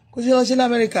òun. Kó ṣe lọ sí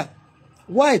l'Amẹ́ríkà.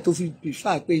 Why tó fi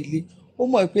prefer pé ilé? Ó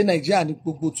mọ̀ pé Nàìjíríà ní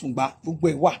gbogbo tùngbà, gbogbo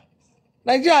ẹ̀ wà.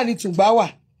 Nàìjíríà ní tùngbà wà.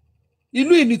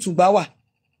 Ìlú yìí ní tùngbà wà.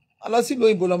 A lọ sí ìlú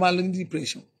òyìnbó lọ máa lọ ní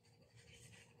depression.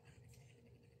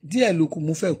 Díẹ̀ ló kù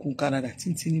mo fẹ́ kún Canada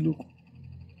tíntínní ló kù.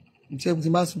 Ǹjẹ́ tí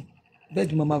n bá sùn,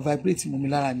 bẹ́ẹ̀dì máa vibrate mọ́ mi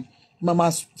lára ni.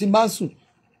 Tí n bá sùn,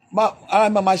 ara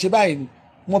mi máa ṣe báyìí ni.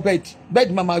 Wọ́n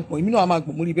bẹ́ẹ̀dì máa gbọ̀n, èmi náà máa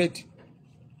gbọ̀n mórí bẹ́ẹ̀dì.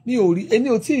 Èmi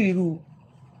ò tí ì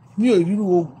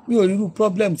ríru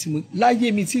problem tí mo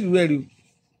láyé mi tí ìrú ẹ̀ rí o.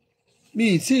 Mi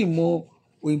ì tí ì mọ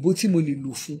òyìnbó tí mo lè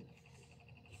lò fún.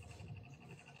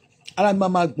 Ara mi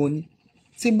máa gbọ̀n ni.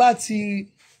 Tí n bá ti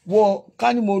wọ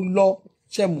ká ní mo lọ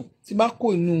ṣẹ̀mù, tí n bá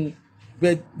kó inú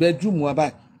bedroom wa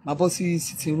báyìí, máa bọ́ sí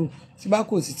sitting room. Tí n bá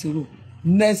kó sitting room,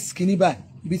 next kìíní báyìí,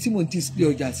 ibi tí mo ń display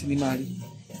ọjà sí ni máa rí.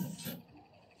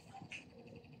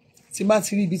 Tí n bá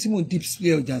ti rí ibi tí mo ń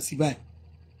display ọjà sí báyìí,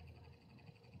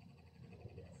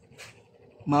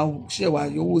 máa ṣe wá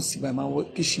yọwọ́ sí báyìí, máa wọ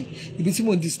kitchen. Ibi tí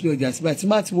mo ń display ọjà sí báyìí, tí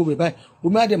máa ti wo bẹ̀ báyìí,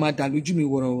 omi á dẹ̀ máa dà lójú mi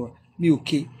wọ̀rọ̀wọ̀rọ̀, mi ò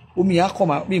ké. Omi yẹn á kọ̀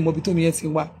máa, mi ì mọ ibi tó mi yẹn ti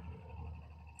ń wá.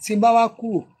 Tí n bá wá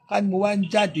kúrò, ká ní mo wá ń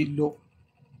jáde lọ.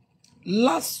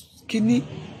 Last kìíní,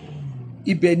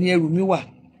 ibẹ̀ ni ẹrù mi wà.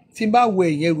 Tí n bá wọ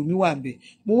ẹ̀yìn ẹrù mi wà ńbẹ̀.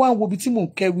 Mo wá wo ibi tí mò ń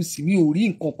kẹ́rù sí, mi ò rí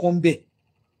nǹkan kan ńbẹ̀.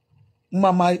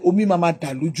 Omi máa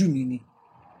dà lójú mi ni.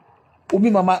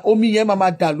 Omi yẹn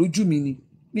máa dà lójú mi ni.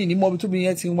 Mi ì ní mọ ibi tó mi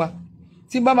yẹn ti ń wá.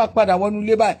 Tí n bá máa padà wọnú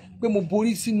ilé báyìí pé mo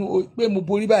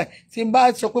borí báyìí, tí n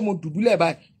bá sọ pé mo dùbúlẹ̀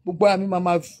báyìí, gbogbo ara mi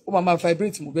máa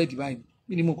vibrate mo bẹ́ẹ̀dì báyìí.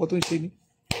 Mi ní mọ nǹkan tó ń ṣe mí.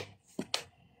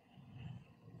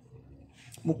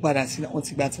 Mo padà sí wọ́n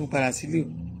ti gbà tí mo padà sílé o.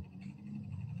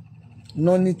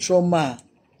 Náà ní trauma,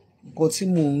 nǹkan tí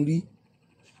mò ń rí,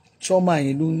 trauma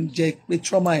yẹn ló ń jẹ́ pé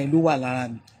trauma yẹn ló wà lára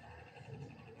mi.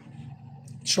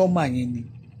 Trauma yẹn ni.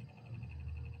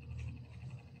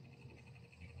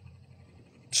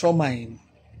 Trauma yẹn ni.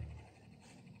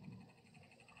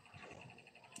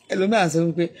 Ẹlòmíràn sọ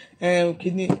wípé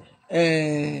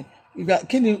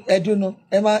kí ni ẹdún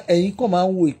náà ẹ̀yin kàn máa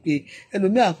ń wo ìpè,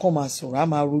 ẹlòmíràn kàn máa sọ̀rọ̀ á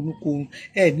máa ronú kóhun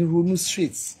ní ronú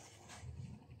straight.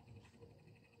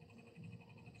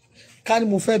 Ká ní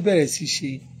mo fẹ́ bẹ̀rẹ̀ sí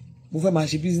ṣe, mo fẹ́ máa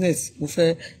ṣe business, mo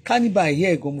fẹ́ ká ní báyìí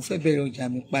ẹ̀gàn mo fẹ́ bẹ̀rẹ̀ ọjà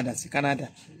mi padà sí Canada.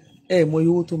 Mọ iye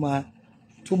owó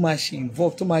tó máa ṣe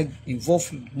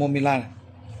involve mọ́ mi lára.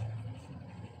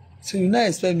 So you now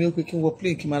expect me pé kí n wọ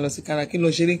plane kí n máa lọ sí Canada, kí n lọ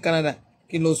ṣeré ní Canada,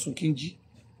 kí n lọ sùn kí n jí.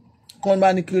 Kán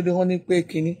bá ní kí ló dé wọ́n ní pé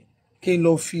kíní kí n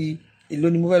lọ fi èlò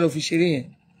ni mo fẹ́ lọ fi ṣeré yẹn,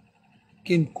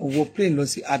 kí n kàn wọ plane lọ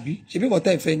sí àbí ṣebí nǹkan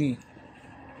tẹ́ ẹ fẹ́ nìyẹn,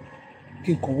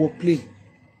 kí n kàn wọ plane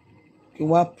kí n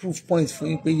wá proof point fún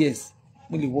yín pé yes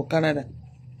mo lè wọ Canada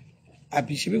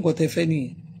àbí ṣebí nǹkan tẹ́ ẹ fẹ́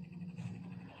nìyẹn.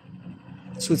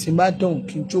 so tí n bá dán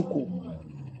kí n jókòó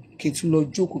kí n tún lọ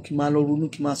jókòó kí n máa lọ ronú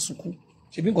kí n máa sunkún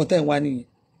ṣebí nǹkan tẹ́ ń wá nìyẹn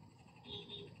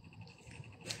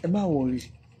ẹ má wọrí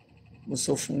mo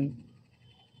sọ fún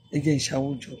ẹ jẹ́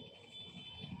ìṣàwùjọ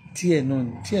díẹ̀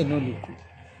náà ló kù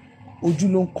ojú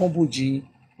ló ń kán bòjì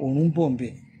òórùn bọ̀ ń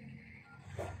bẹ̀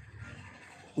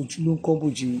ojú ló ń kán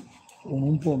bòjì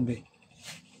òórùn bọ̀ ń bẹ̀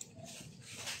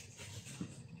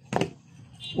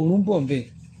òórùn bọ̀ ń bẹ̀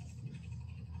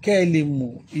kẹ́ ẹ lè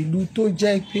mọ̀ ìlú tó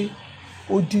jẹ́ pé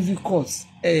ó difficult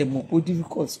mọ̀ pé ó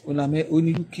difficult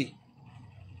oní UK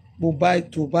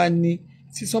tó bá ní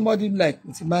tí somebody like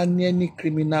ti máa ní any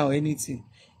criminal or anything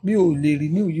mi ò lè rí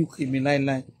ní UK mi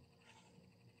láéláé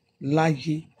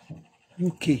láyé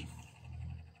UK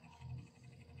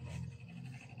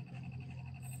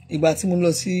ìgbà tí mo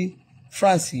lọ sí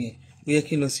France yẹn ó yẹ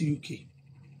kí n lọ sí UK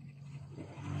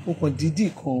mo kàn dídì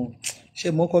kan ṣe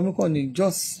mọ́kọ mi kàn ní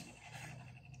just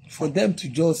for them to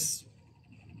just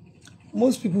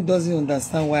most people doesn't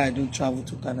understand why I don't travel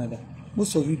to Canada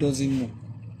most of you doesn't know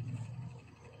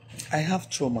I have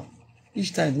trauma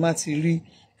each time ma ti rí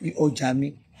ọjà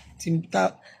mi tí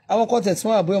ta àwọn content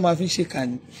wọn àbúrò máa fi ṣe kà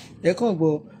ní ẹ̀kan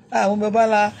gbọ́ àwọn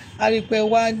babalá arípẹ́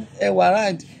wá ẹwà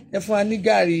round ẹ fún wa ní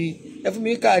gàrí ẹ fún mi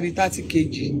ní gàrí 30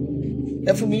 kg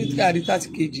ẹ fún mi ní gàrí 30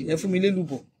 kg ẹ fún mi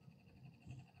lélùbọ̀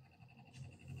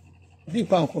bí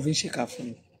ìpa àwọn kan fi ń ṣe kà fún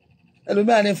mi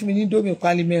ẹlòmíràn ẹ fún mi ní dómi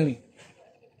pálí 4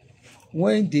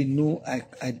 when they know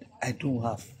I don't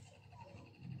have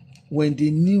when they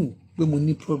knew pé mo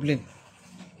ní problem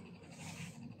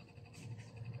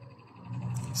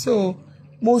so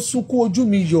mo sunkún ojú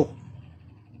mi yọ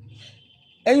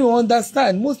and you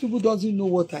understand most people doesn't know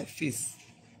what I face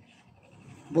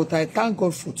but I thank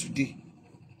God for today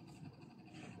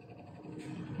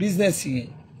business yẹn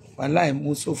wàláì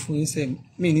mo sọ fún yín sẹ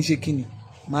mi ní ṣe kíni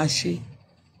máa ṣe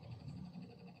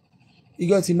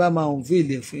ìjọ tí n bá máa unveil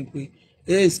ẹ fún yín pé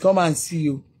yes come and see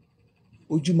you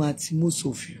ojú máa ti most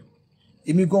of you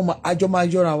èmi gan àjọ máa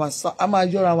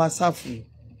yọra wa sáfù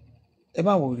ẹ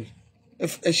má wọrí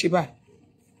ẹ ṣe báyìí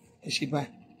ẹ ṣe báyìí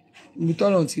ibi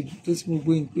tọ́lọ̀ tó ti mú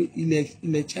gbé pé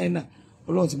ilẹ̀ China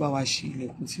Ọlọ́run ti bá wa ṣí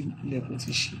ilẹ̀kùn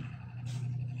ti ṣí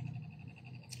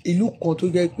ìlú kan tó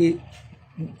jẹ́ pé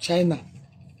China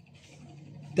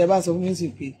tẹ́ bá sọ fún mi sí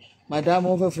pé madam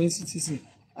wọ́n fẹ́ fún yín citizen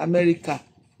America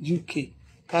UK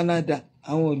Canada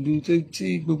àwọn ìlú tí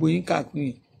gbogbo yín kàkún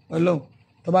yìí Ọlọ́run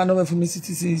tó bá náà fẹ́ fún mi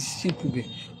citizenship bẹ̀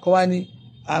kọ́ wá ní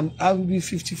I will be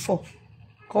 54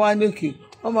 kọ́ wá ní òkè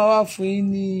wọ́n máa wá fún yín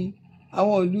ní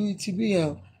àwọn ìlú ti bí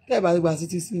yẹn tẹ́ ẹ̀ bá gba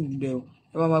citizen bẹ̀ o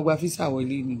ẹ máa gba visa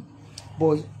wọlé ni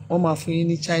but wọ́n máa fún yín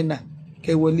ní China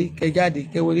kẹ́ wọlé kẹ́ jáde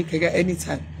kẹ́ wọlé kẹ́ jáde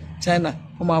anytime China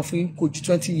wọ́n máa fún yín kò ju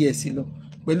 20 years lọ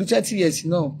pẹ̀lú 20 years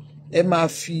náà ẹ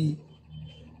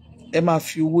máa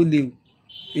fi owó lé o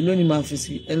èló ni máa fi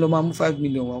sí ẹ lọ máa mú 5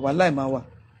 million wá láì máa wà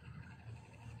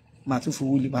màá tún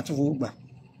fowó lé màá tún fowó gbà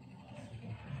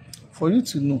for you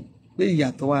to know pé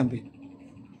ìyàtọ̀ wà bẹ̀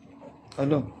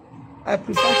Ọlọ́run I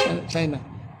prefer China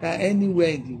than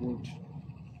anywhere in the world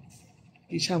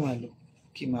kí ṣáà máa lọ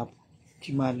kí máa bọ̀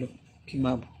kí máa lọ kí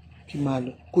máa bọ̀ kí máa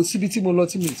lọ kò síbi tí mo lọ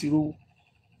tí mi ti rówó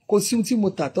kò sí ohun tí mo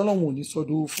tà tọ́lọ́run ò ní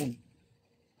sọ́dọ̀ fún mi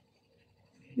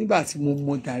nígbà tí mo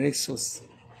mọ direct source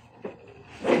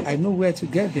I know where to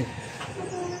get them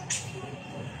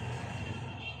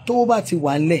tó bá ti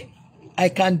wà ńlẹ̀ I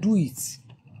can do it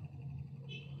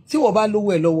tí wọ́n bá lówó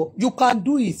ẹ̀ lọ́wọ́ you can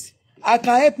do it I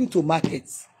can help you to market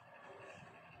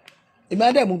èmi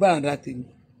á dẹ̀ mú bàràǹdà tèmi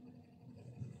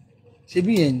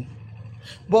ṣebí yẹn ni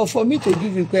but for me to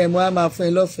give you pé mo á máa fún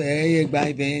ẹ lọ́fẹ̀ẹ́ ẹ̀yẹ gba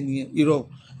ibẹ̀ yẹn nìyẹn irọ́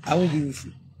àwọn ìdìbò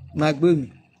fún máa gbé mi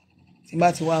tí bá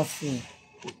ti wá fún un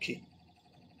òkè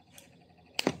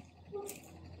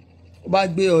ó bá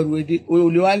gbé ọrùn èdè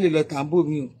olè wá lè lọ tàǹbò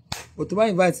mi o but tó bá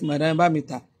invite madam bá mi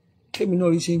ta kémi náà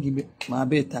rí ṣéǹgì máa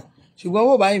bẹ́ẹ̀ ta ṣùgbọ́n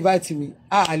owó bá invite mi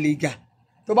á lè jà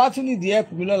tó bá tún nídìí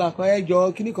help mi lọ́la kan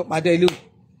ẹjọ́ kíní kan padà ilé o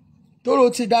tóró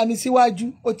ti dá mi síwájú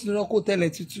ó ti rán kó tẹ́lẹ̀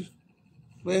tútù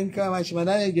bẹ́ẹ̀ ní ká máa ṣe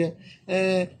madam ẹ̀jẹ̀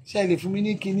ṣe lè fún mi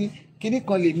ní kíní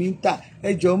kan lè mi ń tà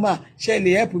ẹjọ́ mà ṣe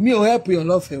lè help mi ò help yàn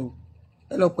lọ́fẹ̀ẹ́ o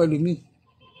ẹ lọ pẹ̀lú mi.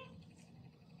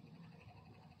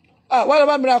 wọ́n lọ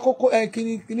bá mi ra kókó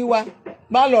kíní wá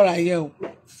má lọ ra yẹn o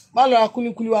má lọ ra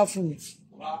kúlíkúlí wá fún mi.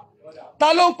 Ta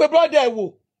ló ń pe brọ́dà ẹ̀ wò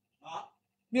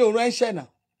mi ò rán ẹ̀ṣẹ̀ náà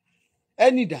ẹ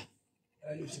nìdá.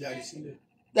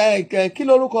 Kí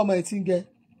lórúkọ ọmọ ẹ̀ ti ń gẹ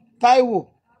Táíwò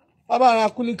wọ́n bá ra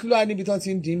kúlíkúlí wá níbi tí wọ́n ti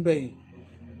ń dín bẹ̀ yìí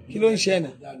kí ló ń ṣe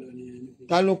náà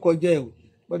ta ló kọjá ẹ̀ wò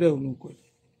brọ́dà ẹ̀ wò ló ń kọjá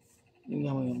nínú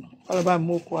àwọn èèyàn wọ́n lọ bá mi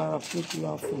mú kó ara kúlíkúlí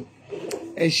wá fún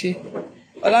ẹ ṣe.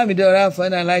 Ọlámídé ọ̀rá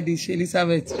àfọ̀nà aláìdí ṣe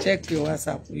Elizabeth check your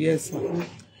WhatsApp yes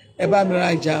ẹ bá mi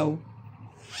rajà o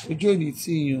ojú òní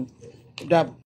tí yan Ó dàbọ̀.